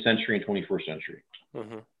 20th century and 21st century.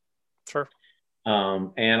 Mm-hmm. Sure.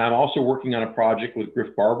 And I'm also working on a project with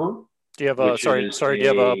Griff Barber. Do you have a do you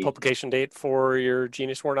have a publication date for your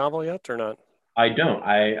Genius War novel yet, or not? I don't.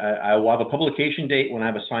 I will have a publication date when I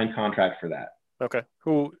have a signed contract for that. Okay.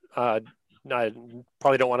 Who? I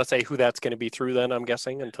probably don't want to say who that's going to be through. Then I'm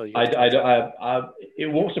guessing until you.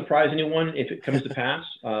 It won't surprise anyone if it comes to pass.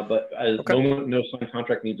 But no signed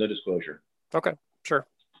contract means no disclosure. Okay. Sure.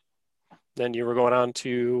 Then you were going on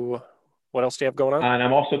to what else do you have going on? And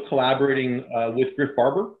I'm also collaborating with Griff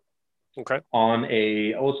Barber. Okay. On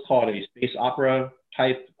let's call it a space opera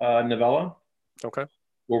type novella. Okay.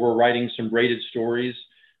 Where we're writing some braided stories,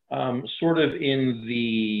 sort of in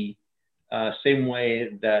the same way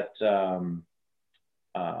that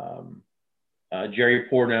Jerry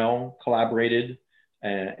Pournelle collaborated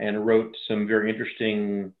and wrote some very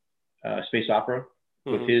interesting space opera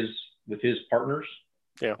with his partners.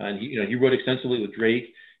 Yeah. And he wrote extensively with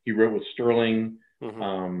Drake. He wrote with Sterling,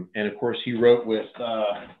 and of course he wrote with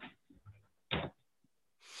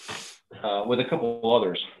a couple of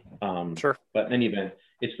others. Sure. But in any event,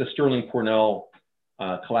 it's the Sterling Pournelle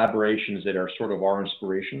collaborations that are sort of our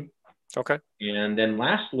inspiration. Okay. And then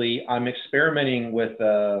lastly, I'm experimenting with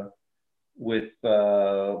what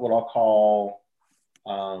I'll call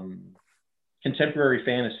contemporary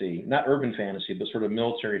fantasy, not urban fantasy, but sort of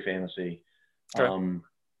military fantasy. Okay.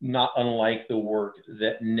 Not unlike the work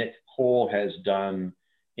that Nick Cole has done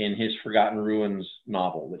in his Forgotten Ruins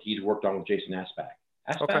novel that he's worked on with Jason Aspac.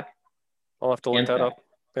 Okay. I'll have to look that up.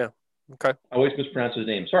 Yeah. Okay. I always mispronounce his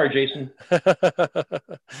name. Sorry, Jason.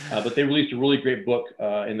 But they released a really great book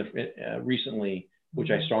recently, which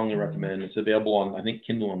I strongly recommend. It's available on, I think,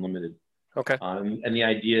 Kindle Unlimited. Okay. And the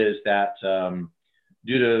idea is that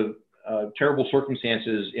due to terrible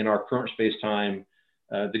circumstances in our current space-time,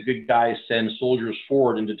 the good guys send soldiers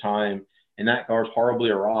forward into time, and that goes horribly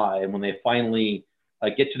awry. And when they finally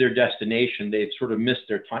get to their destination, they've sort of missed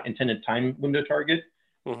their intended time window target.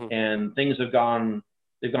 And things they've gone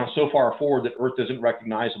so far forward that Earth isn't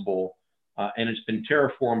recognizable, and it's been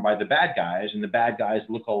terraformed by the bad guys, and the bad guys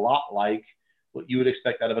look a lot like what you would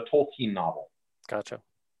expect out of a Tolkien novel. Gotcha.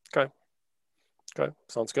 Okay.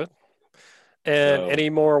 Sounds good. And any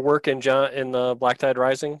more work in the Black Tide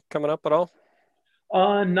Rising coming up at all?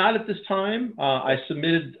 Not at this time. I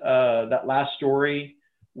submitted that last story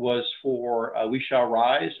was for We Shall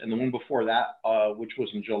Rise, and the one before that, which was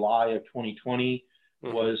in July of 2020,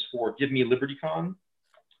 was for Give Me LibertyCon,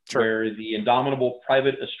 where the indomitable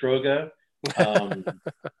Private Ostroga, and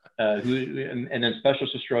then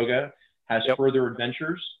Specialist Ostroga has further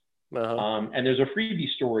adventures. And there's a freebie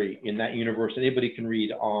story in that universe that anybody can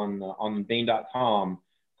read on Baen.com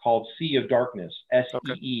called Sea of Darkness,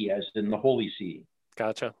 SEE, as in the Holy Sea.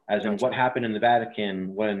 Gotcha. As in what happened in the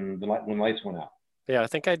Vatican when lights went out. Yeah, I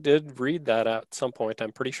think I did read that at some point.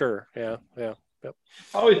 I'm pretty sure. Yeah. Yep.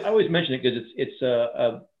 I always mention it because it's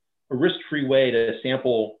a risk-free way to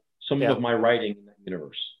sample some of my writing in that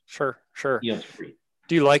universe. Sure. It's free.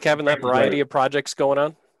 Do you like having that variety of projects going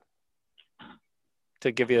on?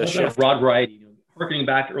 To give you a shift? A broad variety. Harkening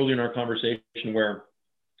back earlier in our conversation where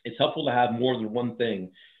it's helpful to have more than one thing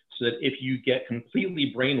so that if you get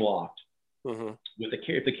completely brainlocked,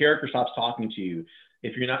 if the character stops talking to you,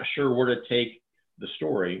 if you're not sure where to take the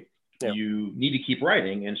story, you need to keep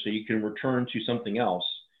writing, and so you can return to something else.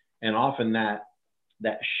 And often that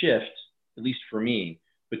shift, at least for me,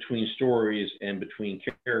 between stories and between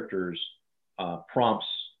characters prompts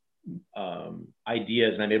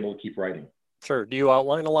ideas, and I'm able to keep writing. Sure. Do you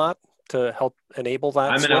outline a lot to help enable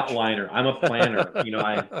that? I'm an outliner. I'm a planner.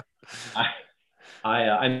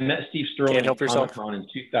 I met Steve Sterling at Comic-Con in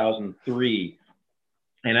 2003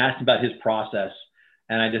 and asked him about his process,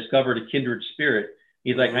 and I discovered a kindred spirit.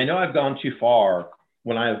 He's like, I know I've gone too far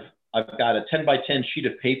when I've got a 10 by 10 sheet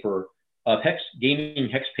of paper of gaming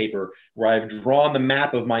hex paper where I've drawn the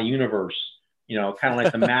map of my universe, kind of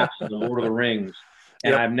like the maps of the Lord of the Rings.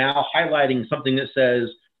 And I'm now highlighting something that says,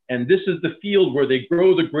 and this is the field where they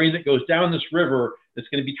grow the grain that goes down this river that's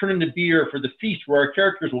going to be turned into beer for the feast where our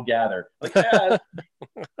characters will gather. Like that.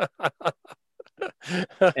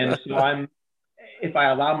 And so if I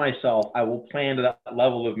allow myself, I will plan to that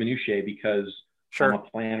level of minutiae because I'm a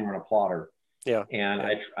planner and a plotter. Yeah. And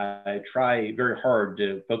I try very hard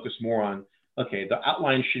to focus more on, okay, the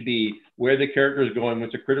outline should be where the character is going,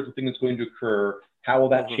 what's a critical thing that's going to occur, how will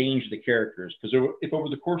that change the characters? Because if over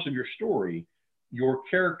the course of your story, your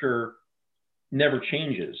character never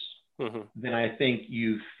changes, then I think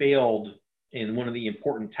you've failed in one of the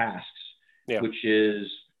important tasks, which is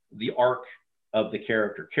the arc of the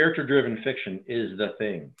character. Character-driven fiction is the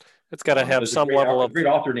thing. It's got to have some level of... A great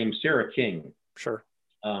author named Sarah King,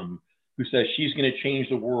 who says she's going to change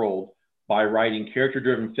the world by writing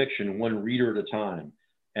character-driven fiction one reader at a time.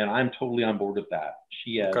 And I'm totally on board with that.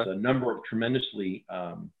 She has a number of tremendously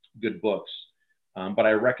good books, but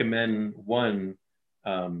I recommend one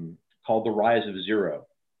called The Rise of Zero.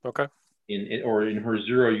 Okay. In her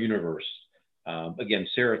Zero universe. Again,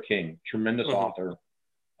 Sarah King, tremendous author.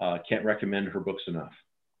 Can't recommend her books enough.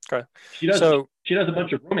 Okay. She does a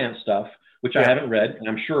bunch of romance stuff, which I haven't read, and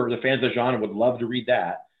I'm sure the fans of the genre would love to read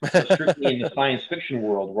that. But strictly in the science fiction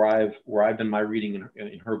world, where I've done my reading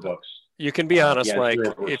in her books. You can be honest, Mike.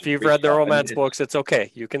 If you've read the romance books, it's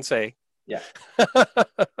okay. You can say. Yeah.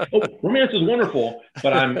 Romance is wonderful,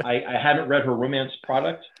 but I haven't read her romance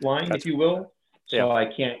product line, if you will, so I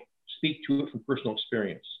can't speak to it from personal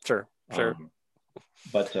experience. Sure.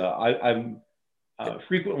 But I'm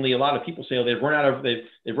frequently, a lot of people say, they've read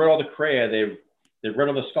all the Crea, they've read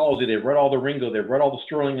all the Scalzi, they've read all the Ringo, they've read all the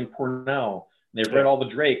Sterling and Cornell, and they've read all the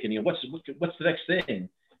Drake, and what's the next thing?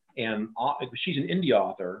 And she's an indie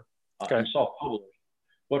author and self-published,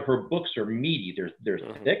 but her books are meaty. They're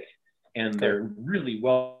thick, and they're really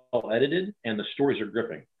well edited, and the stories are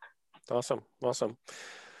gripping. Awesome.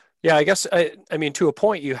 Yeah, I guess I mean to a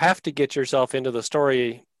point, you have to get yourself into the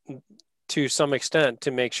story to some extent to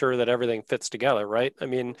make sure that everything fits together, right? I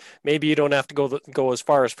mean, maybe you don't have to go as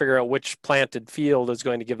far as figure out which planted field is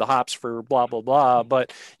going to give the hops for blah blah blah,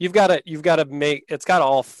 but you've got to make it's got to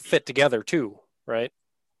all fit together too, right?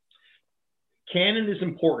 Canon is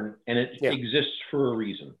important, and it exists for a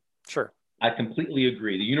reason. Sure, I completely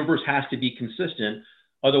agree. The universe has to be consistent,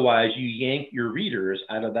 otherwise you yank your readers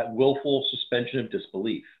out of that willful suspension of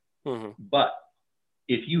disbelief. But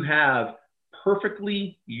if you have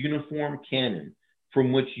perfectly uniform canon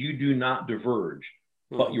from which you do not diverge,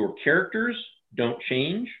 but your characters don't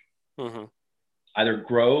change, either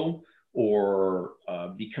grow or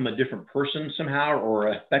become a different person somehow,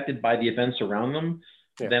 or affected by the events around them,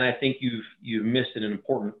 then I think you've missed an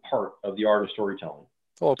important part of the art of storytelling.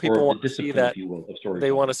 Well, people want to see that.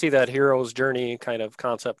 They want to see that hero's journey kind of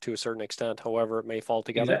concept to a certain extent, however it may fall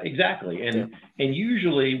together. Exactly, and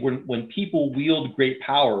usually when people wield great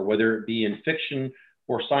power, whether it be in fiction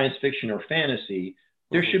or science fiction or fantasy,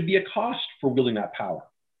 there should be a cost for wielding that power.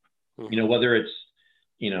 Whether it's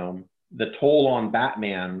the toll on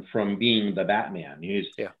Batman from being the Batman.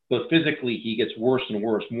 But physically he gets worse and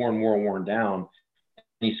worse, more and more worn down,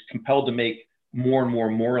 and he's compelled to make more and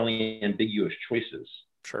more morally ambiguous choices.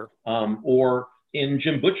 Sure. Or in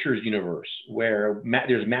Jim Butcher's universe, where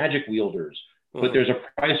there's magic wielders, but there's a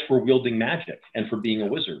price for wielding magic and for being a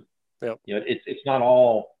wizard. It's not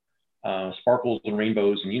all sparkles and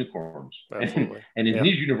rainbows and unicorns. And in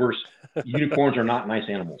his universe, unicorns are not nice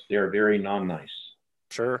animals. They are very non-nice.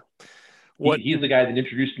 Sure. He's the guy that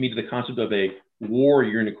introduced me to the concept of a war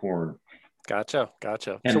unicorn. Gotcha.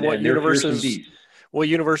 And, so what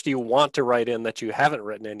universe do you want to write in that you haven't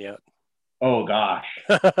written in yet? Oh gosh.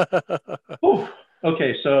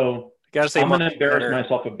 Okay, so I'm going to embarrass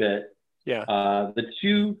myself a bit. Yeah. The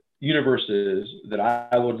two universes that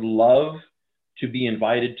I would love to be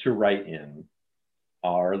invited to write in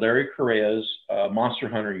are Larry Correa's Monster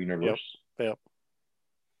Hunter universe. Yep.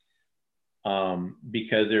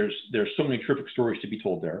 Because there's so many terrific stories to be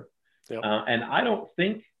told there. And I don't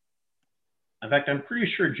think In fact, I'm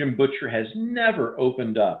pretty sure Jim Butcher has never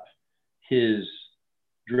opened up his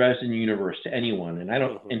Dresden universe to anyone, and I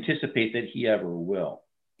don't anticipate that he ever will.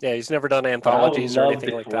 Yeah, he's never done anthologies or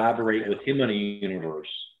anything like that. I would love to collaborate with him on a universe.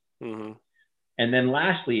 And then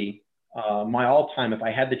lastly, my all-time, if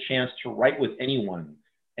I had the chance to write with anyone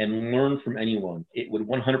and learn from anyone, it would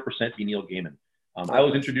 100% be Neil Gaiman. I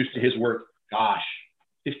was introduced to his work,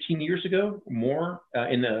 15 years ago or more,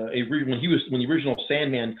 when the original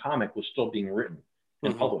Sandman comic was still being written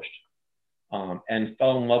and published, and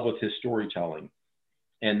fell in love with his storytelling.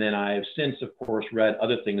 And then I've since, of course, read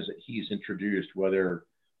other things that he's introduced, whether,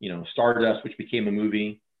 Stardust, which became a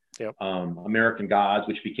movie, American Gods,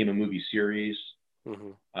 which became a movie series.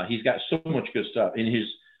 He's got so much good stuff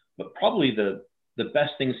but probably the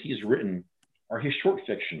best things he's written are his short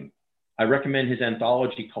fiction. I recommend his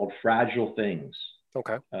anthology called Fragile Things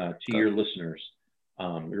to your listeners,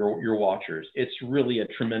 your watchers. It's really a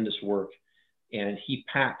tremendous work, and he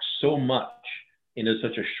packs so much into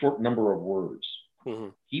such a short number of words.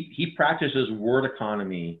 He practices word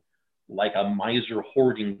economy like a miser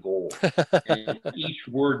hoarding gold, and each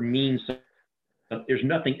word means something. There's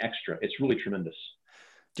nothing extra. It's really tremendous.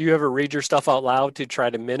 Do you ever read your stuff out loud to try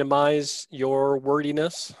to minimize your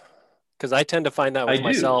wordiness? Because I tend to find that with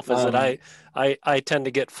myself, is that I tend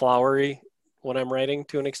to get flowery when I'm writing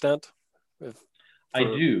to an extent. I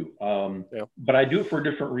do, but I do it for a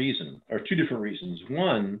different reason, or two different reasons.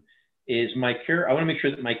 One is I want to make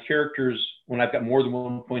sure that my characters, when I've got more than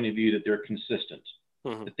one point of view, that they're consistent,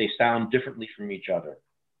 that they sound differently from each other.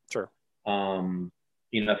 Sure.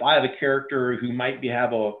 If I have a character who might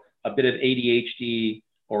have a bit of ADHD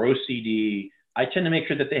or OCD, I tend to make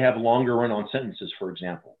sure that they have longer run-on sentences, for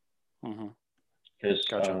example. Because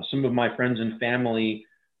some of my friends and family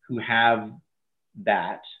who have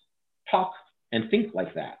that talk and think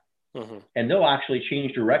like that. And they'll actually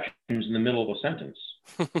change directions in the middle of a sentence.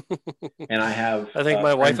 And I think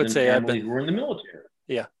my wife would say who are in the military.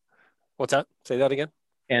 Yeah. What's that? Say that again.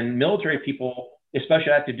 And military people,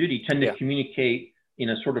 especially active duty, tend to communicate in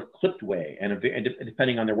a sort of clipped way, and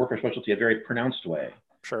depending on their work or specialty, a very pronounced way.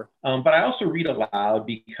 Sure. But I also read aloud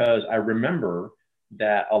because I remember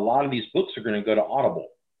that a lot of these books are going to go to Audible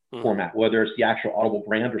format, whether it's the actual Audible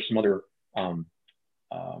brand or some other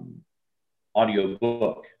audio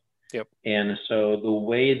book. And so the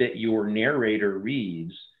way that your narrator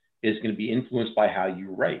reads is going to be influenced by how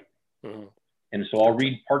you write. And so I'll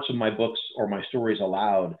read parts of my books or my stories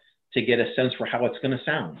aloud to get a sense for how it's going to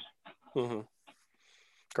sound.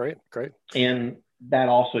 Great. And that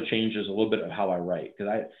also changes a little bit of how I write,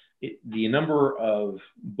 because the number of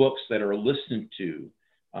books that are listened to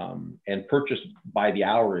and purchased by the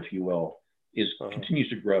hour, if you will, continues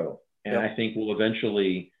to grow. And I think will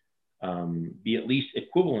eventually be at least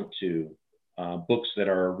equivalent to books that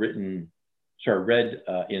are read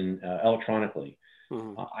electronically.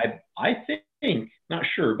 I think, not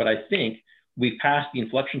sure, but I think we've passed the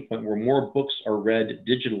inflection point where more books are read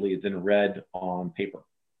digitally than read on paper.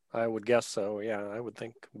 I would guess so. Yeah, I would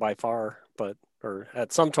think by far, or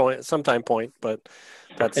at some point, but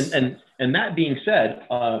that's. And that being said,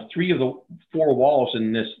 3 of the 4 walls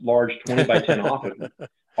in this large 20 by 10 office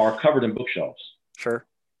are covered in bookshelves. Sure.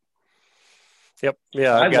 Yep.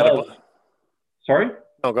 Yeah. Sorry?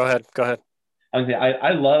 Oh, go ahead.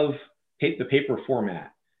 I love the paper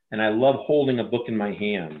format, and I love holding a book in my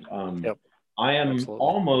hand. I am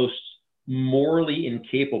almost morally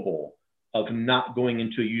incapable of not going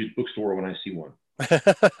into a used bookstore when I see one.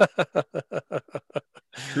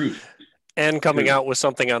 Truth. And coming out with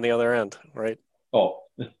something on the other end, right? Oh,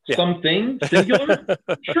 something singular?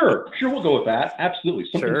 Sure, we'll go with that. Absolutely.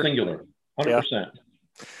 Something singular. 100%.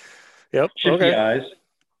 Yep. Shifty eyes.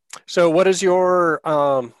 So what is your,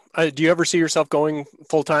 do you ever see yourself going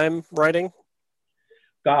full-time writing?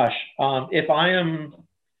 Gosh, if I am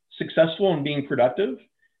successful in being productive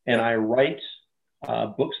and I write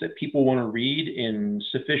books that people want to read in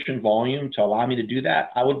sufficient volume to allow me to do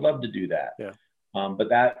that, I would love to do that. But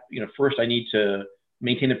that, first I need to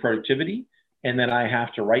maintain the productivity, and then I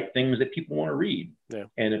have to write things that people want to read.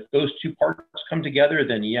 And if those two parts come together,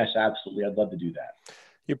 then yes, absolutely, I'd love to do that.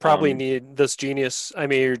 You probably need this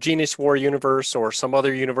your Genius War universe or some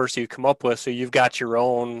other universe you come up with, so you've got your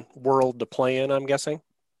own world to play in, I'm guessing.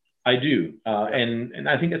 I do. And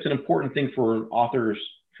I think that's an important thing for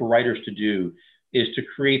writers to do, is to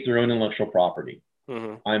create their own intellectual property.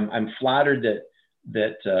 I'm flattered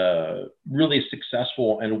that really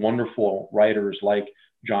successful and wonderful writers like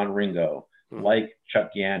John Ringo, like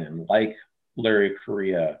Chuck Gannon, like Larry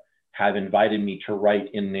Correia have invited me to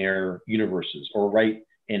write in their universes or write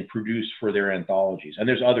and produce for their anthologies. And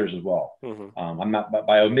there's others as well. I'm not,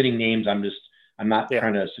 by omitting names, I'm just I'm not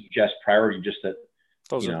trying to suggest priority, just that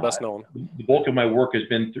those are the best known. The bulk of my work has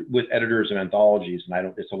been with editors of anthologies,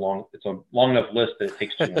 and it's a long enough list that it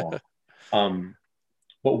takes too long.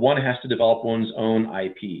 But one has to develop one's own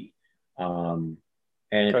IP. And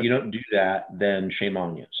if you don't do that, then shame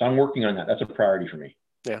on you. So I'm working on that. That's a priority for me.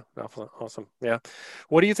 Yeah, awesome. Yeah.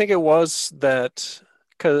 What do you think it was that,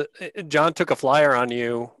 because John took a flyer on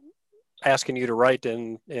you asking you to write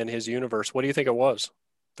in his universe? What do you think it was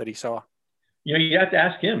that he saw? You have to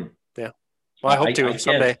ask him. Yeah. Well, I hope to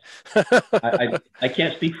someday. I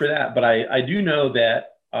can't speak for that, but I do know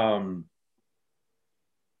that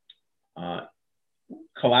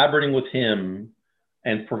collaborating with him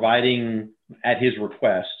and providing at his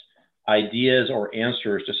request ideas or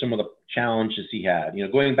answers to some of the challenges he had.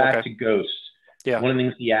 Going back to Ghosts, one of the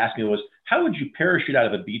things he asked me was, how would you parachute out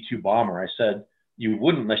of a B-2 bomber? I said, you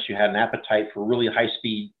wouldn't unless you had an appetite for really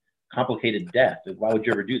high-speed, complicated death. Why would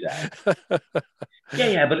you ever do that?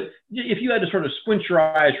 Yeah, but if you had to sort of squint your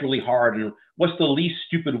eyes really hard, and what's the least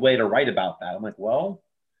stupid way to write about that? I'm like, well,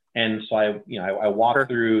 and so I walked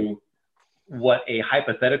through what a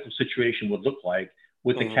hypothetical situation would look like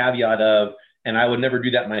with the caveat of, and I would never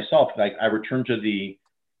do that myself. Like I returned to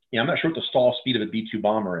I'm not sure what the stall speed of a B-2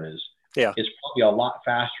 bomber is. Yeah. It's probably a lot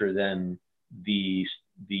faster than the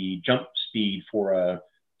jump speed for a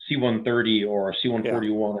C-130 or a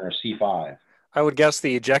C-141 or a C-5. I would guess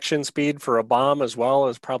the ejection speed for a bomb as well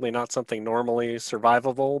is probably not something normally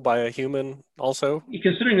survivable by a human also.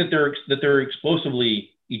 Considering that they're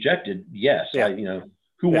explosively ejected, yes. Yeah.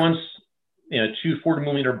 Who wants 2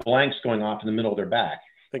 40-millimeter blanks going off in the middle of their back?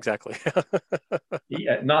 Exactly.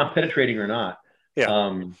 Non-penetrating or not.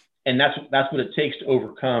 Yeah. And that's what it takes to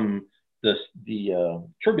overcome the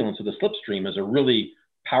turbulence of the slipstream, is a really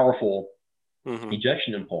powerful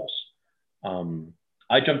ejection impulse.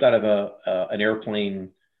 I jumped out of an airplane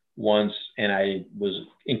once, and I was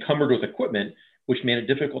encumbered with equipment, which made it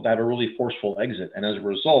difficult to have a really forceful exit. And as a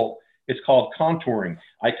result, it's called contouring.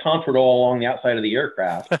 I contoured all along the outside of the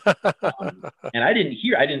aircraft, and I didn't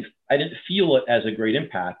feel it as a great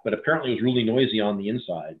impact, but apparently it was really noisy on the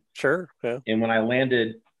inside. Sure. Yeah. And when I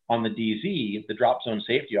landed on the DZ, the drop zone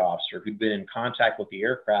safety officer, who'd been in contact with the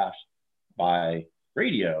aircraft by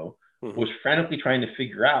radio, was frantically trying to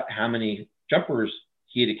figure out how many jumpers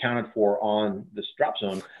he had accounted for on this drop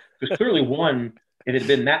zone, because clearly one, it had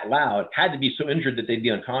been that loud, had to be so injured that they'd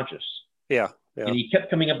be unconscious. Yeah. And he kept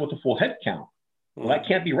coming up with a full head count. Well, that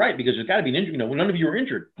can't be right, because there's got to be an injury. Well, none of you are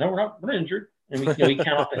injured. No, we're not injured. And we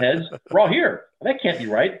count off the heads. We're all here. Well, that can't be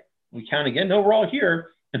right. We count again. No, we're all here.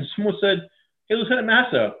 And someone said, hey, Lieutenant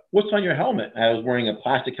Massa, what's on your helmet? And I was wearing a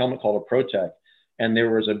plastic helmet called a Protec, and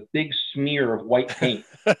there was a big smear of white paint.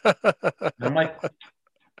 And I'm like,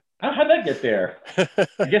 how'd that get there?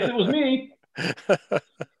 I guess it was me.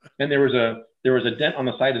 And there was a dent on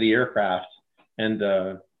the side of the aircraft, and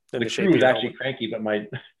the crew was actually cranky, but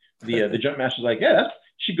the jump master was like, yeah,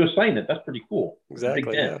 she'd go sign it. That's pretty cool.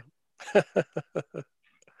 Exactly. Yeah.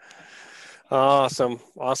 Awesome.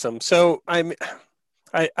 So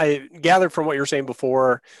I gathered from what you were saying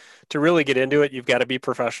before, to really get into it, you've got to be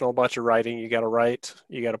professional about your writing. You got to write.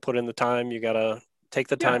 You got to put in the time. You got to take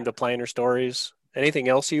the time to plan your stories. Anything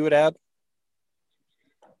else you would add?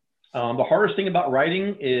 The hardest thing about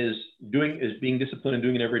writing is being disciplined and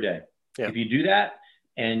doing it every day. Yeah. If you do that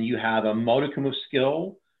and you have a modicum of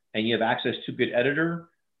skill and you have access to a good editor,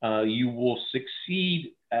 you will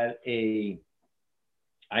succeed at a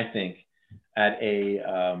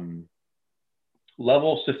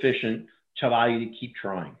level sufficient to allow you to keep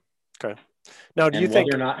trying. Okay. Now, do you think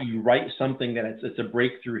whether or not you write something that it's a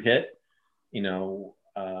breakthrough hit,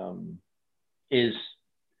 is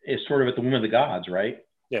sort of at the whim of the gods, right?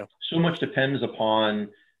 Yeah. So much depends upon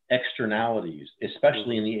externalities,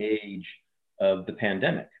 especially in the age of the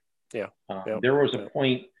pandemic. Yeah. There was a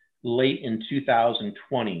point late in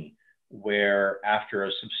 2020 where, after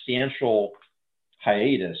a substantial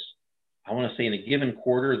hiatus, I want to say in a given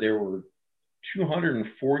quarter, there were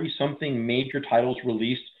 240 something major titles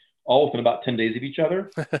released, all within about 10 days of each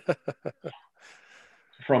other.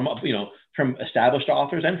 From established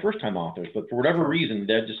authors and first-time authors, but for whatever reason,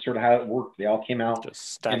 that's just sort of how it worked. They all came out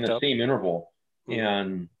in the same interval.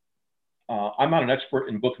 And I'm not an expert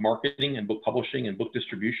in book marketing and book publishing and book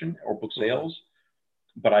distribution or book sales,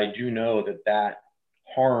 but I do know that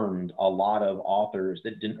harmed a lot of authors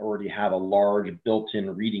that didn't already have a large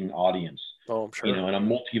built-in reading audience. Oh, I'm sure. In a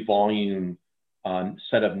multi-volume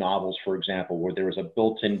set of novels, for example, where there was a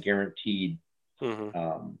built-in guaranteed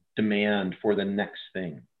demand for the next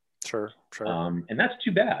thing. Sure. And that's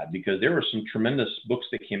too bad, because there were some tremendous books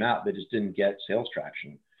that came out that just didn't get sales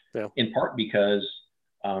traction. Yeah. In part because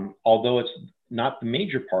although it's not the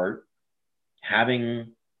major part,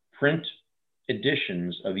 having print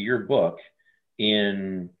editions of your book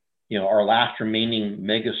in, you know, our last remaining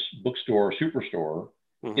mega bookstore, superstore,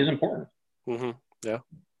 is important. Yeah,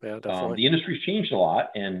 definitely. The industry's changed a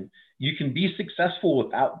lot, and you can be successful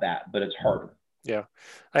without that, but it's harder. Yeah.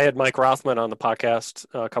 I had Mike Rothman on the podcast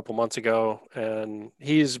a couple months ago, and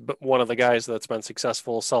he's one of the guys that's been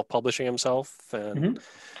successful self-publishing himself.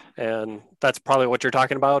 And that's probably what you're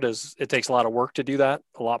talking about, is it takes a lot of work to do that,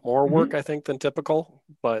 a lot more work, I think, than typical,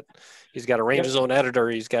 but he's got to arrange his own editor.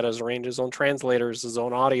 He's got to arrange his own translators, his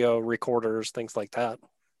own audio recorders, things like that.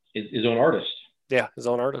 His own artist. Yeah. His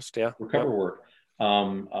own artist. Yeah. For cover work.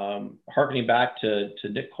 Harkening back to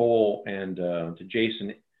Nick Cole and to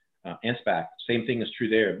Jason Anspach, same thing is true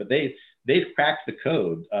there, but they've cracked the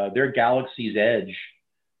code. Their Galaxy's Edge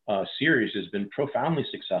series has been profoundly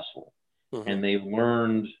successful, and they've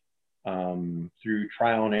learned through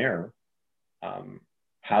trial and error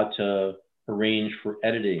how to arrange for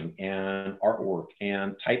editing and artwork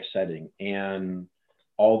and typesetting and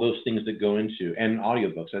all those things that go into, and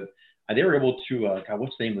audiobooks. They were able to, God,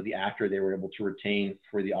 what's the name of the actor they were able to retain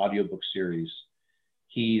for the audiobook series?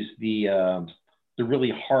 He's the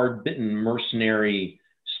really hard-bitten mercenary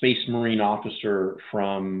space marine officer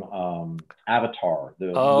from Avatar, the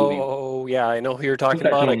movie. Oh, yeah, I know who you're talking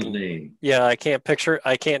about. Yeah, I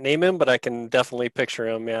can't name him, but I can definitely picture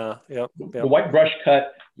him. Yeah, yep. The white brush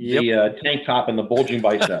cut, the tank top, and the bulging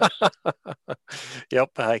biceps.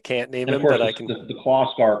 Yep, I can't name him, but I can. The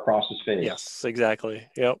claw scar across his face. Yes, exactly.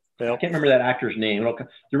 Yep. I can't remember that actor's name.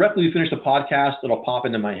 Directly we finish the podcast, it'll pop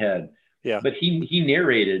into my head. Yeah. But he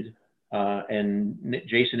narrated, and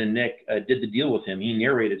Jason and Nick did the deal with him. He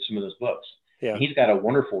narrated some of those books. Yeah. And he's got a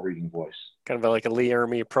wonderful reading voice. Kind of like a Lee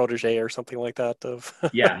Ermey protege or something like that.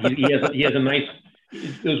 Yeah, he has a nice.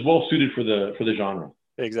 It was well suited for the genre.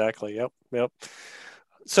 Exactly. Yep.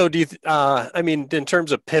 So do you, I mean, in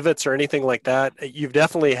terms of pivots or anything like that, you've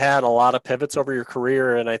definitely had a lot of pivots over your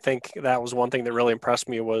career. And I think that was one thing that really impressed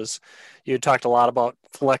me was you talked a lot about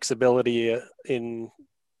flexibility in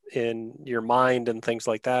your mind and things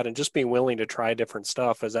like that, and just being willing to try different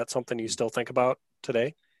stuff. Is that something you still think about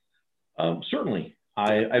today? Certainly.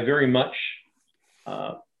 I very much,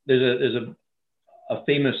 there's a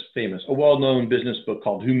well-known business book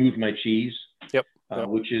called Who Moved My Cheese? Yep.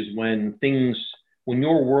 Which is when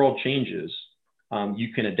your world changes,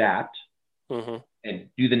 you can adapt and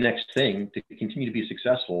do the next thing to continue to be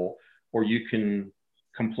successful, or you can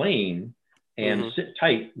complain and sit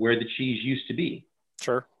tight where the cheese used to be.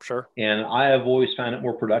 Sure. And I have always found it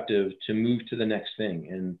more productive to move to the next thing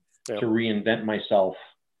and to reinvent myself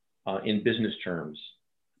in business terms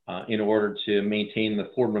in order to maintain the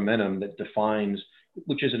forward momentum that defines,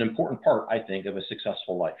 which is an important part, I think, of a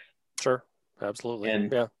successful life. Sure. Absolutely.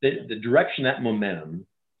 And the direction, that momentum,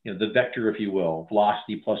 the vector, if you will,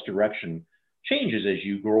 velocity plus direction, changes as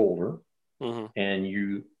you grow older. And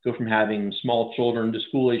you go from having small children to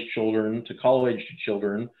school-age children to college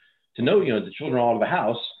children to the children all out of the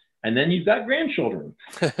house, and then you've got grandchildren.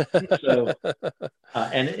 So,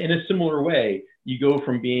 and in a similar way, you go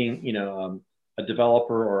from being, a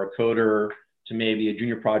developer or a coder to maybe a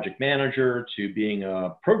junior project manager to being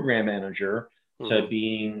a program manager to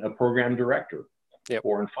being a program director,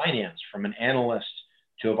 or in finance, from an analyst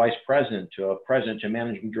to a vice president to a president to a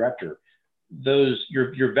managing director.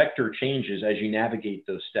 Your vector changes as you navigate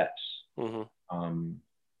those steps.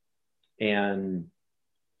 And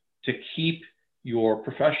to keep your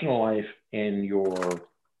professional life and your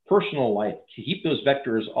personal life, to keep those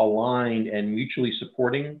vectors aligned and mutually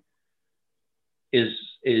supporting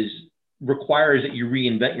requires that you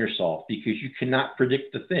reinvent yourself, because you cannot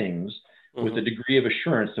predict the things with a degree of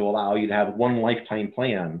assurance to allow you to have one lifetime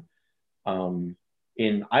plan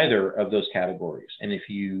in either of those categories. And if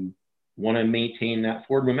you want to maintain that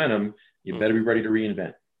forward momentum, you better be ready to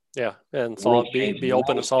reinvent. Yeah, and be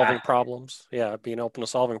open to solving problems. Yeah, being open to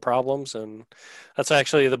solving problems, and that's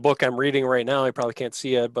actually the book I'm reading right now. I probably can't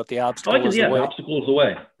see it, but The Obstacle is the Way. The Obstacle is the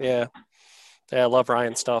Way. Yeah, I love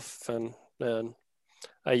Ryan's stuff, and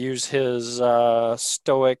I use his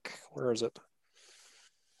Stoic. Where is it?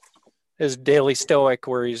 His Daily Stoic,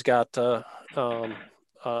 where he's got a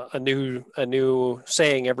new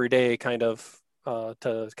saying every day, kind of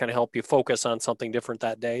to kind of help you focus on something different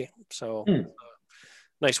that day. So.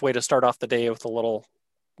 Nice way to start off the day with a little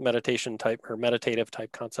meditative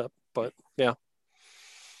type concept, but yeah.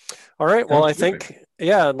 All right. Well, I think,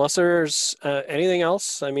 unless there's anything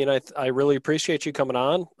else, I mean, I really appreciate you coming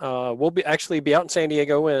on. We'll be out in San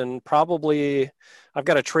Diego, and probably I've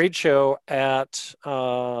got a trade show at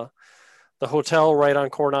the the hotel right on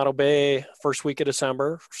Coronado Bay first week of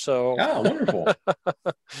December. So, wonderful.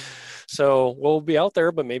 So we'll be out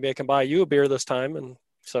there, but maybe I can buy you a beer this time. And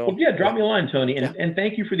so, well, yeah, drop me a line, Tony. And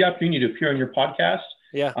thank you for the opportunity to appear on your podcast.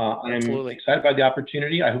 Yeah, I'm absolutely excited by the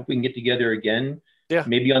opportunity. I hope we can get together again. Yeah.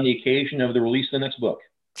 Maybe on the occasion of the release of the next book.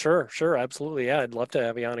 Sure. Absolutely. Yeah. I'd love to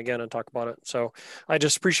have you on again and talk about it. So I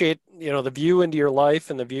just appreciate, the view into your life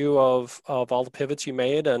and the view of all the pivots you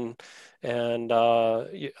made and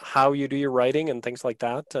how you do your writing and things like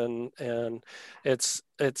that. And it's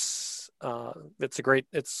great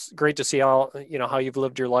to see how you've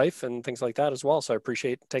lived your life and things like that as well. So I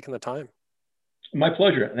appreciate taking the time. My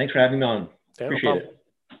pleasure. Thanks for having me on. Yeah, appreciate it.